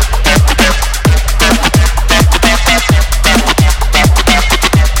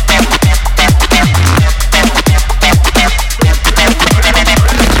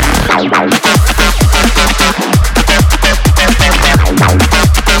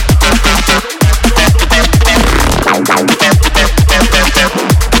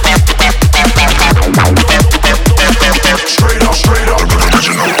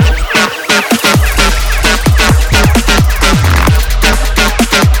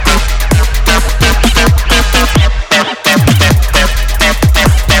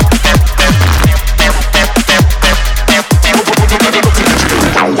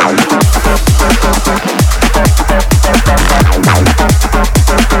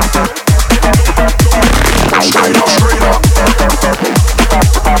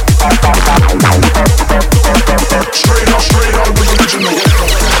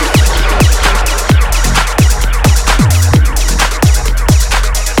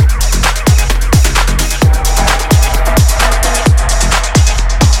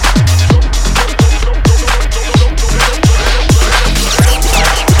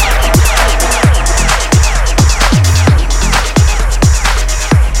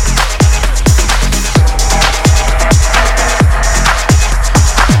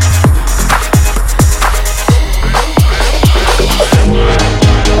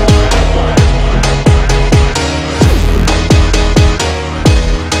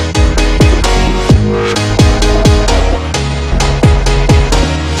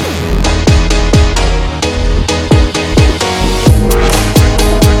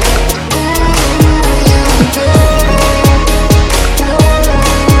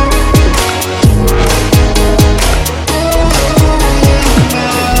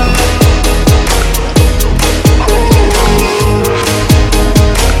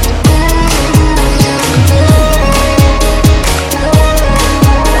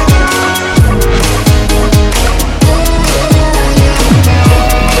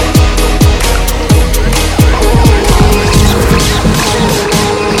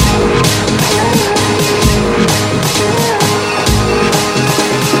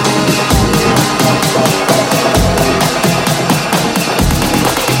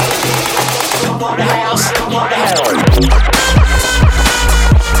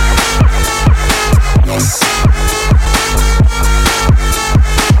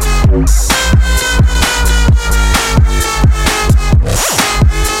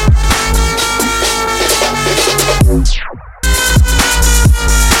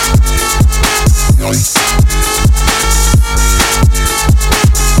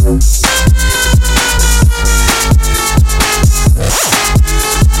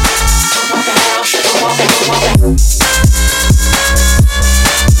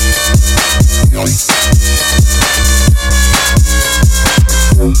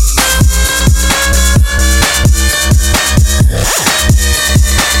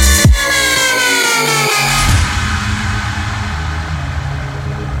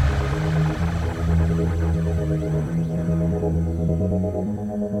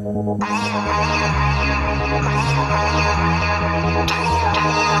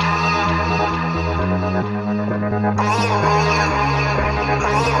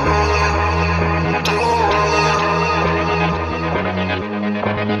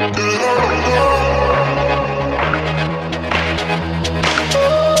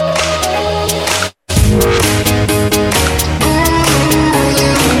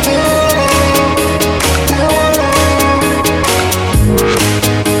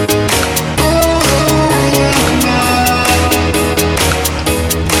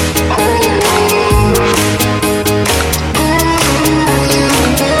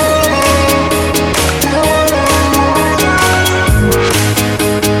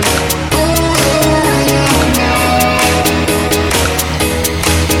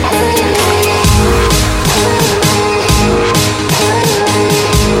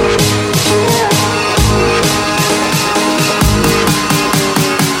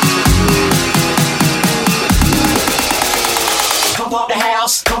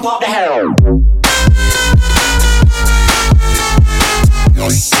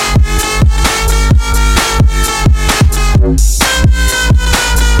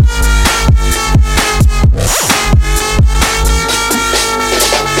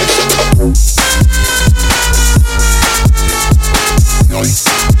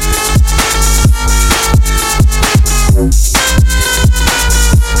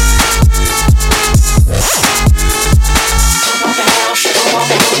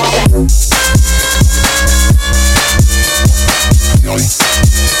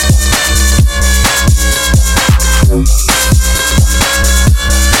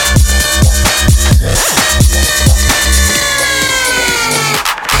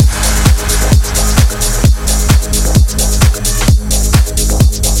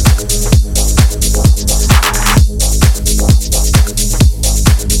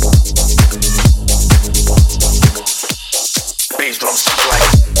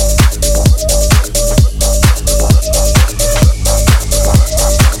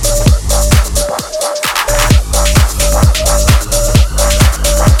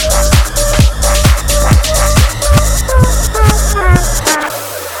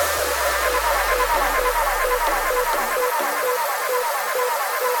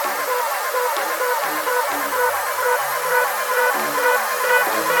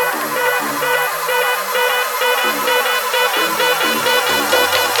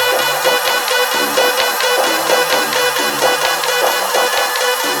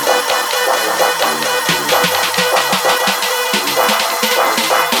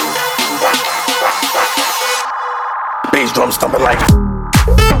 Bass drum stomping like.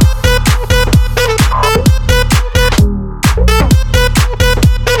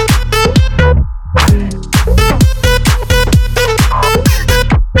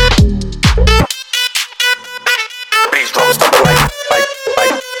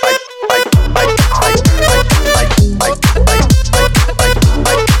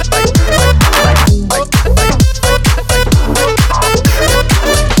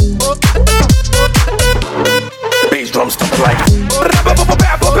 Drum stuff like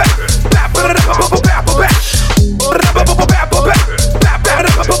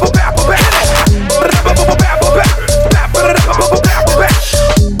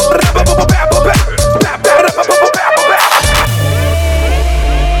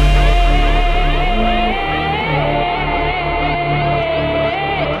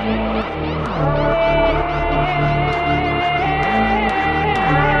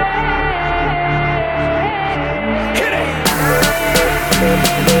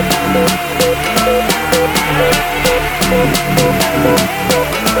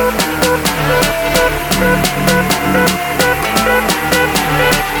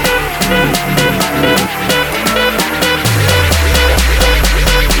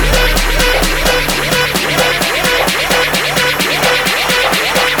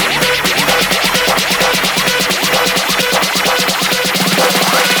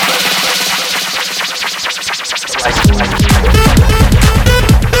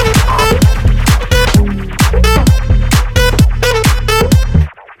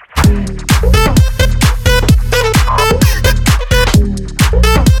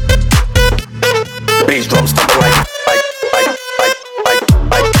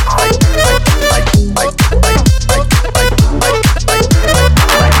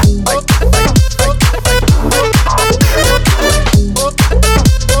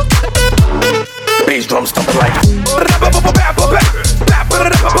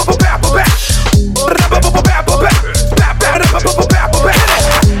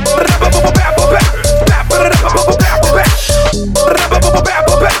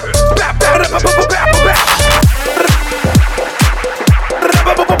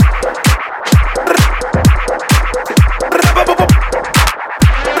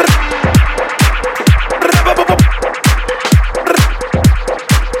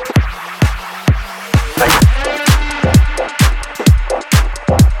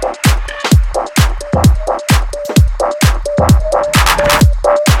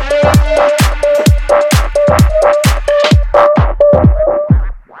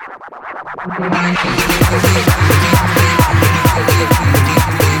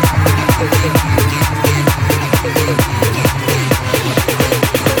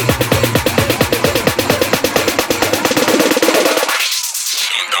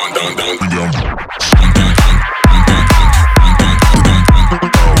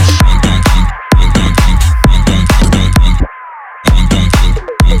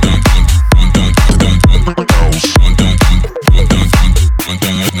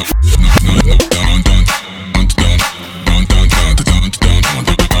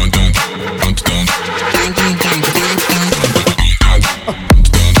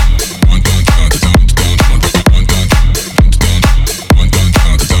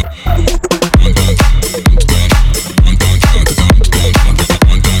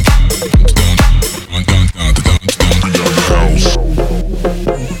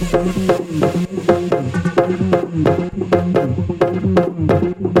I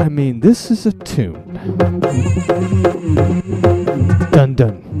mean, this is a tune. Dun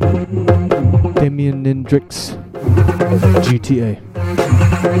Dun. Damien Hendrix. GTA.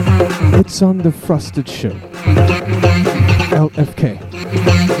 It's on the Frosted Show. LFK.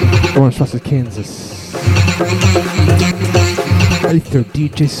 Orange Frosted, Kansas. Aether,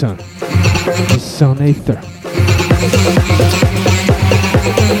 DJ Sun. It's on Aether.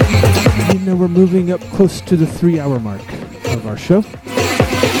 You know, we're moving up close to the 3-hour mark of our show.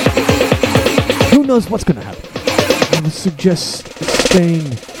 Who knows what's going to happen? I would suggest staying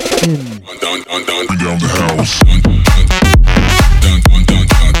in. Down the house. Down the house.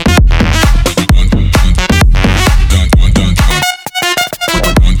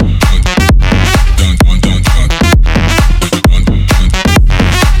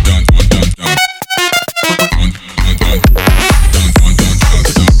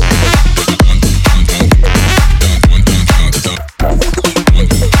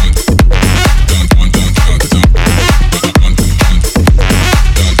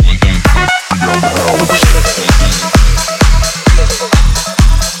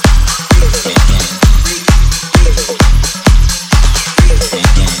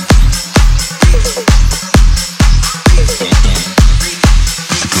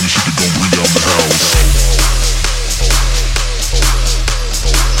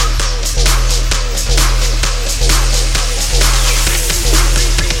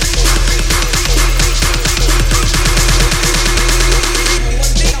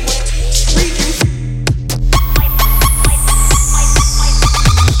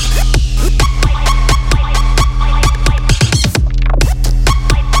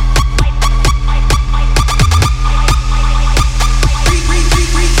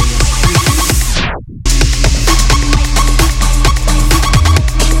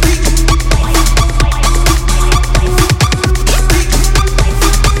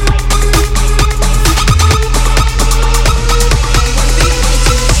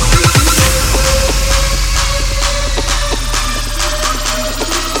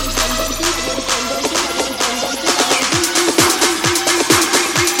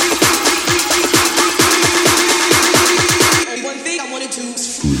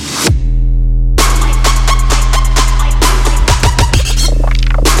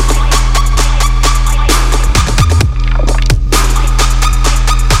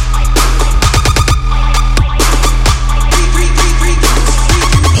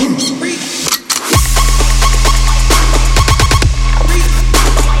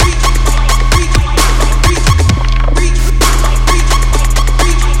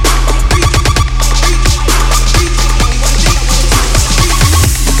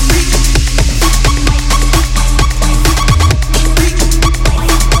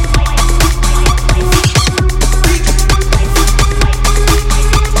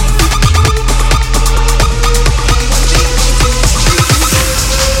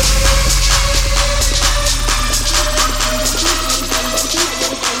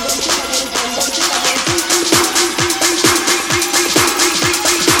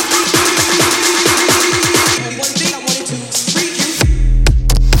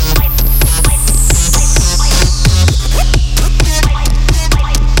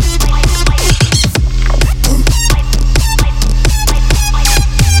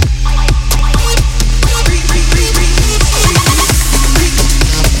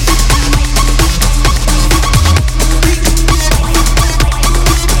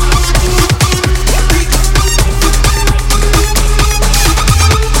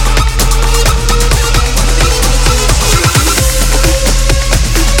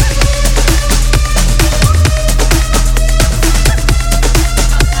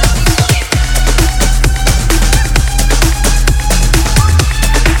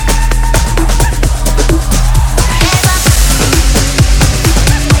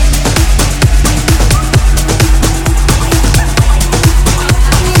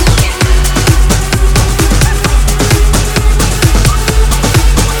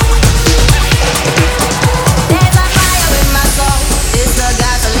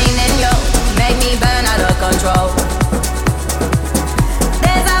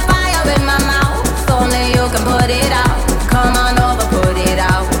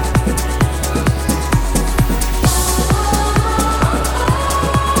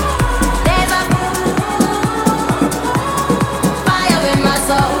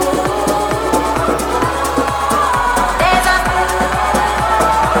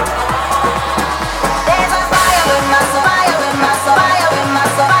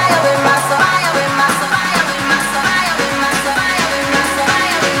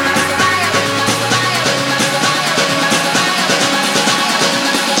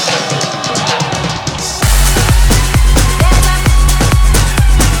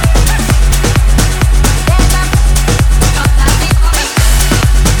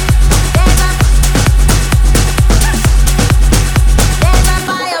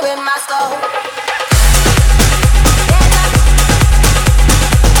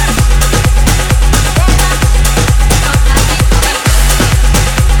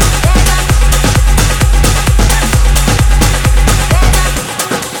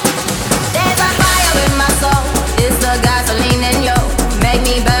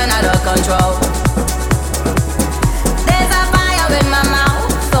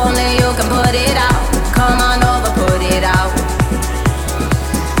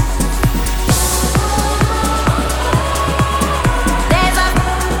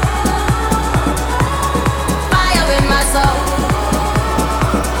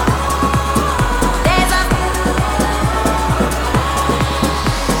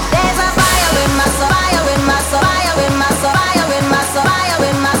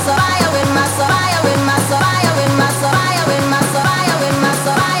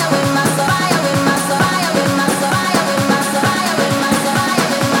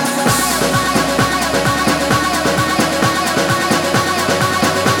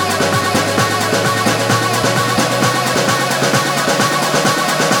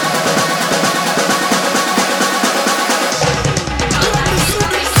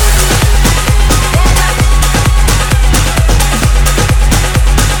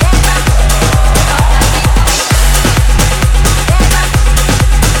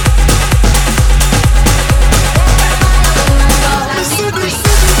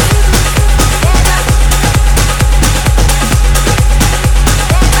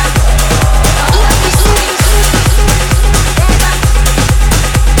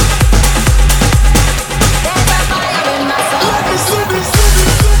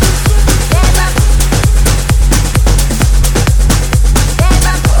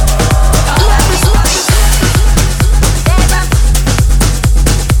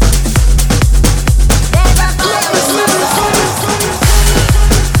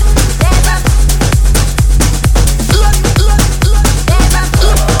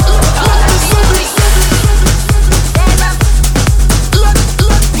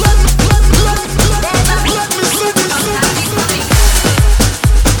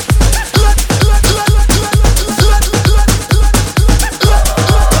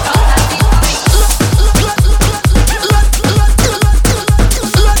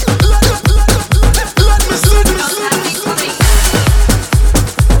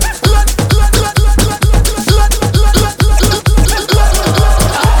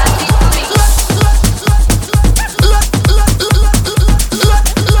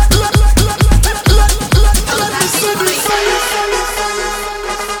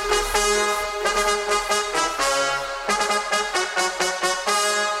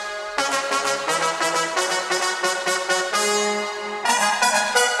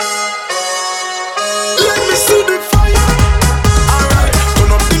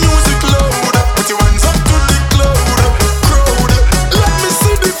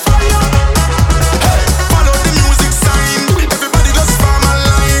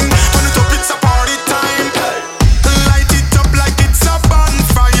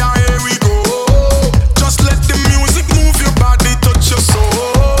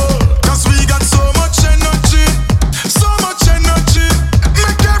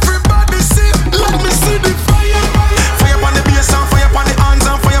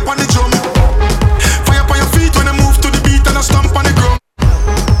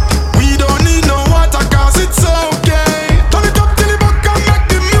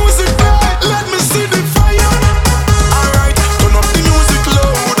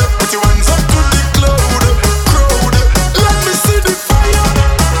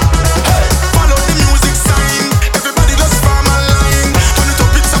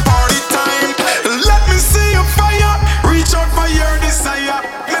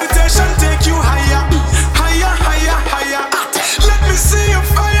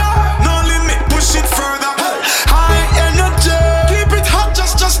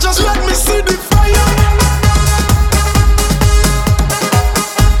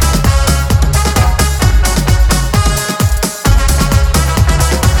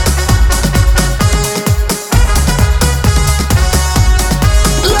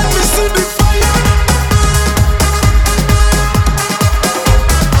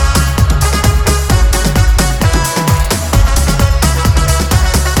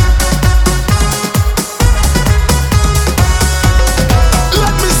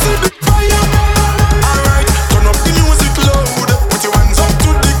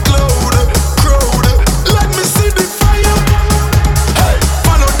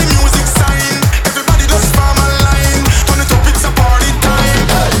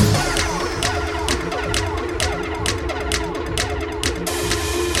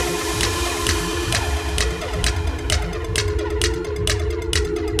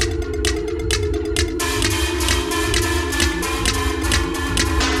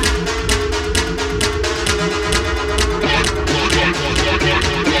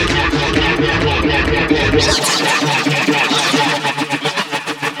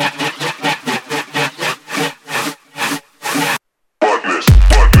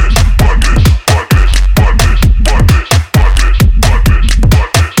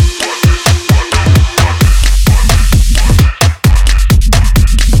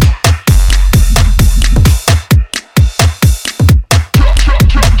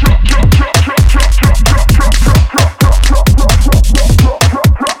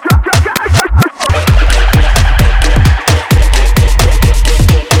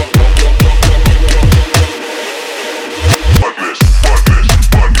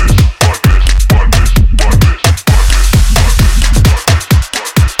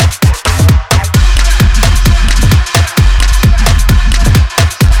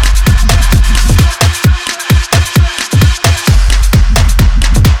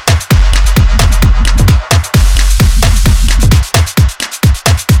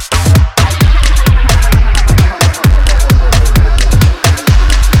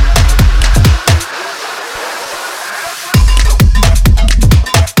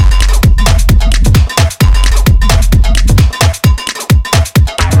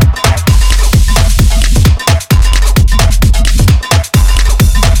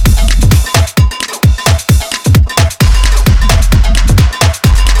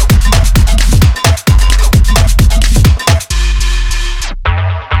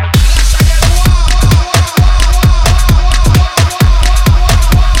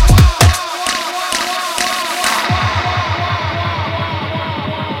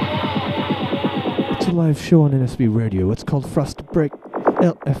 It's a live show on NSB Radio. It's called Frost Break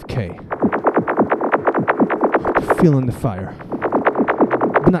LFK. Hope you're feeling the fire.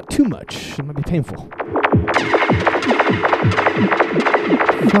 But not too much. It might be painful.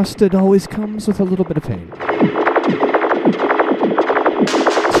 Frosted always comes with a little bit of pain.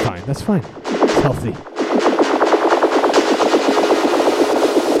 It's fine. That's fine. It's healthy.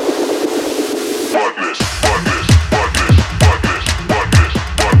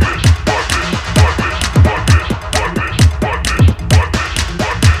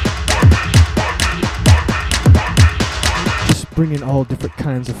 Bring in all different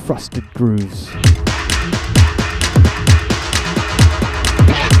kinds of frosted grooves.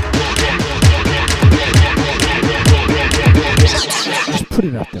 Just put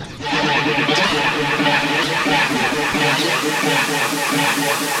it out there.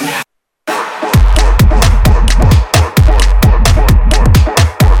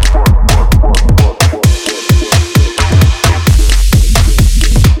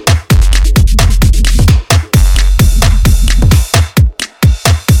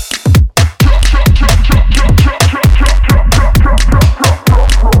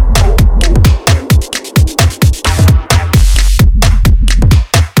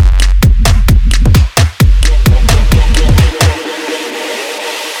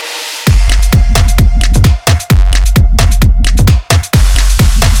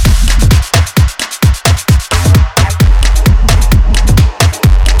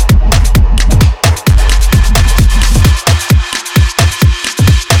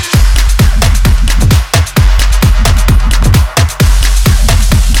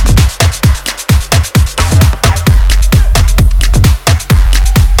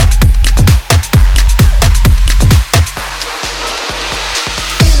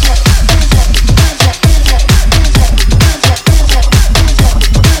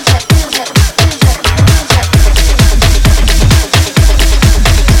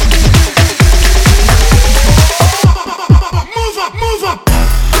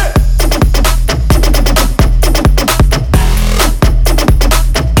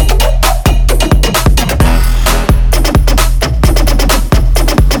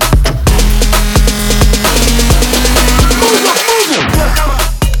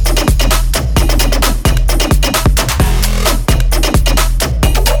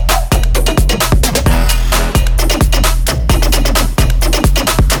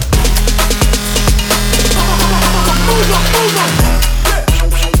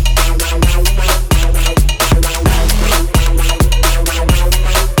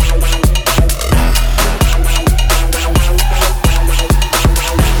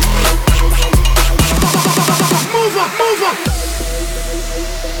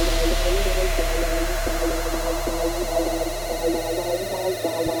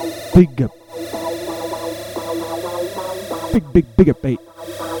 Big up bait.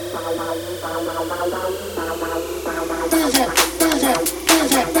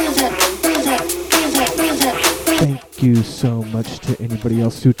 Thank you so much to anybody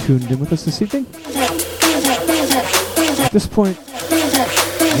else who tuned in with us this evening. At this point,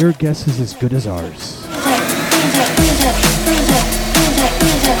 your guess is as good as ours.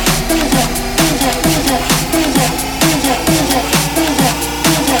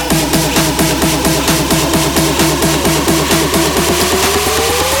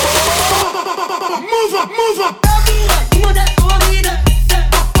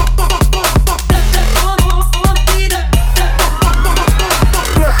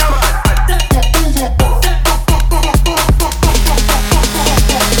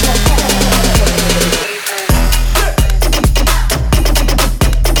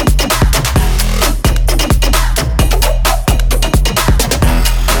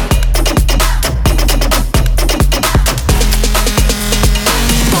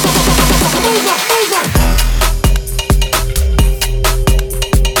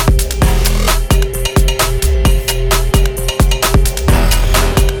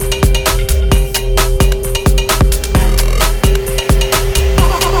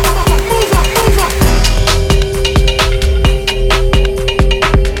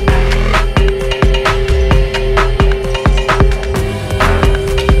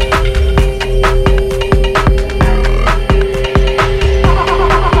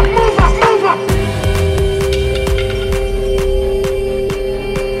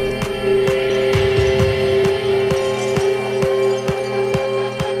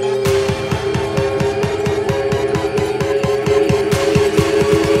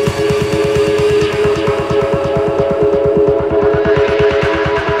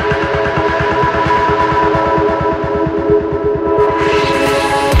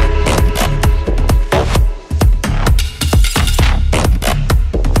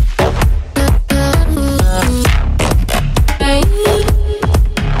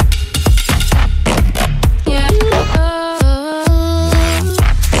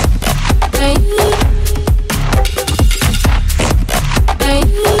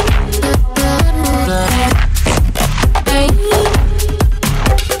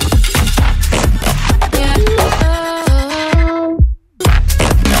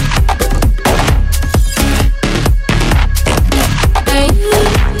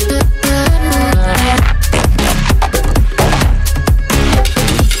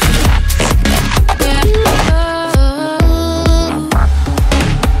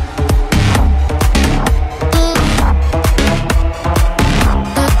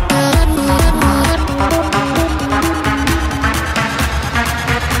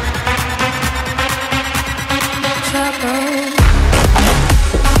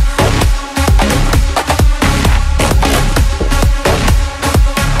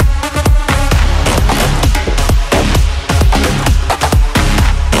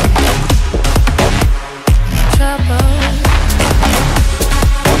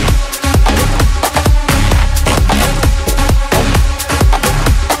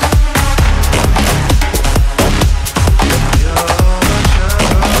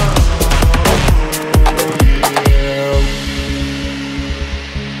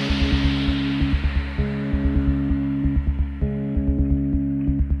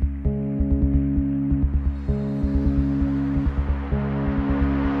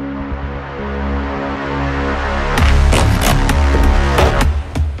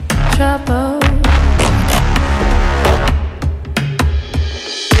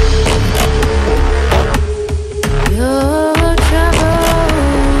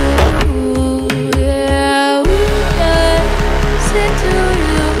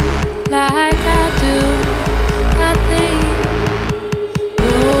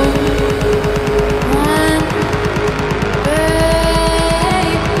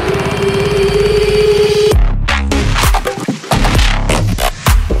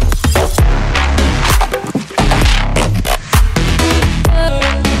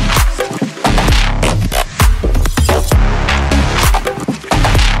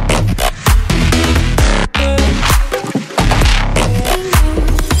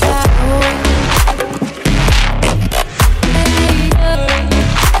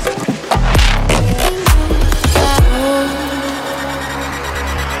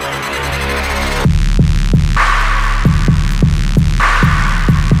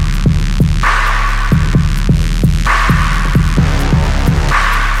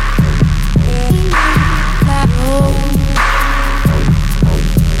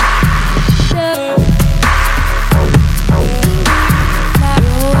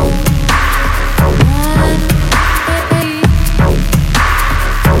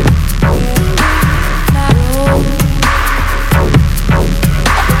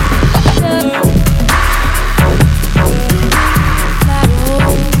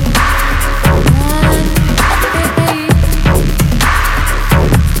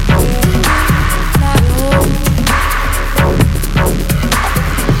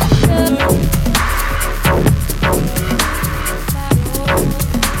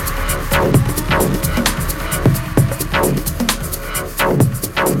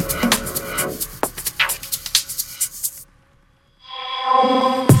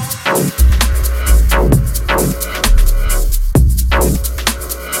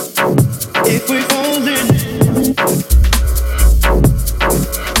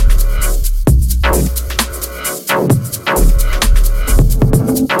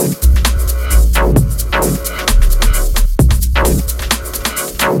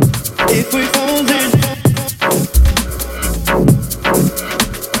 if we falling.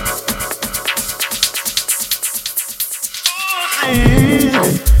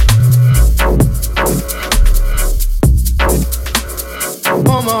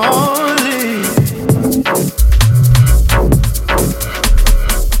 Oh my Harley.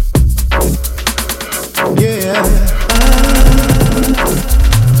 Yeah.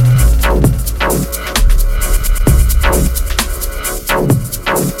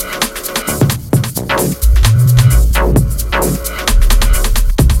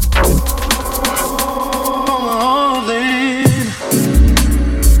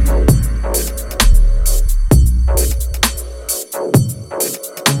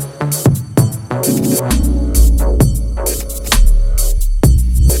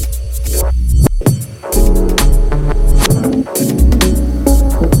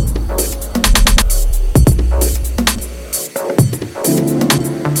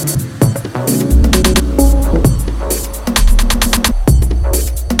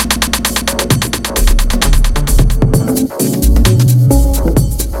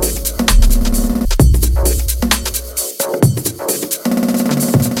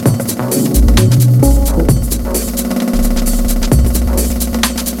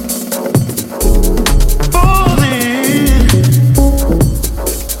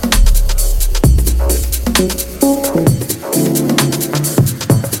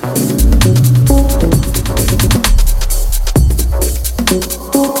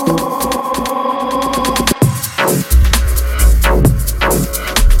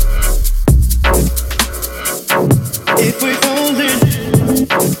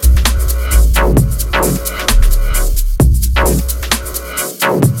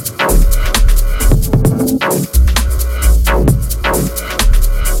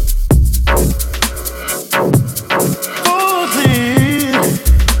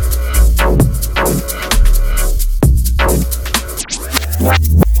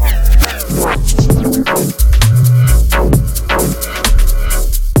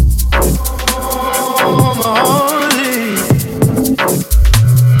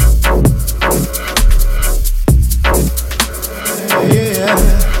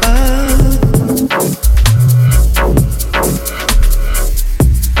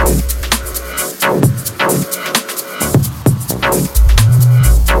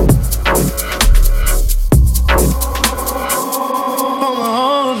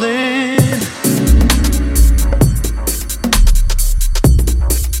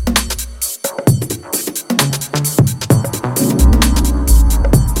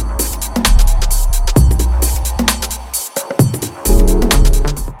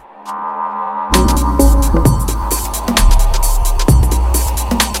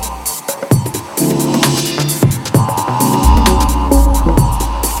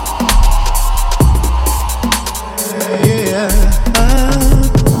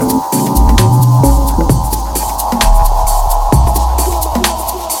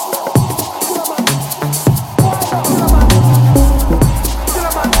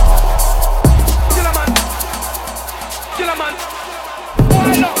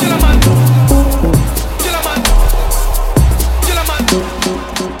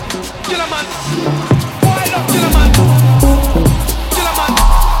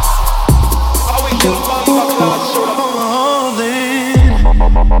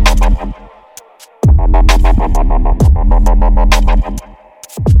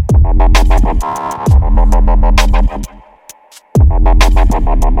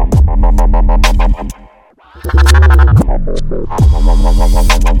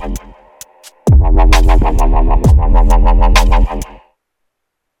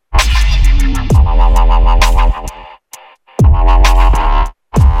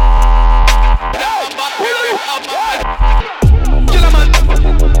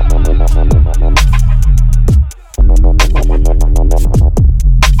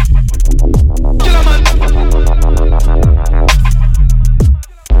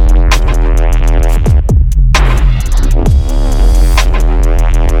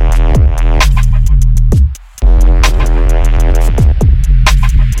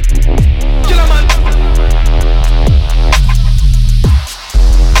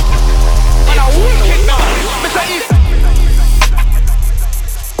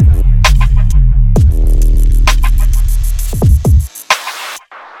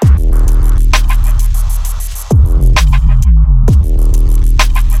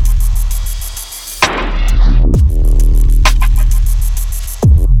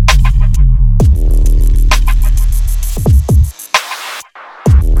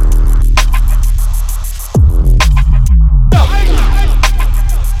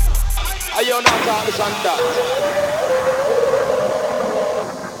 you're not talking Santa.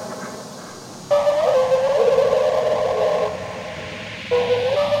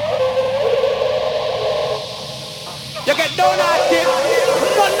 You get donut kid.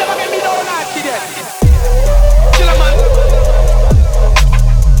 One never get me donut kid yet. Killer man.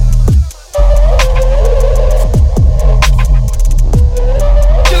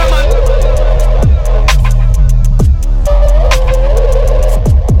 Killer man.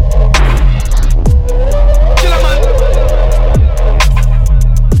 Killer man.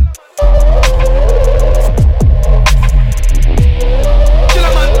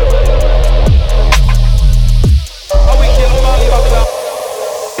 Killer man. How we kill Molly Buckler?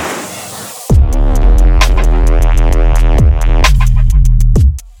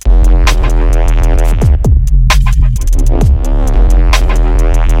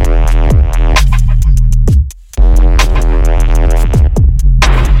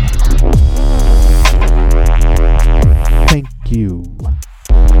 Thank you.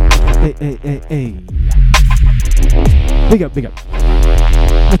 Hey. Big up.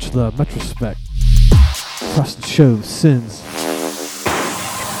 Much love, much respect. Across the show, Sins.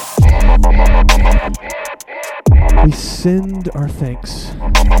 We send our thanks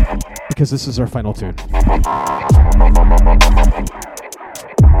because this is our final tune.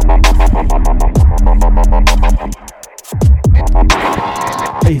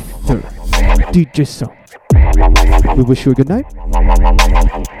 Aether, DJ Song. We wish you a good night.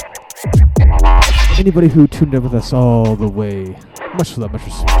 Anybody who tuned in with us all the way, much love, much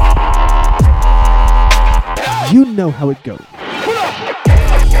respect. You know how it goes.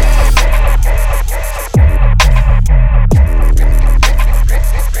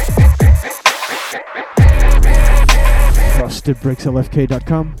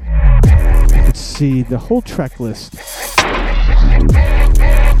 FrostedBreaksLFK.com. You can see the whole track list.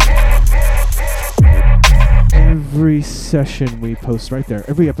 Every session we post right there,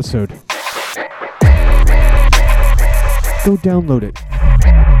 every episode. Go download it.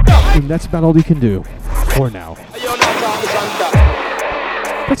 And that's about all you can do for now.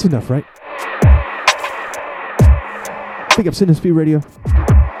 That's enough, right? Big up Synespeed Radio.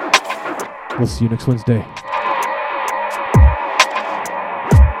 We'll see you next Wednesday.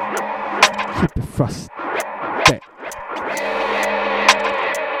 Keep it frosty.